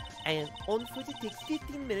 And on foot it takes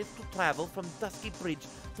 15 minutes to travel from Dusky Bridge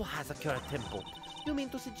to Hazakura Temple. You mean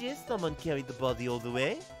to suggest someone carried the body all the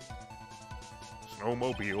way?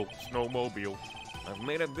 Snowmobile, snowmobile. I've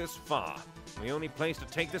made it this far. The only place to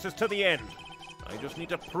take this is to the end. I just need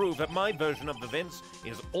to prove that my version of the events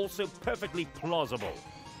is also perfectly plausible.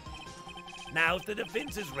 Now, if the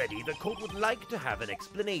defense is ready, the court would like to have an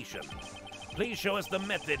explanation. Please show us the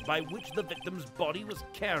method by which the victim's body was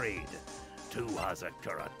carried to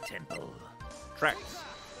Hazakura Temple. Tracks.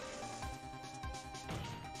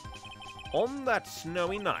 On that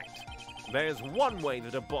snowy night, there's one way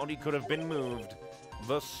that a body could have been moved.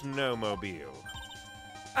 The snowmobile.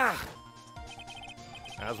 Ah!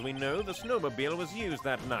 As we know, the snowmobile was used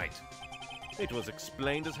that night. It was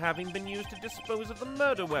explained as having been used to dispose of the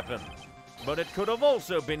murder weapon, but it could have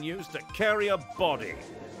also been used to carry a body.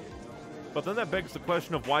 But then that begs the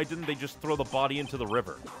question of why didn't they just throw the body into the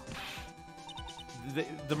river?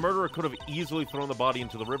 The murderer could have easily thrown the body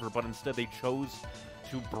into the river, but instead they chose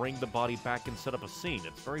to bring the body back and set up a scene.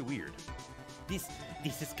 It's very weird. This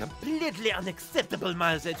is completely unacceptable,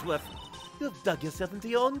 Miles Edgeworth. You've dug yourself into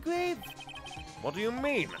your own grave. What do you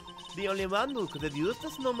mean? The only one who could have used the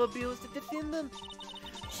snowmobile is to defend them.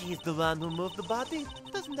 She's the one who moved the body.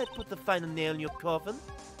 Doesn't that put the final nail in your coffin?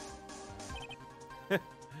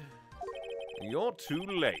 You're too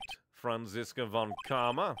late, Franziska von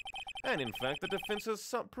Karma. And in fact, the defense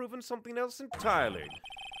has proven something else entirely.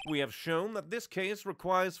 We have shown that this case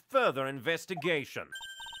requires further investigation.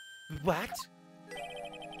 What?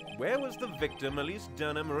 Where was the victim, Elise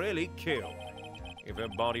Dunham, really killed? If her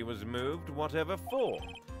body was moved, whatever for?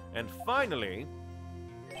 And finally,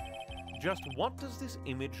 just what does this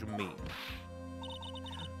image mean?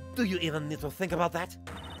 Do you even need to think about that?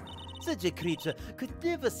 Such a creature could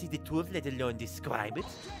never see the truth, let alone describe it.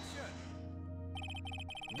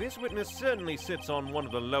 This witness certainly sits on one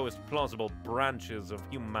of the lowest plausible branches of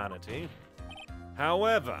humanity.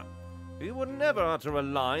 However, he would never utter a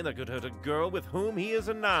lie that could hurt a girl with whom he is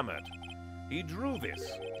enamored. He drew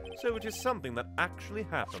this, so it is something that actually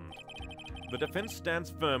happened. The defense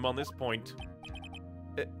stands firm on this point.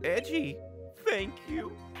 Edgy, thank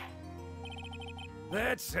you.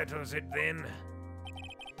 That settles it then.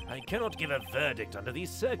 I cannot give a verdict under these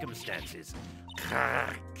circumstances.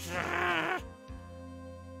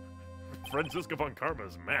 Franziska von Karma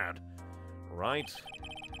is mad. Right.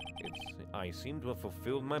 I seem to have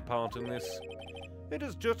fulfilled my part in this. It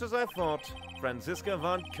is just as I thought. Franziska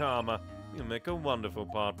von Karma, you make a wonderful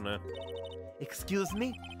partner. Excuse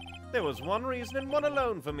me? There was one reason and one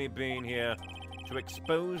alone for me being here. To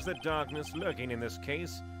expose the darkness lurking in this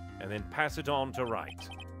case, and then pass it on to Wright.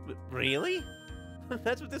 Really?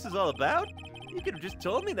 That's what this is all about? You could have just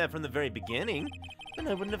told me that from the very beginning, and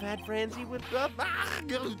I wouldn't have had Francie with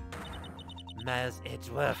Miles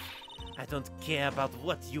Edgeworth, I don't care about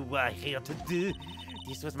what you were here to do.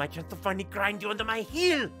 This was my chance to finally grind you under my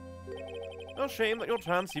heel. A shame that your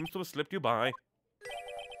chance seems to have slipped you by.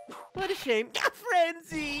 What a shame.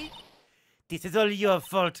 Francie! This is all your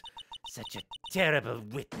fault. Such a terrible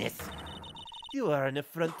witness. You are an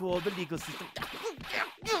affront to all the legal system.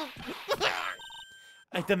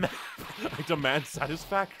 I demand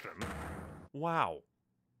satisfaction. Wow.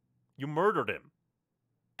 You murdered him.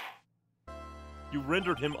 You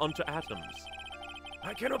rendered him unto atoms.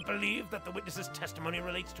 I cannot believe that the witness's testimony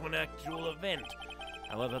relates to an actual event.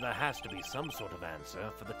 However, there has to be some sort of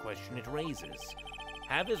answer for the question it raises.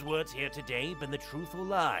 Have his words here today been the truth or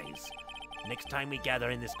lies? Next time we gather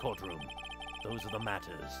in this courtroom, those are the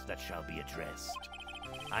matters that shall be addressed.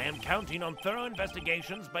 I am counting on thorough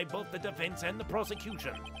investigations by both the defense and the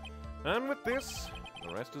prosecution. And with this,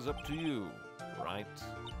 the rest is up to you, right?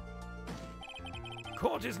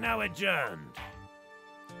 Court is now adjourned.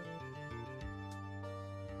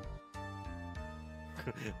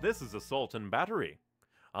 This is assault and battery.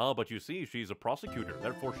 Ah, but you see, she's a prosecutor,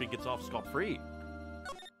 therefore she gets off scot-free.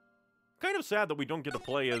 Kind of sad that we don't get to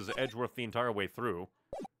play as Edgeworth the entire way through.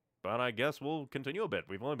 But I guess we'll continue a bit.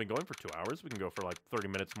 We've only been going for 2 hours. We can go for like 30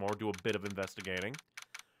 minutes more, do a bit of investigating.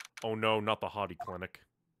 Oh no, not the Hottie Clinic.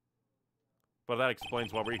 But that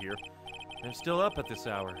explains why we're here. I'm still up at this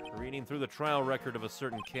hour, reading through the trial record of a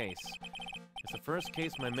certain case. It's the first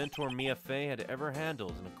case my mentor Mia Fey had ever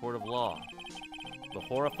handled in a court of law. The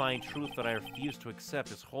horrifying truth that I refuse to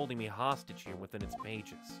accept is holding me hostage here within its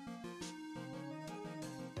pages.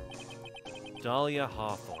 Dahlia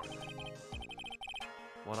Hawthorne.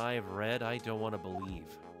 What I have read, I don't want to believe.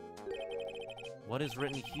 What is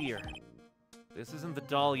written here? This isn't the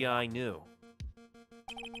Dahlia I knew.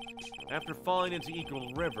 After falling into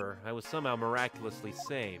Eagle River, I was somehow miraculously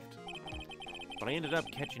saved. But I ended up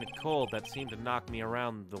catching a cold that seemed to knock me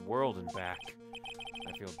around the world and back.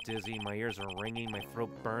 I feel dizzy, my ears are ringing, my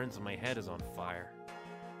throat burns, and my head is on fire.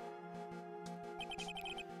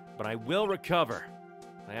 But I will recover.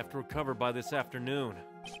 I have to recover by this afternoon.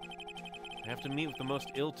 I have to meet with the most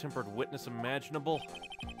ill-tempered witness imaginable.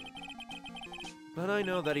 But I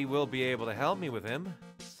know that he will be able to help me with him,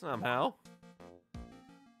 somehow.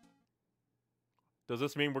 Does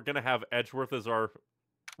this mean we're gonna have Edgeworth as our,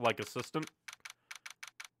 like, assistant?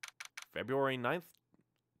 February 9th,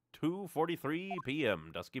 2:43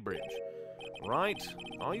 p.m., Dusky Bridge. Right.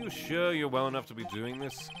 Are you sure you're well enough to be doing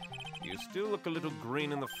this? You still look a little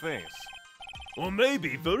green in the face. Or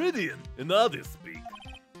maybe Viridian, in others speak.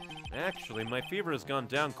 Actually, my fever has gone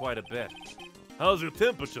down quite a bit. How's your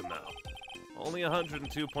temperature now? Only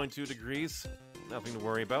 102.2 degrees. Nothing to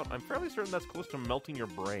worry about. I'm fairly certain that's close to melting your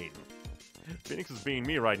brain. Phoenix is being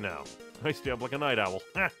me right now. I stay up like a night owl.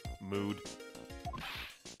 Ha! Mood.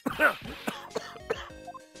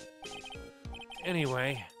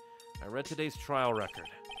 Anyway, I read today's trial record.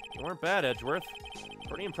 You weren't bad, Edgeworth.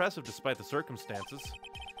 Pretty impressive despite the circumstances.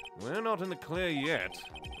 We're not in the clear yet.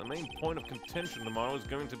 The main point of contention tomorrow is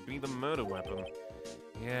going to be the murder weapon.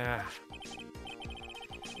 Yeah.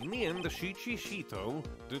 In the end, the Shichi Shito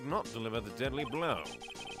did not deliver the deadly blow,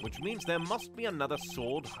 which means there must be another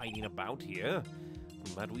sword hiding about here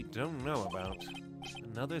that we don't know about.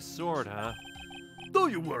 Another sword, huh?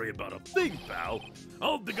 Don't you worry about a thing, pal.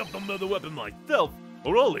 I'll dig up the murder weapon myself,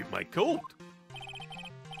 or I'll leave my coat.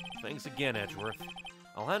 Thanks again, Edgeworth.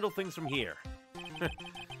 I'll handle things from here.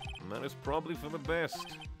 That is probably for the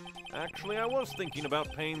best. Actually, I was thinking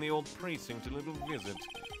about paying the old precinct a little visit.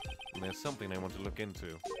 There's something I want to look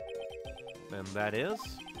into. And that is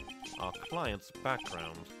our client's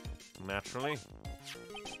background. Naturally.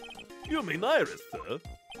 You mean Iris, sir?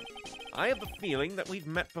 I have the feeling that we've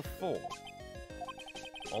met before.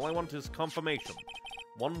 All I want is confirmation,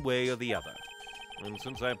 one way or the other. And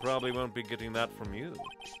since I probably won't be getting that from you,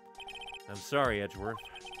 I'm sorry, Edgeworth.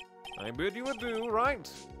 I bid you adieu, right?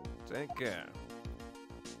 Take care.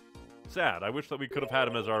 Sad, I wish that we could have had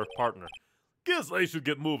him as our partner. Guess I should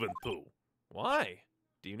get moving, too. Why?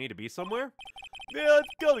 Do you need to be somewhere? Yeah,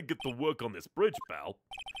 I've gotta get to work on this bridge, pal.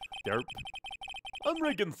 Derp. I'm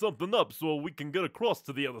rigging something up so we can get across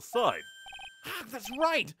to the other side. That's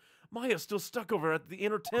right! Maya's still stuck over at the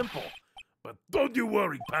inner temple. But don't you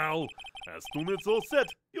worry, pal. As soon as it's all set,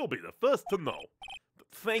 you'll be the first to know.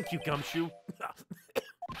 Thank you, Gumshoe.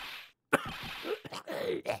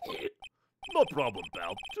 No problem,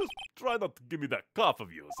 pal. Just try not to give me that cough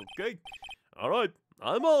of yours, okay? Alright,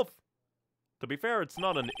 I'm off. To be fair, it's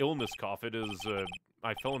not an illness cough. It is,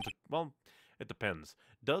 I fell into, well, it depends.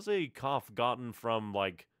 Does a cough gotten from,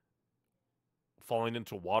 like, falling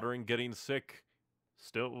into water and getting sick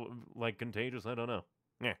still, like, contagious? I don't know.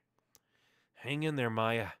 Yeah. Hang in there,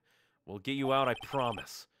 Maya. We'll get you out, I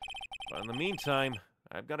promise. But in the meantime,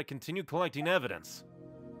 I've got to continue collecting evidence.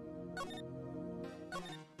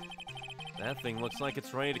 That thing looks like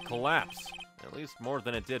it's ready to collapse. At least more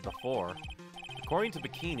than it did before. According to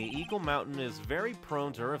Bikini, Eagle Mountain is very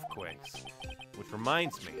prone to earthquakes. Which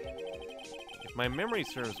reminds me, if my memory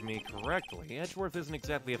serves me correctly, Edgeworth isn't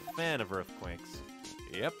exactly a fan of earthquakes.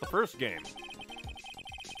 Yep, the first game.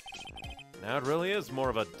 Now it really is more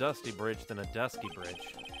of a dusty bridge than a dusky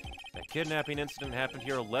bridge. That kidnapping incident happened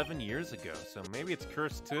here 11 years ago, so maybe it's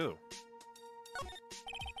cursed too.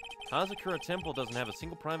 Hazakura Temple doesn't have a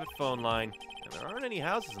single private phone line, and there aren't any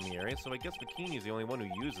houses in the area, so I guess Bikini is the only one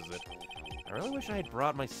who uses it. I really wish I had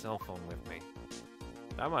brought my cell phone with me.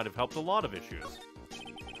 That might have helped a lot of issues.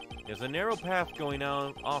 There's a narrow path going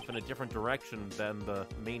off in a different direction than the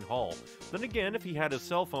main hall. Then again, if he had his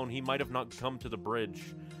cell phone, he might have not come to the bridge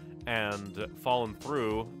and fallen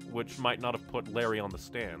through, which might not have put Larry on the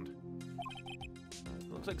stand.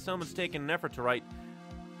 Looks like someone's taken an effort to write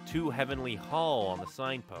 "To Heavenly Hall" on the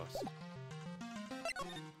signpost.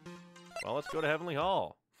 Well, let's go to Heavenly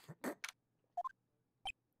Hall.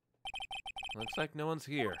 Looks like no one's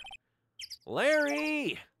here.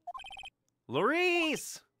 Larry!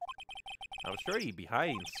 Larice! I was sure he'd be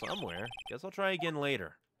hiding somewhere. Guess I'll try again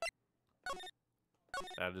later.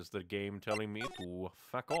 That is the game telling me to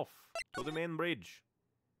fuck off to the main bridge.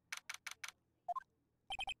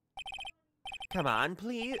 Come on,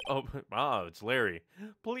 please. Oh, it's Larry.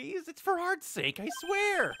 Please, it's for heart's sake, I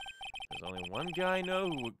swear! There's only one guy I know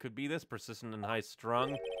who could be this persistent and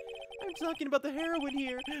high-strung. I'm talking about the heroine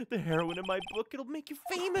here. The heroine in my book. It'll make you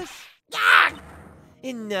famous. Ah!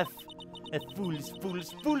 Enough. A fool's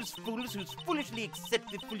who's foolishly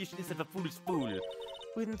accept the foolishness of a fool's fool.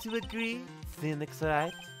 Wouldn't you agree, Phoenix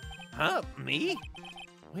Wright? Huh? Me?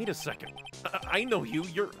 Wait a second. I know you.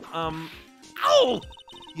 You're, Ow!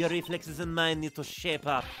 Your reflexes and mine need to shape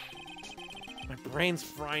up. My brain's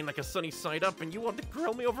frying like a sunny side up, and you want to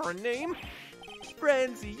grill me over a name?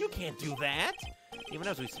 Francie, you can't do that. Even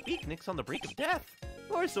as we speak, Nick's on the brink of death.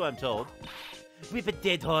 Or so I'm told. Whip a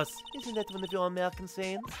dead horse. Isn't that one of your American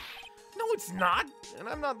sayings? No, it's not. And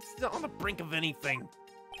I'm not on the brink of anything.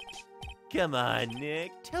 Come on,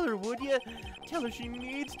 Nick. Tell her, would you? Tell her she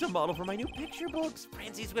needs to model for my new picture books.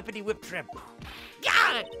 Francie's whippity whip trip.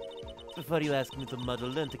 Yeah! Before you ask me to model,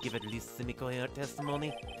 learn to give at least semi-coherent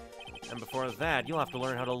testimony. And before that, you'll have to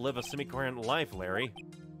learn how to live a semi-coherent life, Larry.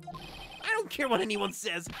 I don't care what anyone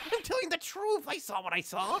says. I'm telling the truth. I saw what I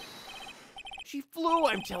saw. She flew,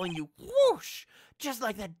 I'm telling you. Whoosh! Just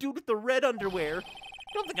like that dude with the red underwear.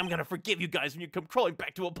 Don't think I'm gonna forgive you guys when you come crawling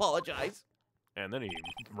back to apologize. And then he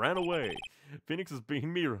ran away. Phoenix is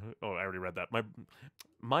being me. Oh, I already read that.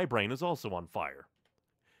 My brain is also on fire.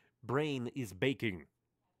 Brain is baking.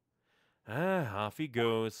 Off he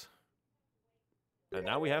goes. And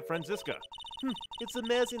now we have Franziska. It's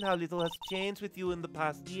amazing how little has changed with you in the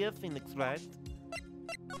past year, Phoenix Wright.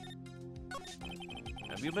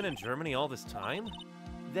 Have you been in Germany all this time?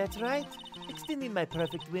 That's right. Extending my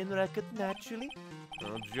perfect win record naturally.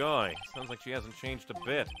 Oh, joy. Sounds like she hasn't changed a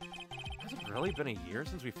bit. Has it really been a year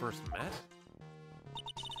since we first met?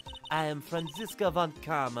 I am Franziska von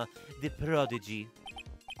Karma, the prodigy.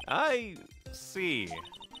 I see.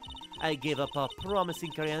 I gave up our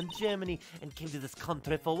promising career in Germany and came to this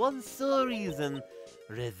country for one sole reason: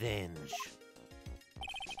 revenge.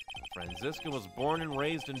 Franziska was born and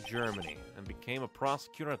raised in Germany and became a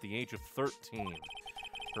prosecutor at the age of 13.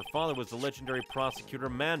 Her father was the legendary prosecutor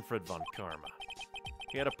Manfred von Karma.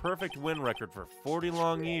 He had a perfect win record for 40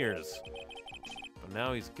 long years, but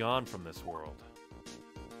now he's gone from this world.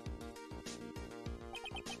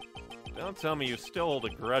 Don't tell me you still hold a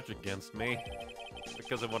grudge against me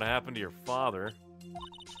because of what happened to your father.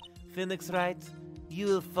 Phoenix Wright,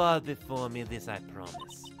 you'll fall before me, this I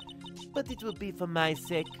promise. But it will be for my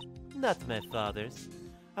sake, not my father's.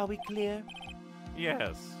 Are we clear?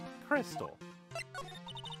 Yes, Crystal.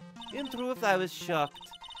 In truth, I was shocked.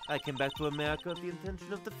 I came back to America with the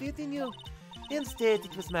intention of defeating you. Instead,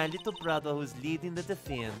 it was my little brother who was leading the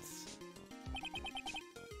defense.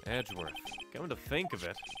 Edgeworth. Coming to think of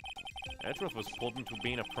it, Edgeworth was pulled into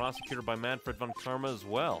being a prosecutor by Manfred von Karma as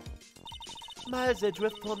well. Miles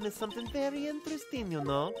Edgeworth told me something very interesting, you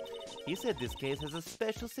know. He said this case has a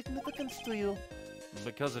special significance to you.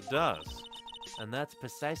 Because it does. And that's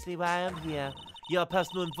precisely why I'm here. Your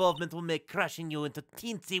personal involvement will make crushing you into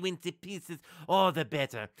teensy-weensy pieces all the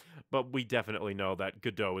better. But we definitely know that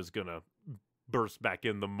Godot is gonna burst back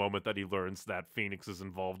in the moment that he learns that Phoenix is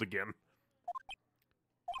involved again.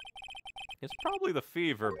 It's probably the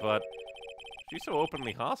fever, but she's so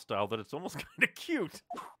openly hostile that it's almost kind of cute.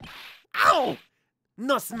 Ow!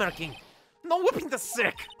 No smirking! No whipping the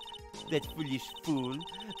sick! That foolish fool,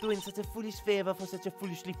 doing such a foolish favor for such a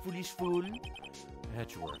foolishly foolish fool.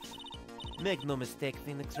 Edgeworth. Make no mistake,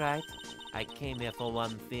 Phoenix Wright. I came here for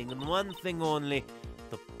one thing and one thing only: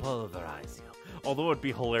 to pulverize you. Although it'd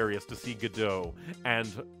be hilarious to see Godot and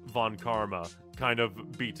Von Karma kind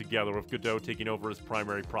of be together, with Godot taking over as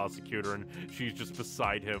primary prosecutor and she's just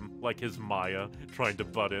beside him, like his Maya, trying to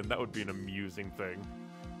butt in. That would be an amusing thing.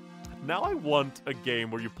 Now I want a game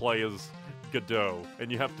where you play as Godot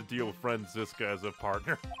and you have to deal with Franziska as a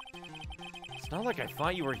partner. It's not like I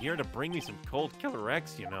thought you were here to bring me some Cold Killer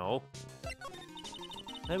X, you know.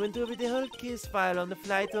 I went over the whole case file on the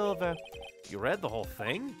flight over. You read the whole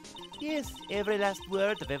thing? Yes, every last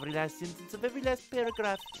word of every last sentence of every last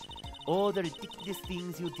paragraph. All the ridiculous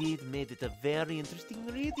things you did made it a very interesting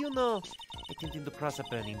read, you know. Attempting to cross a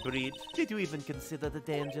burning bridge. Did you even consider the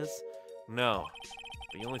dangers? No.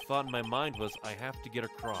 The only thought in my mind was, I have to get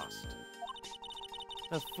across.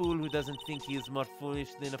 A fool who doesn't think he is more foolish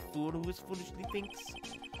than a fool who is foolishly thinks.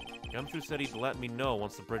 Gumshoe said he'd let me know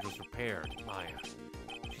once the bridge was repaired. Maya.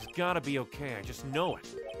 She's gotta be okay, I just know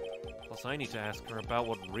it. Plus, I need to ask her about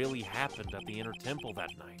what really happened at the Inner Temple that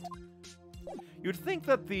night. You'd think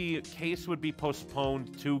that the case would be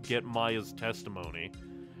postponed to get Maya's testimony.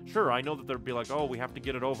 Sure, I know that there'd be like, oh, we have to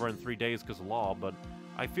get it over in 3 days because of law, but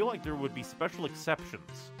I feel like there would be special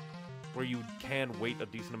exceptions where you can wait a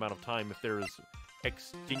decent amount of time if there is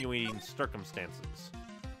extenuating circumstances.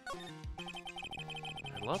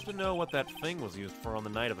 I'd love to know what that thing was used for on the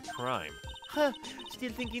night of the crime. Huh,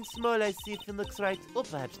 still thinking small, I see, Phoenix Wright. Or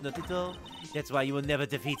perhaps not at all. That's why you will never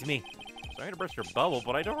defeat me. Sorry to burst your bubble,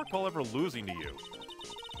 but I don't recall ever losing to you.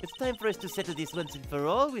 It's time for us to settle this once and for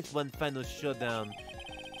all with one final showdown.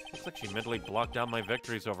 Looks like she mentally blocked out my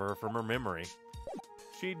victories over her from her memory.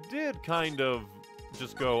 She did kind of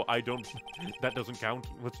just go, that doesn't count,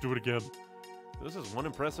 let's do it again. This is one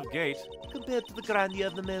impressive gate. Compared to the grandeur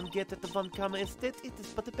of the main gate at the Von Kammer estate, it is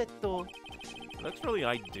but a pet door. It looks really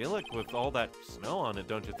idyllic with all that snow on it,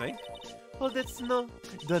 don't you think? All that snow?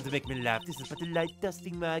 Don't make me laugh, this is but a light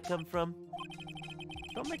dusting where I come from.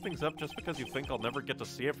 Don't make things up just because you think I'll never get to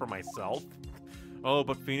see it for myself. Oh,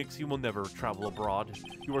 but Phoenix, you will never travel abroad.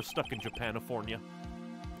 You are stuck in Japanifornia.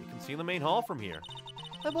 You can see the main hall from here.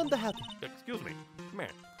 I wonder how Excuse me, come here.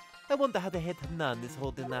 I wonder how the head nun is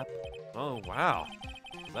holding up. Oh, wow.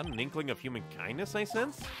 Is that an inkling of human kindness I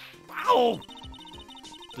sense? Ow!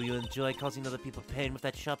 Do you enjoy causing other people pain with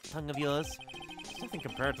that sharp tongue of yours? It's nothing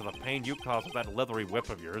compared to the pain you cause with that leathery whip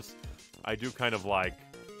of yours. I do kind of like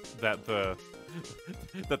that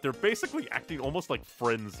that they're basically acting almost like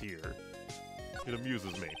friends here. It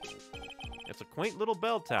amuses me. It's a quaint little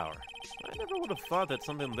bell tower. I never would have thought that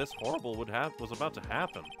something this horrible was about to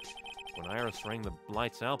happen when Iris rang the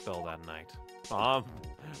lights out bell that night.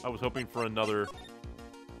 I was hoping for another,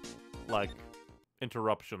 like,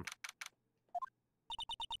 interruption.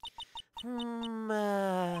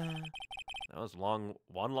 That was one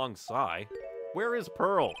long sigh. Where is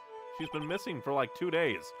Pearl? She's been missing for like 2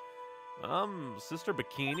 days. Sister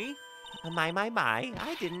Bikini? My,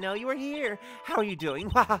 I didn't know you were here. How are you doing?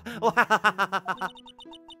 You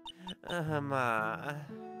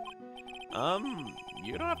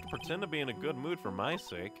don't have to pretend to be in a good mood for my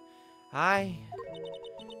sake. I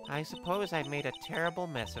suppose I've made a terrible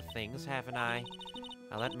mess of things, haven't I?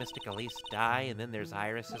 I let Mystic Elise die, and then there's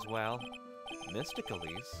Iris as well. Mystic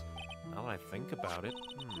Elise? Now that I think about it,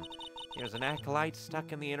 There's an acolyte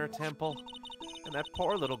stuck in the Inner Temple, and that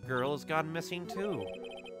poor little girl has gone missing too.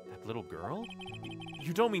 That little girl?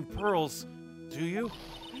 You don't mean Pearl's, do you?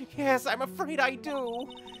 Yes, I'm afraid I do.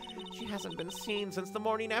 She hasn't been seen since the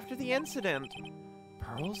morning after the incident.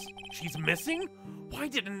 Pearl's? She's missing? Why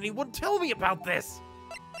didn't anyone tell me about this?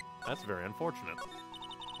 That's very unfortunate.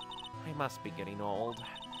 I must be getting old.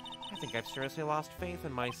 I think I've seriously lost faith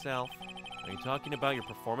in myself. Are you talking about your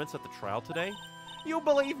performance at the trial today? You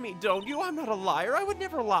believe me, don't you? I'm not a liar. I would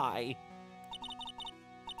never lie.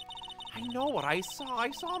 I know what I saw.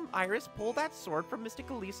 I saw Iris pull that sword from Mystic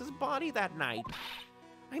Elise's body that night.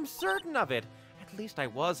 I'm certain of it. At least I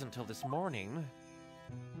was until this morning.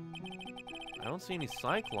 I don't see any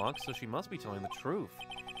Cyclocks, so she must be telling the truth.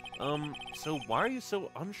 So why are you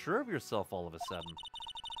so unsure of yourself all of a sudden?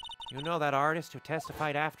 You know that artist who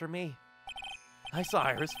testified after me? I saw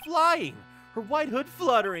Iris flying! Her white hood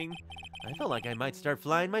fluttering! I felt like I might start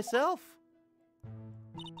flying myself.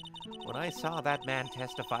 When I saw that man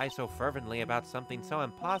testify so fervently about something so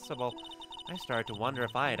impossible, I started to wonder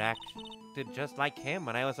if I had acted just like him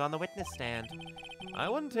when I was on the witness stand. I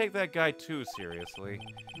wouldn't take that guy too seriously.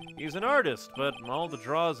 He's an artist, but all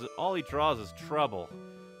he draws is trouble,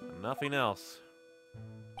 and nothing else.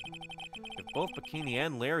 If both Bikini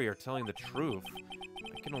and Larry are telling the truth,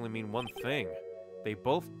 that can only mean one thing. They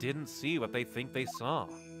both didn't see what they think they saw.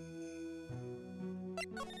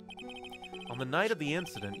 On the night of the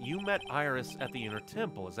incident, you met Iris at the Inner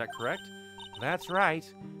Temple, is that correct? That's right.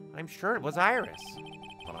 I'm sure it was Iris.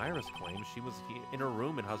 But Iris claims she was in her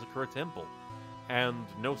room in Hazakura Temple, and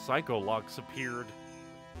no psycholocks appeared.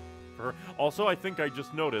 Also, I think I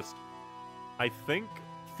just noticed, I think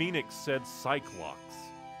Phoenix said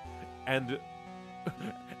Cyclocks, and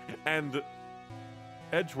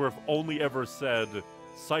Edgeworth only ever said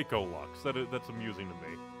Psycholocks. That's amusing to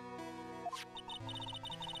me.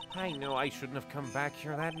 I know I shouldn't have come back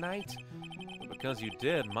here that night. But because you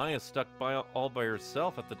did, Maya's stuck all by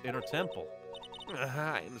herself at the inner temple.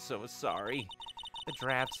 I'm so sorry. The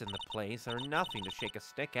drafts in the place are nothing to shake a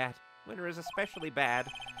stick at. Winter is especially bad.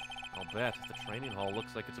 I'll bet. The training hall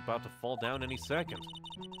looks like it's about to fall down any second.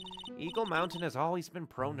 Eagle Mountain has always been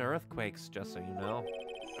prone to earthquakes, just so you know.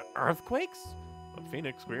 Earthquakes? But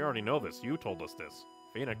Phoenix, we already know this. You told us this.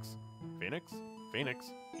 Phoenix. Phoenix?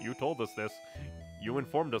 Phoenix, you told us this. You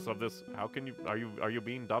informed us of this. How can you... Are you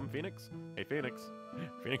being dumb, Phoenix? Hey, Phoenix.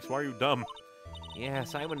 Phoenix, why are you dumb?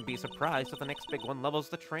 Yes, I wouldn't be surprised if the next big one levels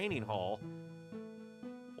the training hall.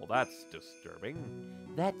 Well, that's disturbing.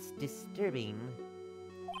 That's disturbing.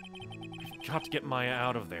 We've got to get Maya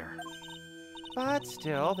out of there. But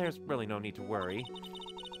still, there's really no need to worry.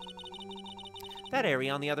 That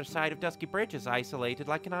area on the other side of Dusky Bridge is isolated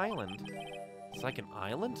like an island. It's like an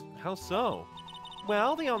island? How so?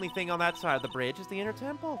 Well, the only thing on that side of the bridge is the inner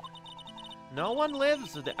temple. No one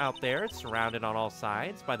lives out there. It's surrounded on all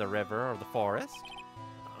sides by the river or the forest.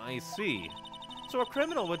 I see. So a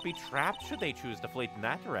criminal would be trapped should they choose to flee in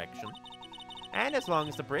that direction. And as long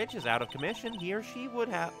as the bridge is out of commission, he or she will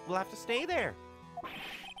have to stay there.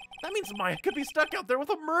 That means Maya could be stuck out there with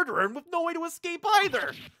a murderer and with no way to escape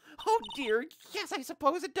either. Oh dear, yes, I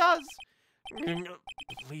suppose it does.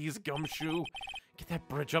 Please, Gumshoe, get that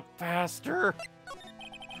bridge up faster.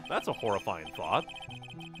 That's a horrifying thought.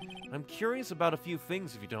 I'm curious about a few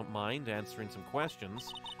things, if you don't mind answering some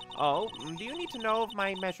questions. Oh, do you need to know of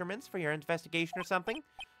my measurements for your investigation or something?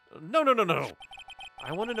 No.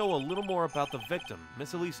 I want to know a little more about the victim,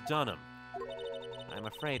 Miss Elise Dunham. I'm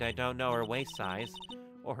afraid I don't know her waist size,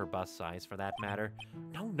 or her bust size for that matter.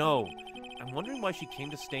 No. I'm wondering why she came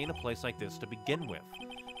to stay in a place like this to begin with.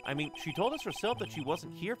 I mean, she told us herself that she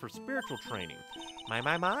wasn't here for spiritual training.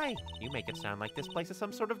 My. You make it sound like this place is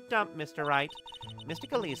some sort of dump, Mr. Wright.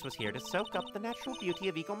 Mystic Elise was here to soak up the natural beauty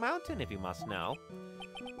of Eagle Mountain, if you must know.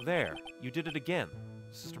 There, you did it again.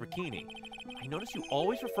 Sister Bikini, I notice you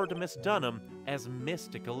always refer to Miss Dunham as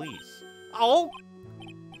Mystic Elise. Oh?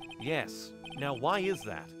 Yes. Now, why is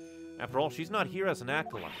that? After all, she's not here as an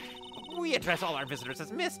acolyte. We address all our visitors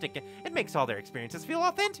as mystic. It makes all their experiences feel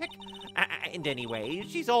authentic. And anyway,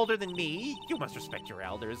 she's older than me. You must respect your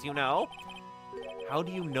elders, you know. How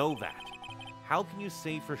do you know that? How can you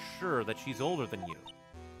say for sure that she's older than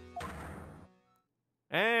you?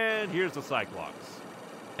 And here's the Cyclops.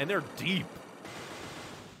 And they're deep.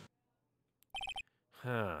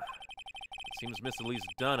 Huh. It seems Miss Elise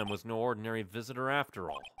Dunham was no ordinary visitor after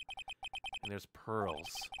all. And there's Pearls.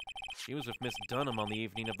 She was with Miss Dunham on the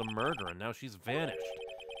evening of the murder, and now she's vanished.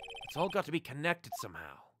 It's all got to be connected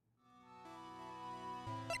somehow.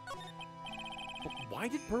 But why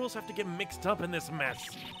did Pearls have to get mixed up in this mess?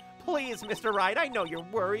 Please, Mr. Wright, I know you're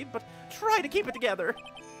worried, but try to keep it together.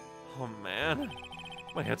 Oh, man.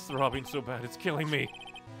 My head's throbbing so bad it's killing me.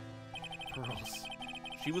 Pearls.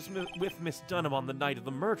 She was with Miss Dunham on the night of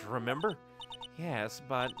the murder, remember? Yes,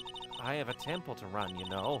 but I have a temple to run, you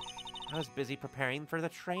know. I was busy preparing for the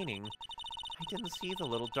training. I didn't see the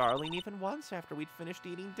little darling even once after we'd finished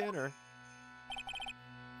eating dinner.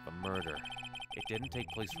 The murder. It didn't take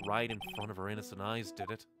place right in front of her innocent eyes,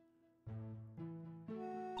 did it?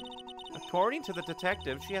 According to the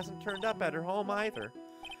detective, she hasn't turned up at her home either.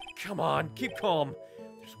 Come on, keep calm.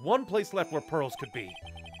 There's one place left where Pearls could be.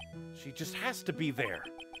 She just has to be there.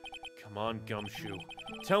 Come on, Gumshoe.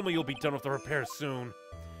 Tell me you'll be done with the repairs soon.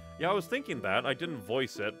 Yeah, I was thinking that. I didn't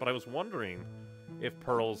voice it, but I was wondering if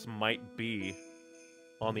Pearls might be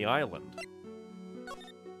on the island.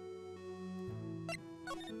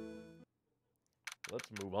 Let's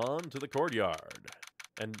move on to the courtyard.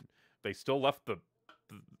 And they still left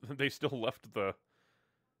the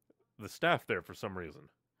staff there for some reason.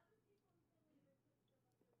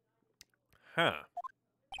 Huh.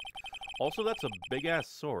 Also, that's a big-ass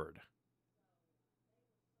sword.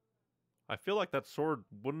 I feel like that sword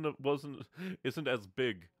isn't as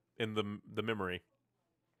big in the memory.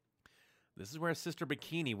 This is where Sister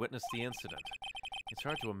Bikini witnessed the incident. It's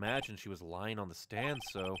hard to imagine she was lying on the stand,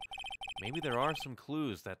 so maybe there are some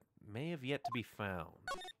clues that may have yet to be found.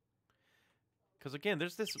 Because again,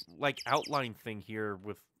 there's this like outline thing here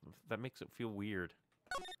that makes it feel weird.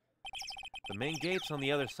 The main gate's on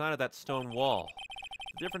the other side of that stone wall.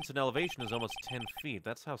 The difference in elevation is almost 10 feet.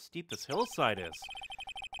 That's how steep this hillside is.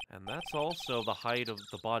 And that's also the height of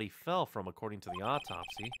the body fell from, according to the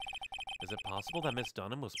autopsy. Is it possible that Miss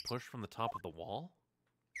Dunham was pushed from the top of the wall?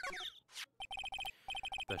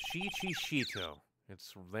 The Shichishito.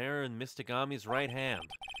 It's there in Mystic Ami's right hand.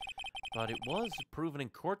 But it was proven in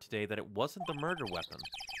court today that it wasn't the murder weapon.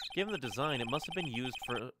 Given the design, it must have been used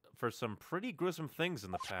for some pretty gruesome things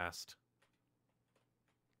in the past.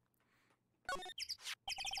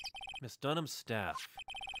 Miss Dunham's staff.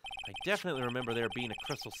 I definitely remember there being a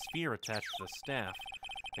crystal sphere attached to the staff.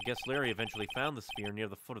 I guess Larry eventually found the sphere near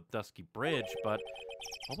the foot of Dusky Bridge, but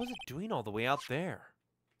what was it doing all the way out there?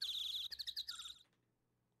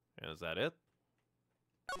 Is that it?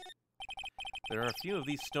 There are a few of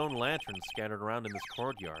these stone lanterns scattered around in this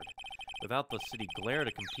courtyard. Without the city glare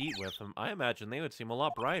to compete with them, I imagine they would seem a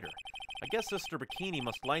lot brighter. I guess Sister Bikini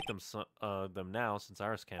must light them now, since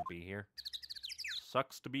Iris can't be here.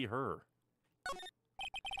 Sucks to be her.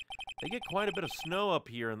 They get quite a bit of snow up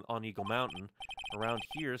here on Eagle Mountain. Around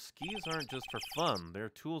here, skis aren't just for fun, they're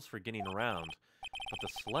tools for getting around. But the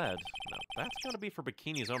sled, now that's gotta be for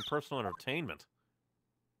Bikini's own personal entertainment.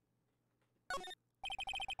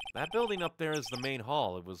 That building up there is the main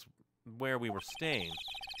hall. It was where we were staying.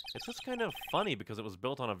 It's just kind of funny because it was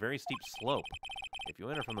built on a very steep slope. If you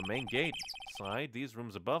enter from the main gate side, these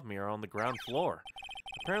rooms above me are on the ground floor.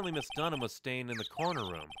 Apparently Miss Dunham was staying in the corner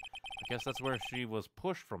room. I guess that's where she was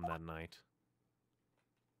pushed from that night.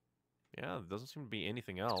 Yeah, there doesn't seem to be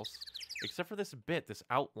anything else. Except for this bit, this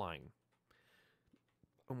outline.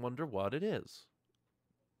 I wonder what it is.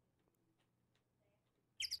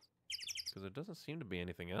 Because there doesn't seem to be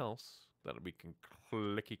anything else that we can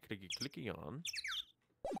clicky on.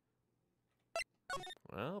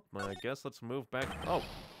 Well, I guess let's move back. Oh!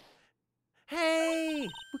 Hey!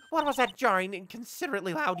 What was that jarring,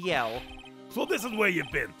 inconsiderately loud yell? So this is where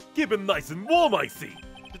you've been. Keeping nice and warm, I see.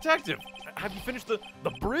 Detective, have you finished the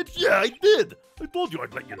bridge? Yeah, I did. I told you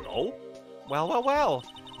I'd let you know. Well.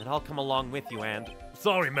 Then I'll come along with you, and...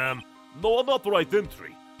 Sorry, ma'am. No unauthorized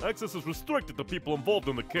entry. Access is restricted to people involved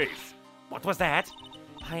in the case. What was that?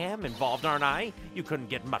 I am involved, aren't I? You couldn't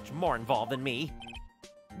get much more involved than me.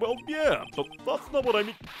 Well, yeah, but that's not what I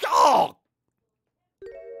mean. Oh!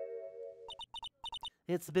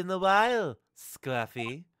 It's been a while,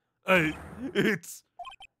 Scruffy. It's...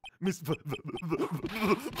 Miss...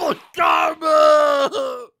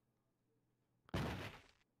 Karma!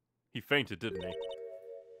 He fainted, didn't he?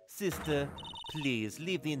 Sister, please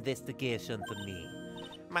leave the investigation to me.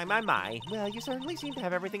 My. Well, you certainly seem to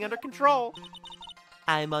have everything under control.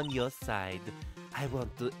 I'm on your side. I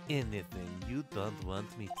won't do anything you don't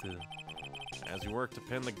want me to. As you work to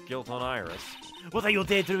pin the guilt on Iris. What are you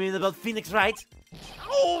daydreaming about, Phoenix Wright?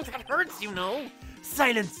 Oh, that hurts, you know.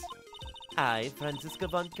 Silence! I, Franziska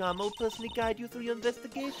von Kamm, will personally guide you through your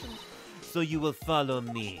investigation, so you will follow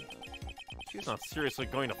me. She's not seriously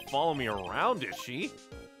going to follow me around, is she?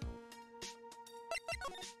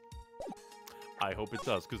 I hope it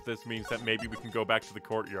does, because this means that maybe we can go back to the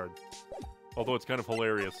courtyard. Although it's kind of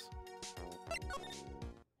hilarious.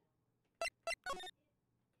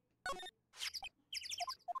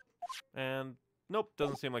 And, nope,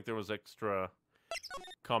 doesn't seem like there was extra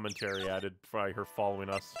commentary added by her following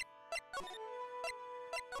us.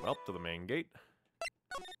 Well, to the main gate.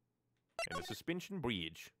 And the suspension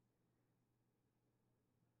bridge.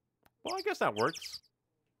 Well, I guess that works.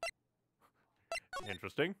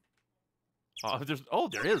 Interesting.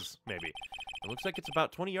 There is, maybe. It looks like it's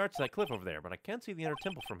about 20 yards to that cliff over there, but I can't see the inner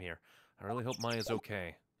temple from here. I really hope Maya's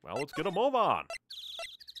okay. Well, let's get a move on.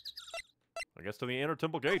 I guess to the inner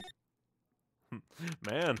temple gate.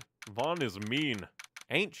 Man, Vaughn is mean.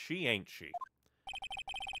 Ain't she?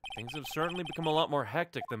 Things have certainly become a lot more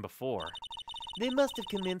hectic than before. They must have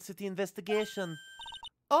commenced with the investigation.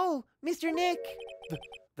 Oh, Mr. Nick!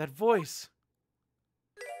 That voice.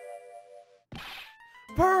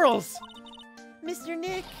 Pearls! Mr.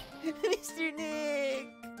 Nick! Mr. Nick!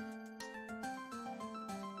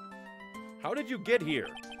 How did you get here?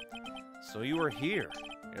 So you were here,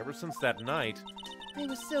 ever since that night. I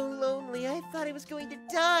was so lonely, I thought I was going to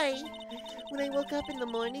die. When I woke up in the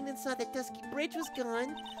morning and saw that Dusky Bridge was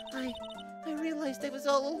gone, I realized I was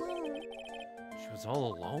all alone. She was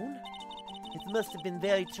all alone? It must have been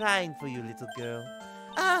very trying for you, little girl.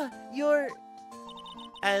 Ah, you're...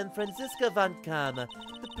 And Franziska von Kamm, the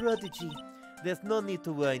prodigy. There's no need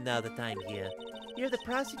to worry now that I'm here. You're the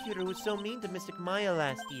prosecutor who was so mean to Mystic Maya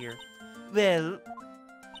last year. Well,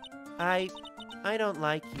 I don't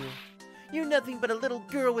like you. You're nothing but a little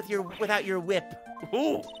girl without your whip.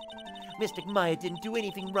 Ooh! Mystic Maya didn't do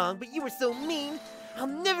anything wrong, but you were so mean. I'll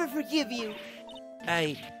never forgive you.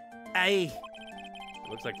 It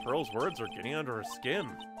looks like Pearl's words are getting under her skin.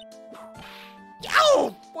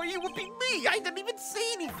 Ow! Why are you whipping me? I didn't even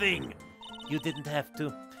say anything. You didn't have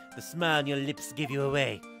to. The smile on your lips gave you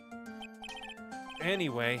away.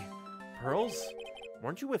 Anyway, Pearls,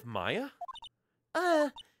 weren't you with Maya?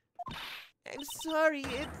 I'm sorry.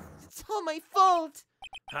 It's all my fault.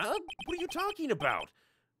 Huh? What are you talking about?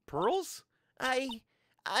 Pearls? I...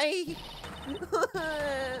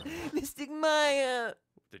 Mystic Maya!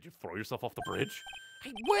 Did you throw yourself off the bridge?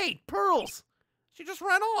 Hey, wait! Pearls! She just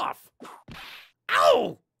ran off!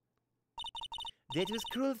 Ow! That was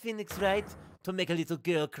cruel, Phoenix Wright. To make a little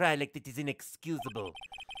girl cry like that is inexcusable.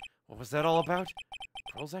 What was that all about?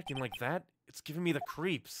 Pearls acting like that? It's giving me the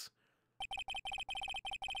creeps.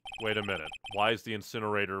 Wait a minute. Why is the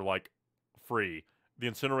incinerator, like, free? The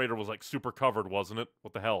incinerator was, like, super covered, wasn't it?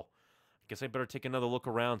 What the hell? I guess I better take another look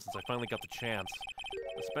around since I finally got the chance.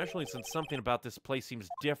 Especially since something about this place seems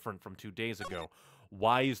different from 2 days ago.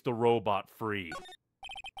 Why is the robot free?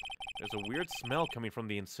 There's a weird smell coming from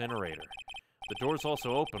the incinerator. The door's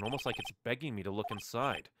also open, almost like it's begging me to look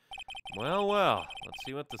inside. Well, well, let's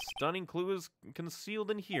see what the stunning clue is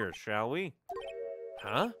concealed in here, shall we?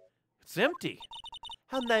 Huh? It's empty.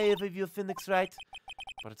 How naive of you, Phoenix Wright.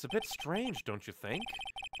 But it's a bit strange, don't you think?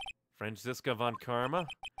 Franziska von Karma?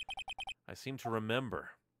 I seem to remember.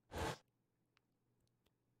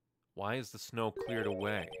 Why is the snow cleared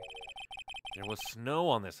away? There was snow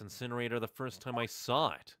on this incinerator the first time I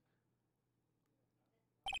saw it.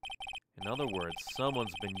 In other words,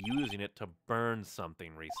 someone's been using it to burn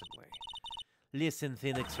something recently. Listen,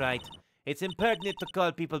 Phoenix Wright. It's impertinent to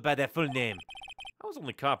call people by their full name. I was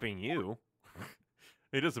only copying you.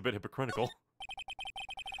 It is a bit hypocritical.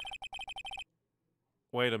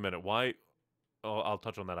 Wait a minute, why... Oh, I'll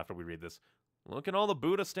touch on that after we read this. Look at all the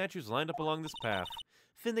Buddha statues lined up along this path.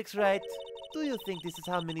 Phoenix Wright, do you think this is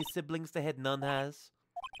how many siblings the head nun has?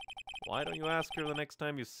 Why don't you ask her the next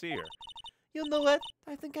time you see her? You know what?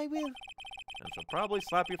 I think I will. And she'll probably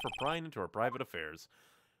slap you for prying into her private affairs.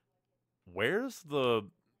 Where's the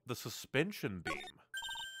suspension beam?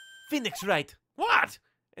 Phoenix Wright! What?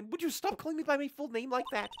 And would you stop calling me by my full name like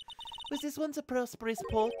that? Was this once a prosperous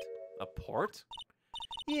port? A port?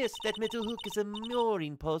 Yes, that metal hook is a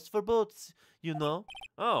mooring post for boats, you know.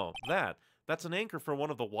 Oh, that. That's an anchor for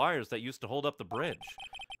one of the wires that used to hold up the bridge.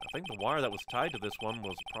 I think the wire that was tied to this one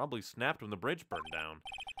was probably snapped when the bridge burned down.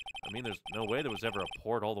 I mean, there's no way there was ever a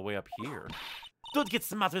port all the way up here. Don't get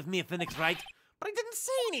smart with me, Phoenix Wright. But I didn't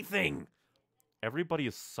say anything! Everybody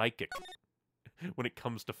is psychic when it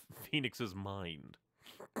comes to Phoenix's mind.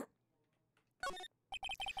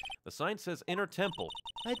 The sign says Inner Temple.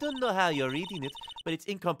 I don't know how you're reading it, but it's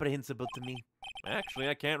incomprehensible to me. Actually,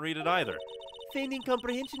 I can't read it either. Feigning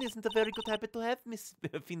comprehension isn't a very good habit to have, Miss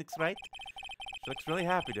Phoenix Wright. She looks really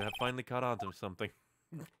happy to have finally caught on to something.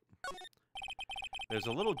 There's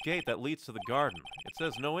a little gate that leads to the garden. It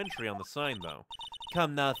says no entry on the sign, though.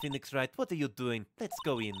 Come now, Phoenix Wright, what are you doing? Let's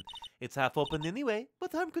go in. It's half open anyway.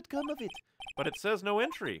 What harm could come of it? But it says no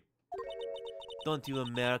entry. Don't you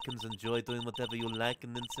Americans enjoy doing whatever you like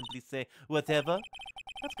and then simply say, whatever?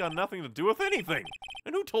 That's got nothing to do with anything.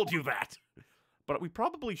 And who told you that? But we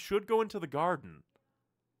probably should go into the garden.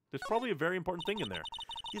 There's probably a very important thing in there.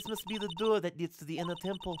 This must be the door that leads to the inner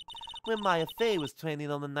temple, where Maya Fey was training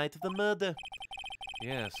on the night of the murder.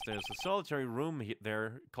 Yes, there's a solitary room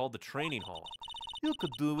there called the training hall. You could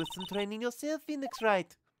do with some training yourself, Phoenix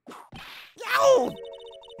Wright. Yow!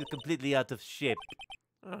 You're completely out of shape.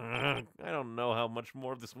 I don't know how much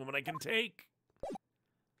more of this woman I can take.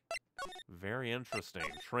 Very interesting.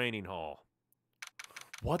 Training hall.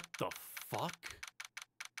 What the fuck?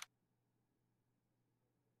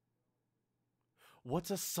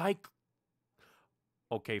 What's a psych...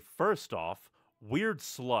 Okay, first off, weird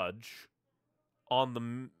sludge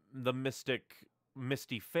on the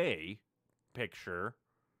Misty Fae picture.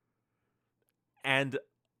 And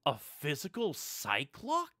a physical psych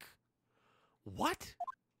lock? What?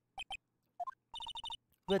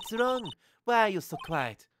 What's wrong? Why are you so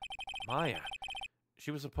quiet? Maya,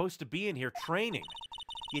 she was supposed to be in here training.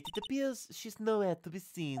 Yet it appears she's nowhere to be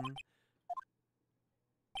seen.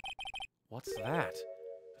 What's that? That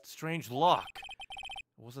strange lock.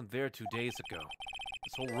 It wasn't there 2 days ago.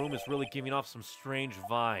 This whole room is really giving off some strange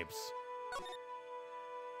vibes.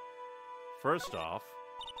 First off...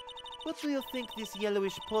 What do you think this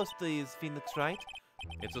yellowish poster is, Phoenix Wright?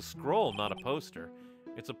 It's a scroll, not a poster.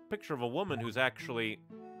 It's a picture of a woman who's actually...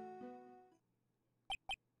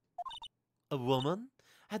 A woman?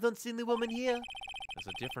 I don't see any woman here. There's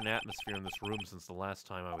a different atmosphere in this room since the last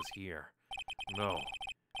time I was here. No,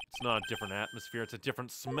 it's not a different atmosphere, it's a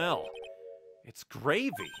different smell. It's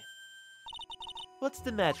gravy. What's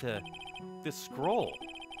the matter? This scroll,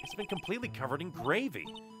 it's been completely covered in gravy.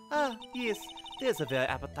 Ah, yes, there's a very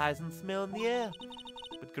appetizing smell in the air.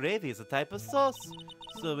 But gravy is a type of sauce.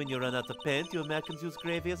 So when you run out of paint, you Americans use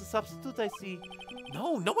gravy as a substitute, I see.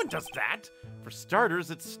 No, no one does that. For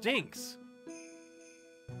starters, it stinks.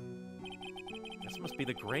 This must be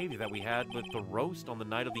the gravy that we had with the roast on the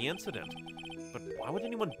night of the incident. But why would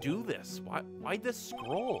anyone do this? Why this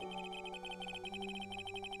scroll?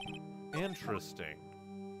 Interesting.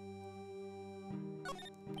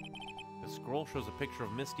 The scroll shows a picture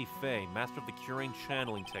of Misty Faye, master of the curing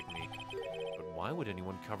channeling technique. But why would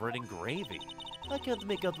anyone cover it in gravy? I can't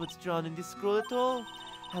make out what's drawn in this scroll at all.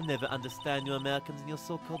 I'll never understand you Americans and your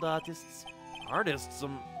so-called artists. Artists,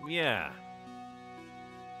 yeah.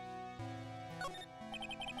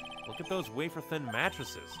 Look at those wafer-thin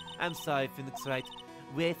mattresses. I'm sorry, Phoenix Wright.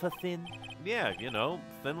 Wafer thin? Yeah, you know,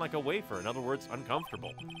 thin like a wafer. In other words,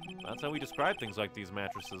 uncomfortable. That's how we describe things like these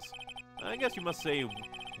mattresses. I guess you must say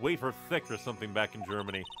wafer thick or something back in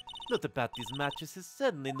Germany. Not about these mattresses,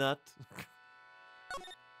 certainly not.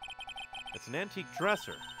 It's an antique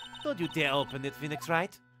dresser. Don't you dare open it, Phoenix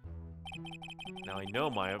Wright. Now I know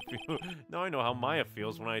Maya. Now I know how Maya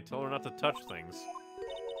feels when I tell her not to touch things.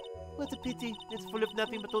 What a pity. It's full of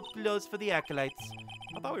nothing but old clothes for the acolytes.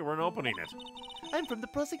 I thought we weren't opening it. I'm from the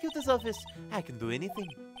prosecutor's office. I can do anything.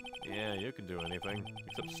 Yeah, you can do anything,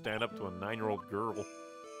 except stand up to a 9-year-old girl.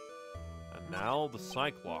 And now, the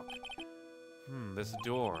psych lock. This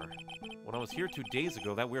door. When I was here 2 days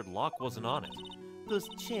ago, that weird lock wasn't on it. Those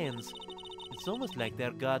chains. It's almost like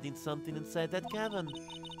they're guarding something inside that cavern.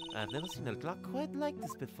 I've never seen a lock quite like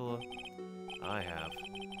this before. I have.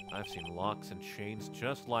 I've seen locks and chains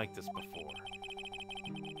just like this before.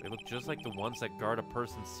 They look just like the ones that guard a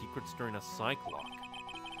person's secrets during a psych lock.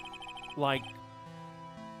 Like,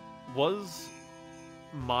 was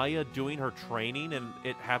Maya doing her training and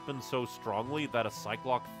it happened so strongly that a psych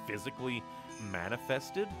lock physically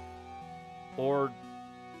manifested? Or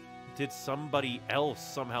did somebody else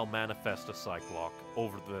somehow manifest a psych lock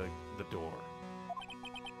over the door?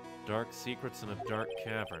 Dark secrets in a dark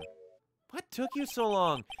cavern. What took you so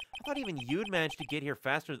long? I thought even you'd managed to get here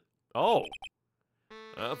faster. Oh!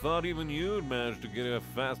 I thought even you'd managed to get here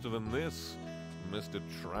faster than this, Mr.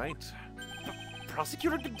 Trite.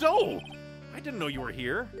 Prosecutor Godot! I didn't know you were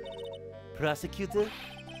here. Prosecutor?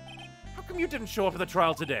 How come you didn't show up at the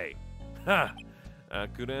trial today? Ha! I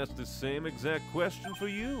could ask the same exact question for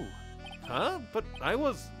you. Huh? But I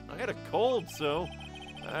had a cold, so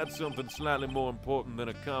I had something slightly more important than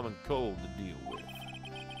a common cold to deal with.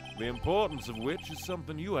 The importance of which is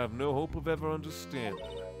something you have no hope of ever understanding.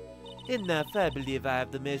 Enough, I believe I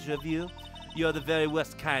have the measure of you. You're the very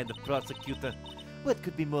worst kind of prosecutor. What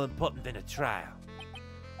could be more important than a trial?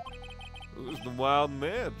 Who's the wild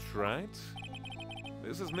man, Trite?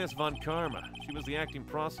 This is Miss Von Karma. She was the acting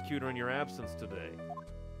prosecutor in your absence today.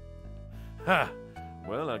 Ha!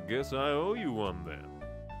 Well, I guess I owe you one then.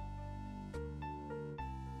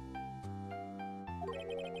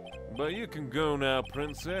 But you can go now,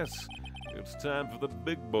 Princess. It's time for the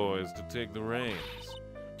big boys to take the reins.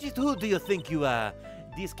 Just who do you think you are?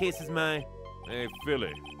 This case is my... Hey,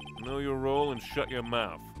 Philly, know your role and shut your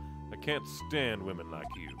mouth. I can't stand women like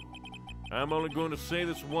you. I'm only going to say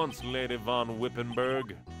this once, Lady Von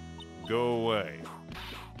Wippenberg. Go away.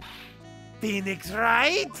 Phoenix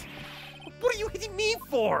Wright? What are you hitting me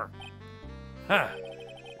for? Ha!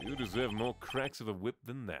 You deserve more cracks of the whip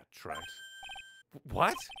than that, Trite.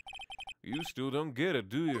 What? You still don't get it,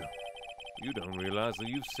 do you? You don't realize that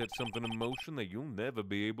you've set something in motion that you'll never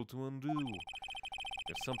be able to undo.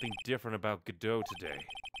 There's something different about Godot today.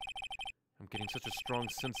 I'm getting such a strong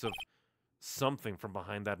sense of something from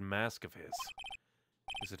behind that mask of his.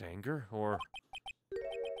 Is it anger, or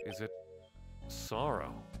is it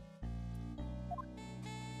sorrow?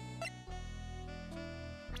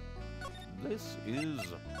 This is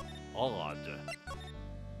odd.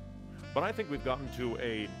 But I think we've gotten to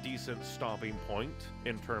a decent stopping point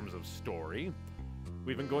in terms of story.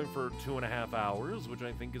 We've been going for 2.5 hours, which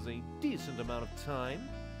I think is a decent amount of time.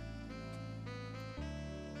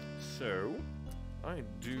 So, I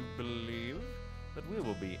do believe that we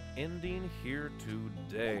will be ending here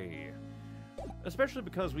today. Especially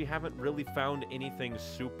because we haven't really found anything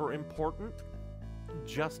super important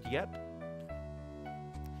just yet.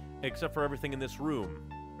 Except for everything in this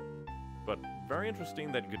room. But very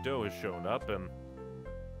interesting that Godot has shown up and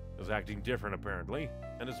is acting different apparently,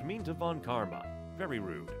 and is mean to Von Karma. Very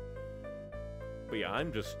rude. But yeah,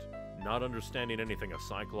 I'm just not understanding anything. A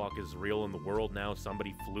Cyclock is real in the world now.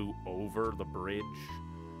 Somebody flew over the bridge.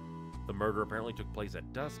 The murder apparently took place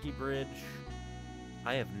at Dusky Bridge.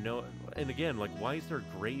 I have no... And again, like, why is there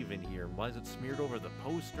a grave in here? Why is it smeared over the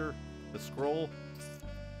poster? The scroll?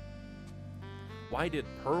 Why did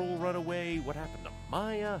Pearl run away? What happened to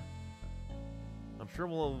Maya? I'm sure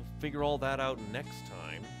we'll figure all that out next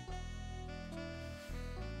time.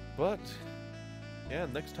 But, yeah,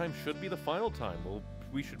 next time should be the final time. We'll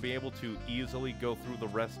we should be able to easily go through the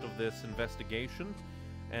rest of this investigation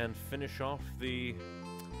and finish off the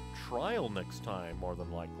trial next time, more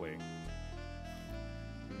than likely.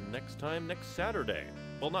 Next Saturday.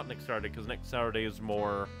 Well, not next Saturday, because next Saturday is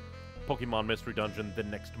more Pokemon Mystery Dungeon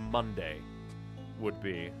than next Monday would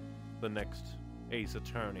be the next Ace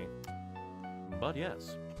Attorney. But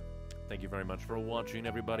yes, thank you very much for watching,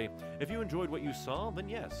 everybody. If you enjoyed what you saw, then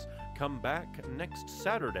yes, come back next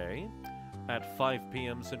Saturday at 5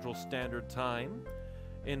 p.m. Central Standard Time,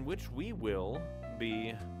 in which we will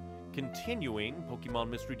be continuing Pokemon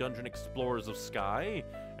Mystery Dungeon Explorers of Sky,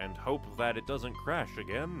 and hope that it doesn't crash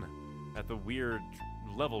again at the weird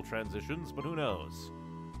level transitions, but who knows.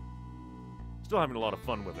 Still having a lot of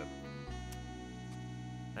fun with it.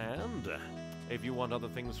 And if you want other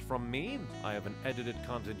things from me, I have an edited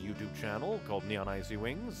content YouTube channel called Neon Icy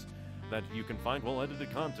Wings that you can find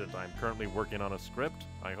well-edited content. I'm currently working on a script.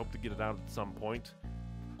 I hope to get it out at some point.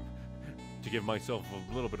 To give myself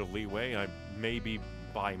a little bit of leeway, maybe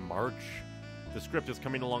by March. The script is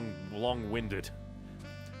coming along long-winded.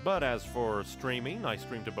 But as for streaming, I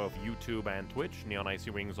stream to both YouTube and Twitch, Neon Icy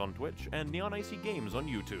Wings on Twitch, and Neon Icy Games on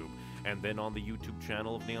YouTube. And then on the YouTube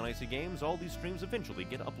channel of Neon Icy Games, all these streams eventually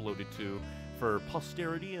get uploaded to for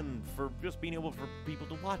posterity and for just being able for people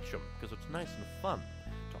to watch them, because it's nice and fun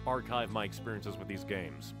to archive my experiences with these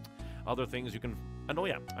games. Other things you can... And oh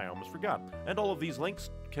yeah, I almost forgot. And all of these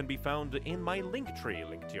links can be found in my Linktree,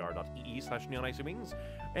 linktr.ee/neonicywings,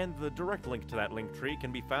 and the direct link to that Linktree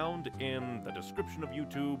can be found in the description of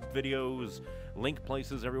YouTube, videos, link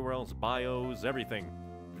places everywhere else, bios, everything.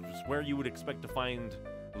 Just where you would expect to find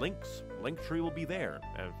links, Linktree will be there.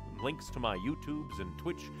 Links to my YouTubes and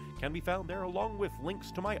Twitch can be found there, along with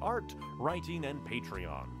links to my art, writing, and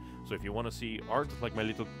Patreon. So if you want to see art like my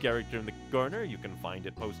little character in the corner, you can find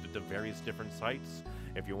it posted to various different sites.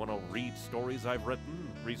 If you want to read stories I've written,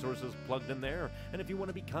 resources plugged in there. And if you want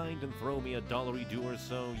to be kind and throw me $1 or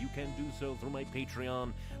so, you can do so through my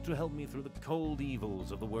Patreon to help me through the cold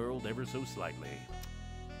evils of the world ever so slightly.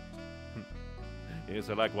 Yes,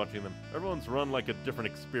 I like watching them. Everyone's run like a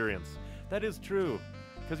different experience. That is true,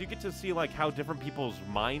 because you get to see like how different people's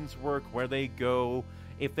minds work, where they go,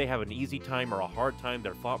 if they have an easy time or a hard time,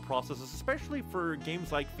 their thought processes, especially for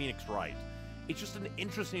games like Phoenix Wright. It's just an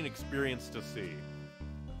interesting experience to see.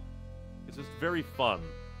 It's just very fun.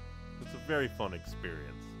 It's a very fun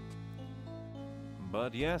experience.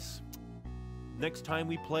 But yes, next time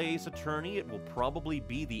we play Ace Attorney, it will probably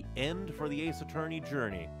be the end for the Ace Attorney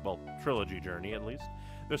journey. Well, trilogy journey, at least.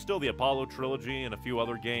 There's still the Apollo trilogy and a few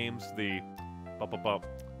other games. The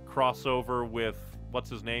crossover with, what's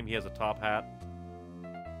his name? He has a top hat.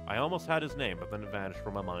 I almost had his name, but then it vanished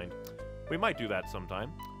from my mind. We might do that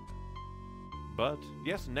sometime. But,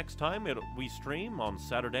 yes, next time we stream on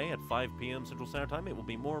Saturday at 5 p.m. Central Standard Time, it will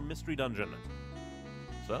be more Mystery Dungeon.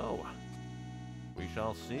 So, we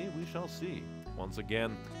shall see, we shall see. Once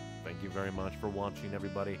again, thank you very much for watching,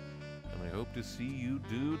 everybody, and I hope to see you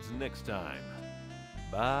dudes next time.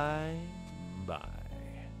 Bye-bye.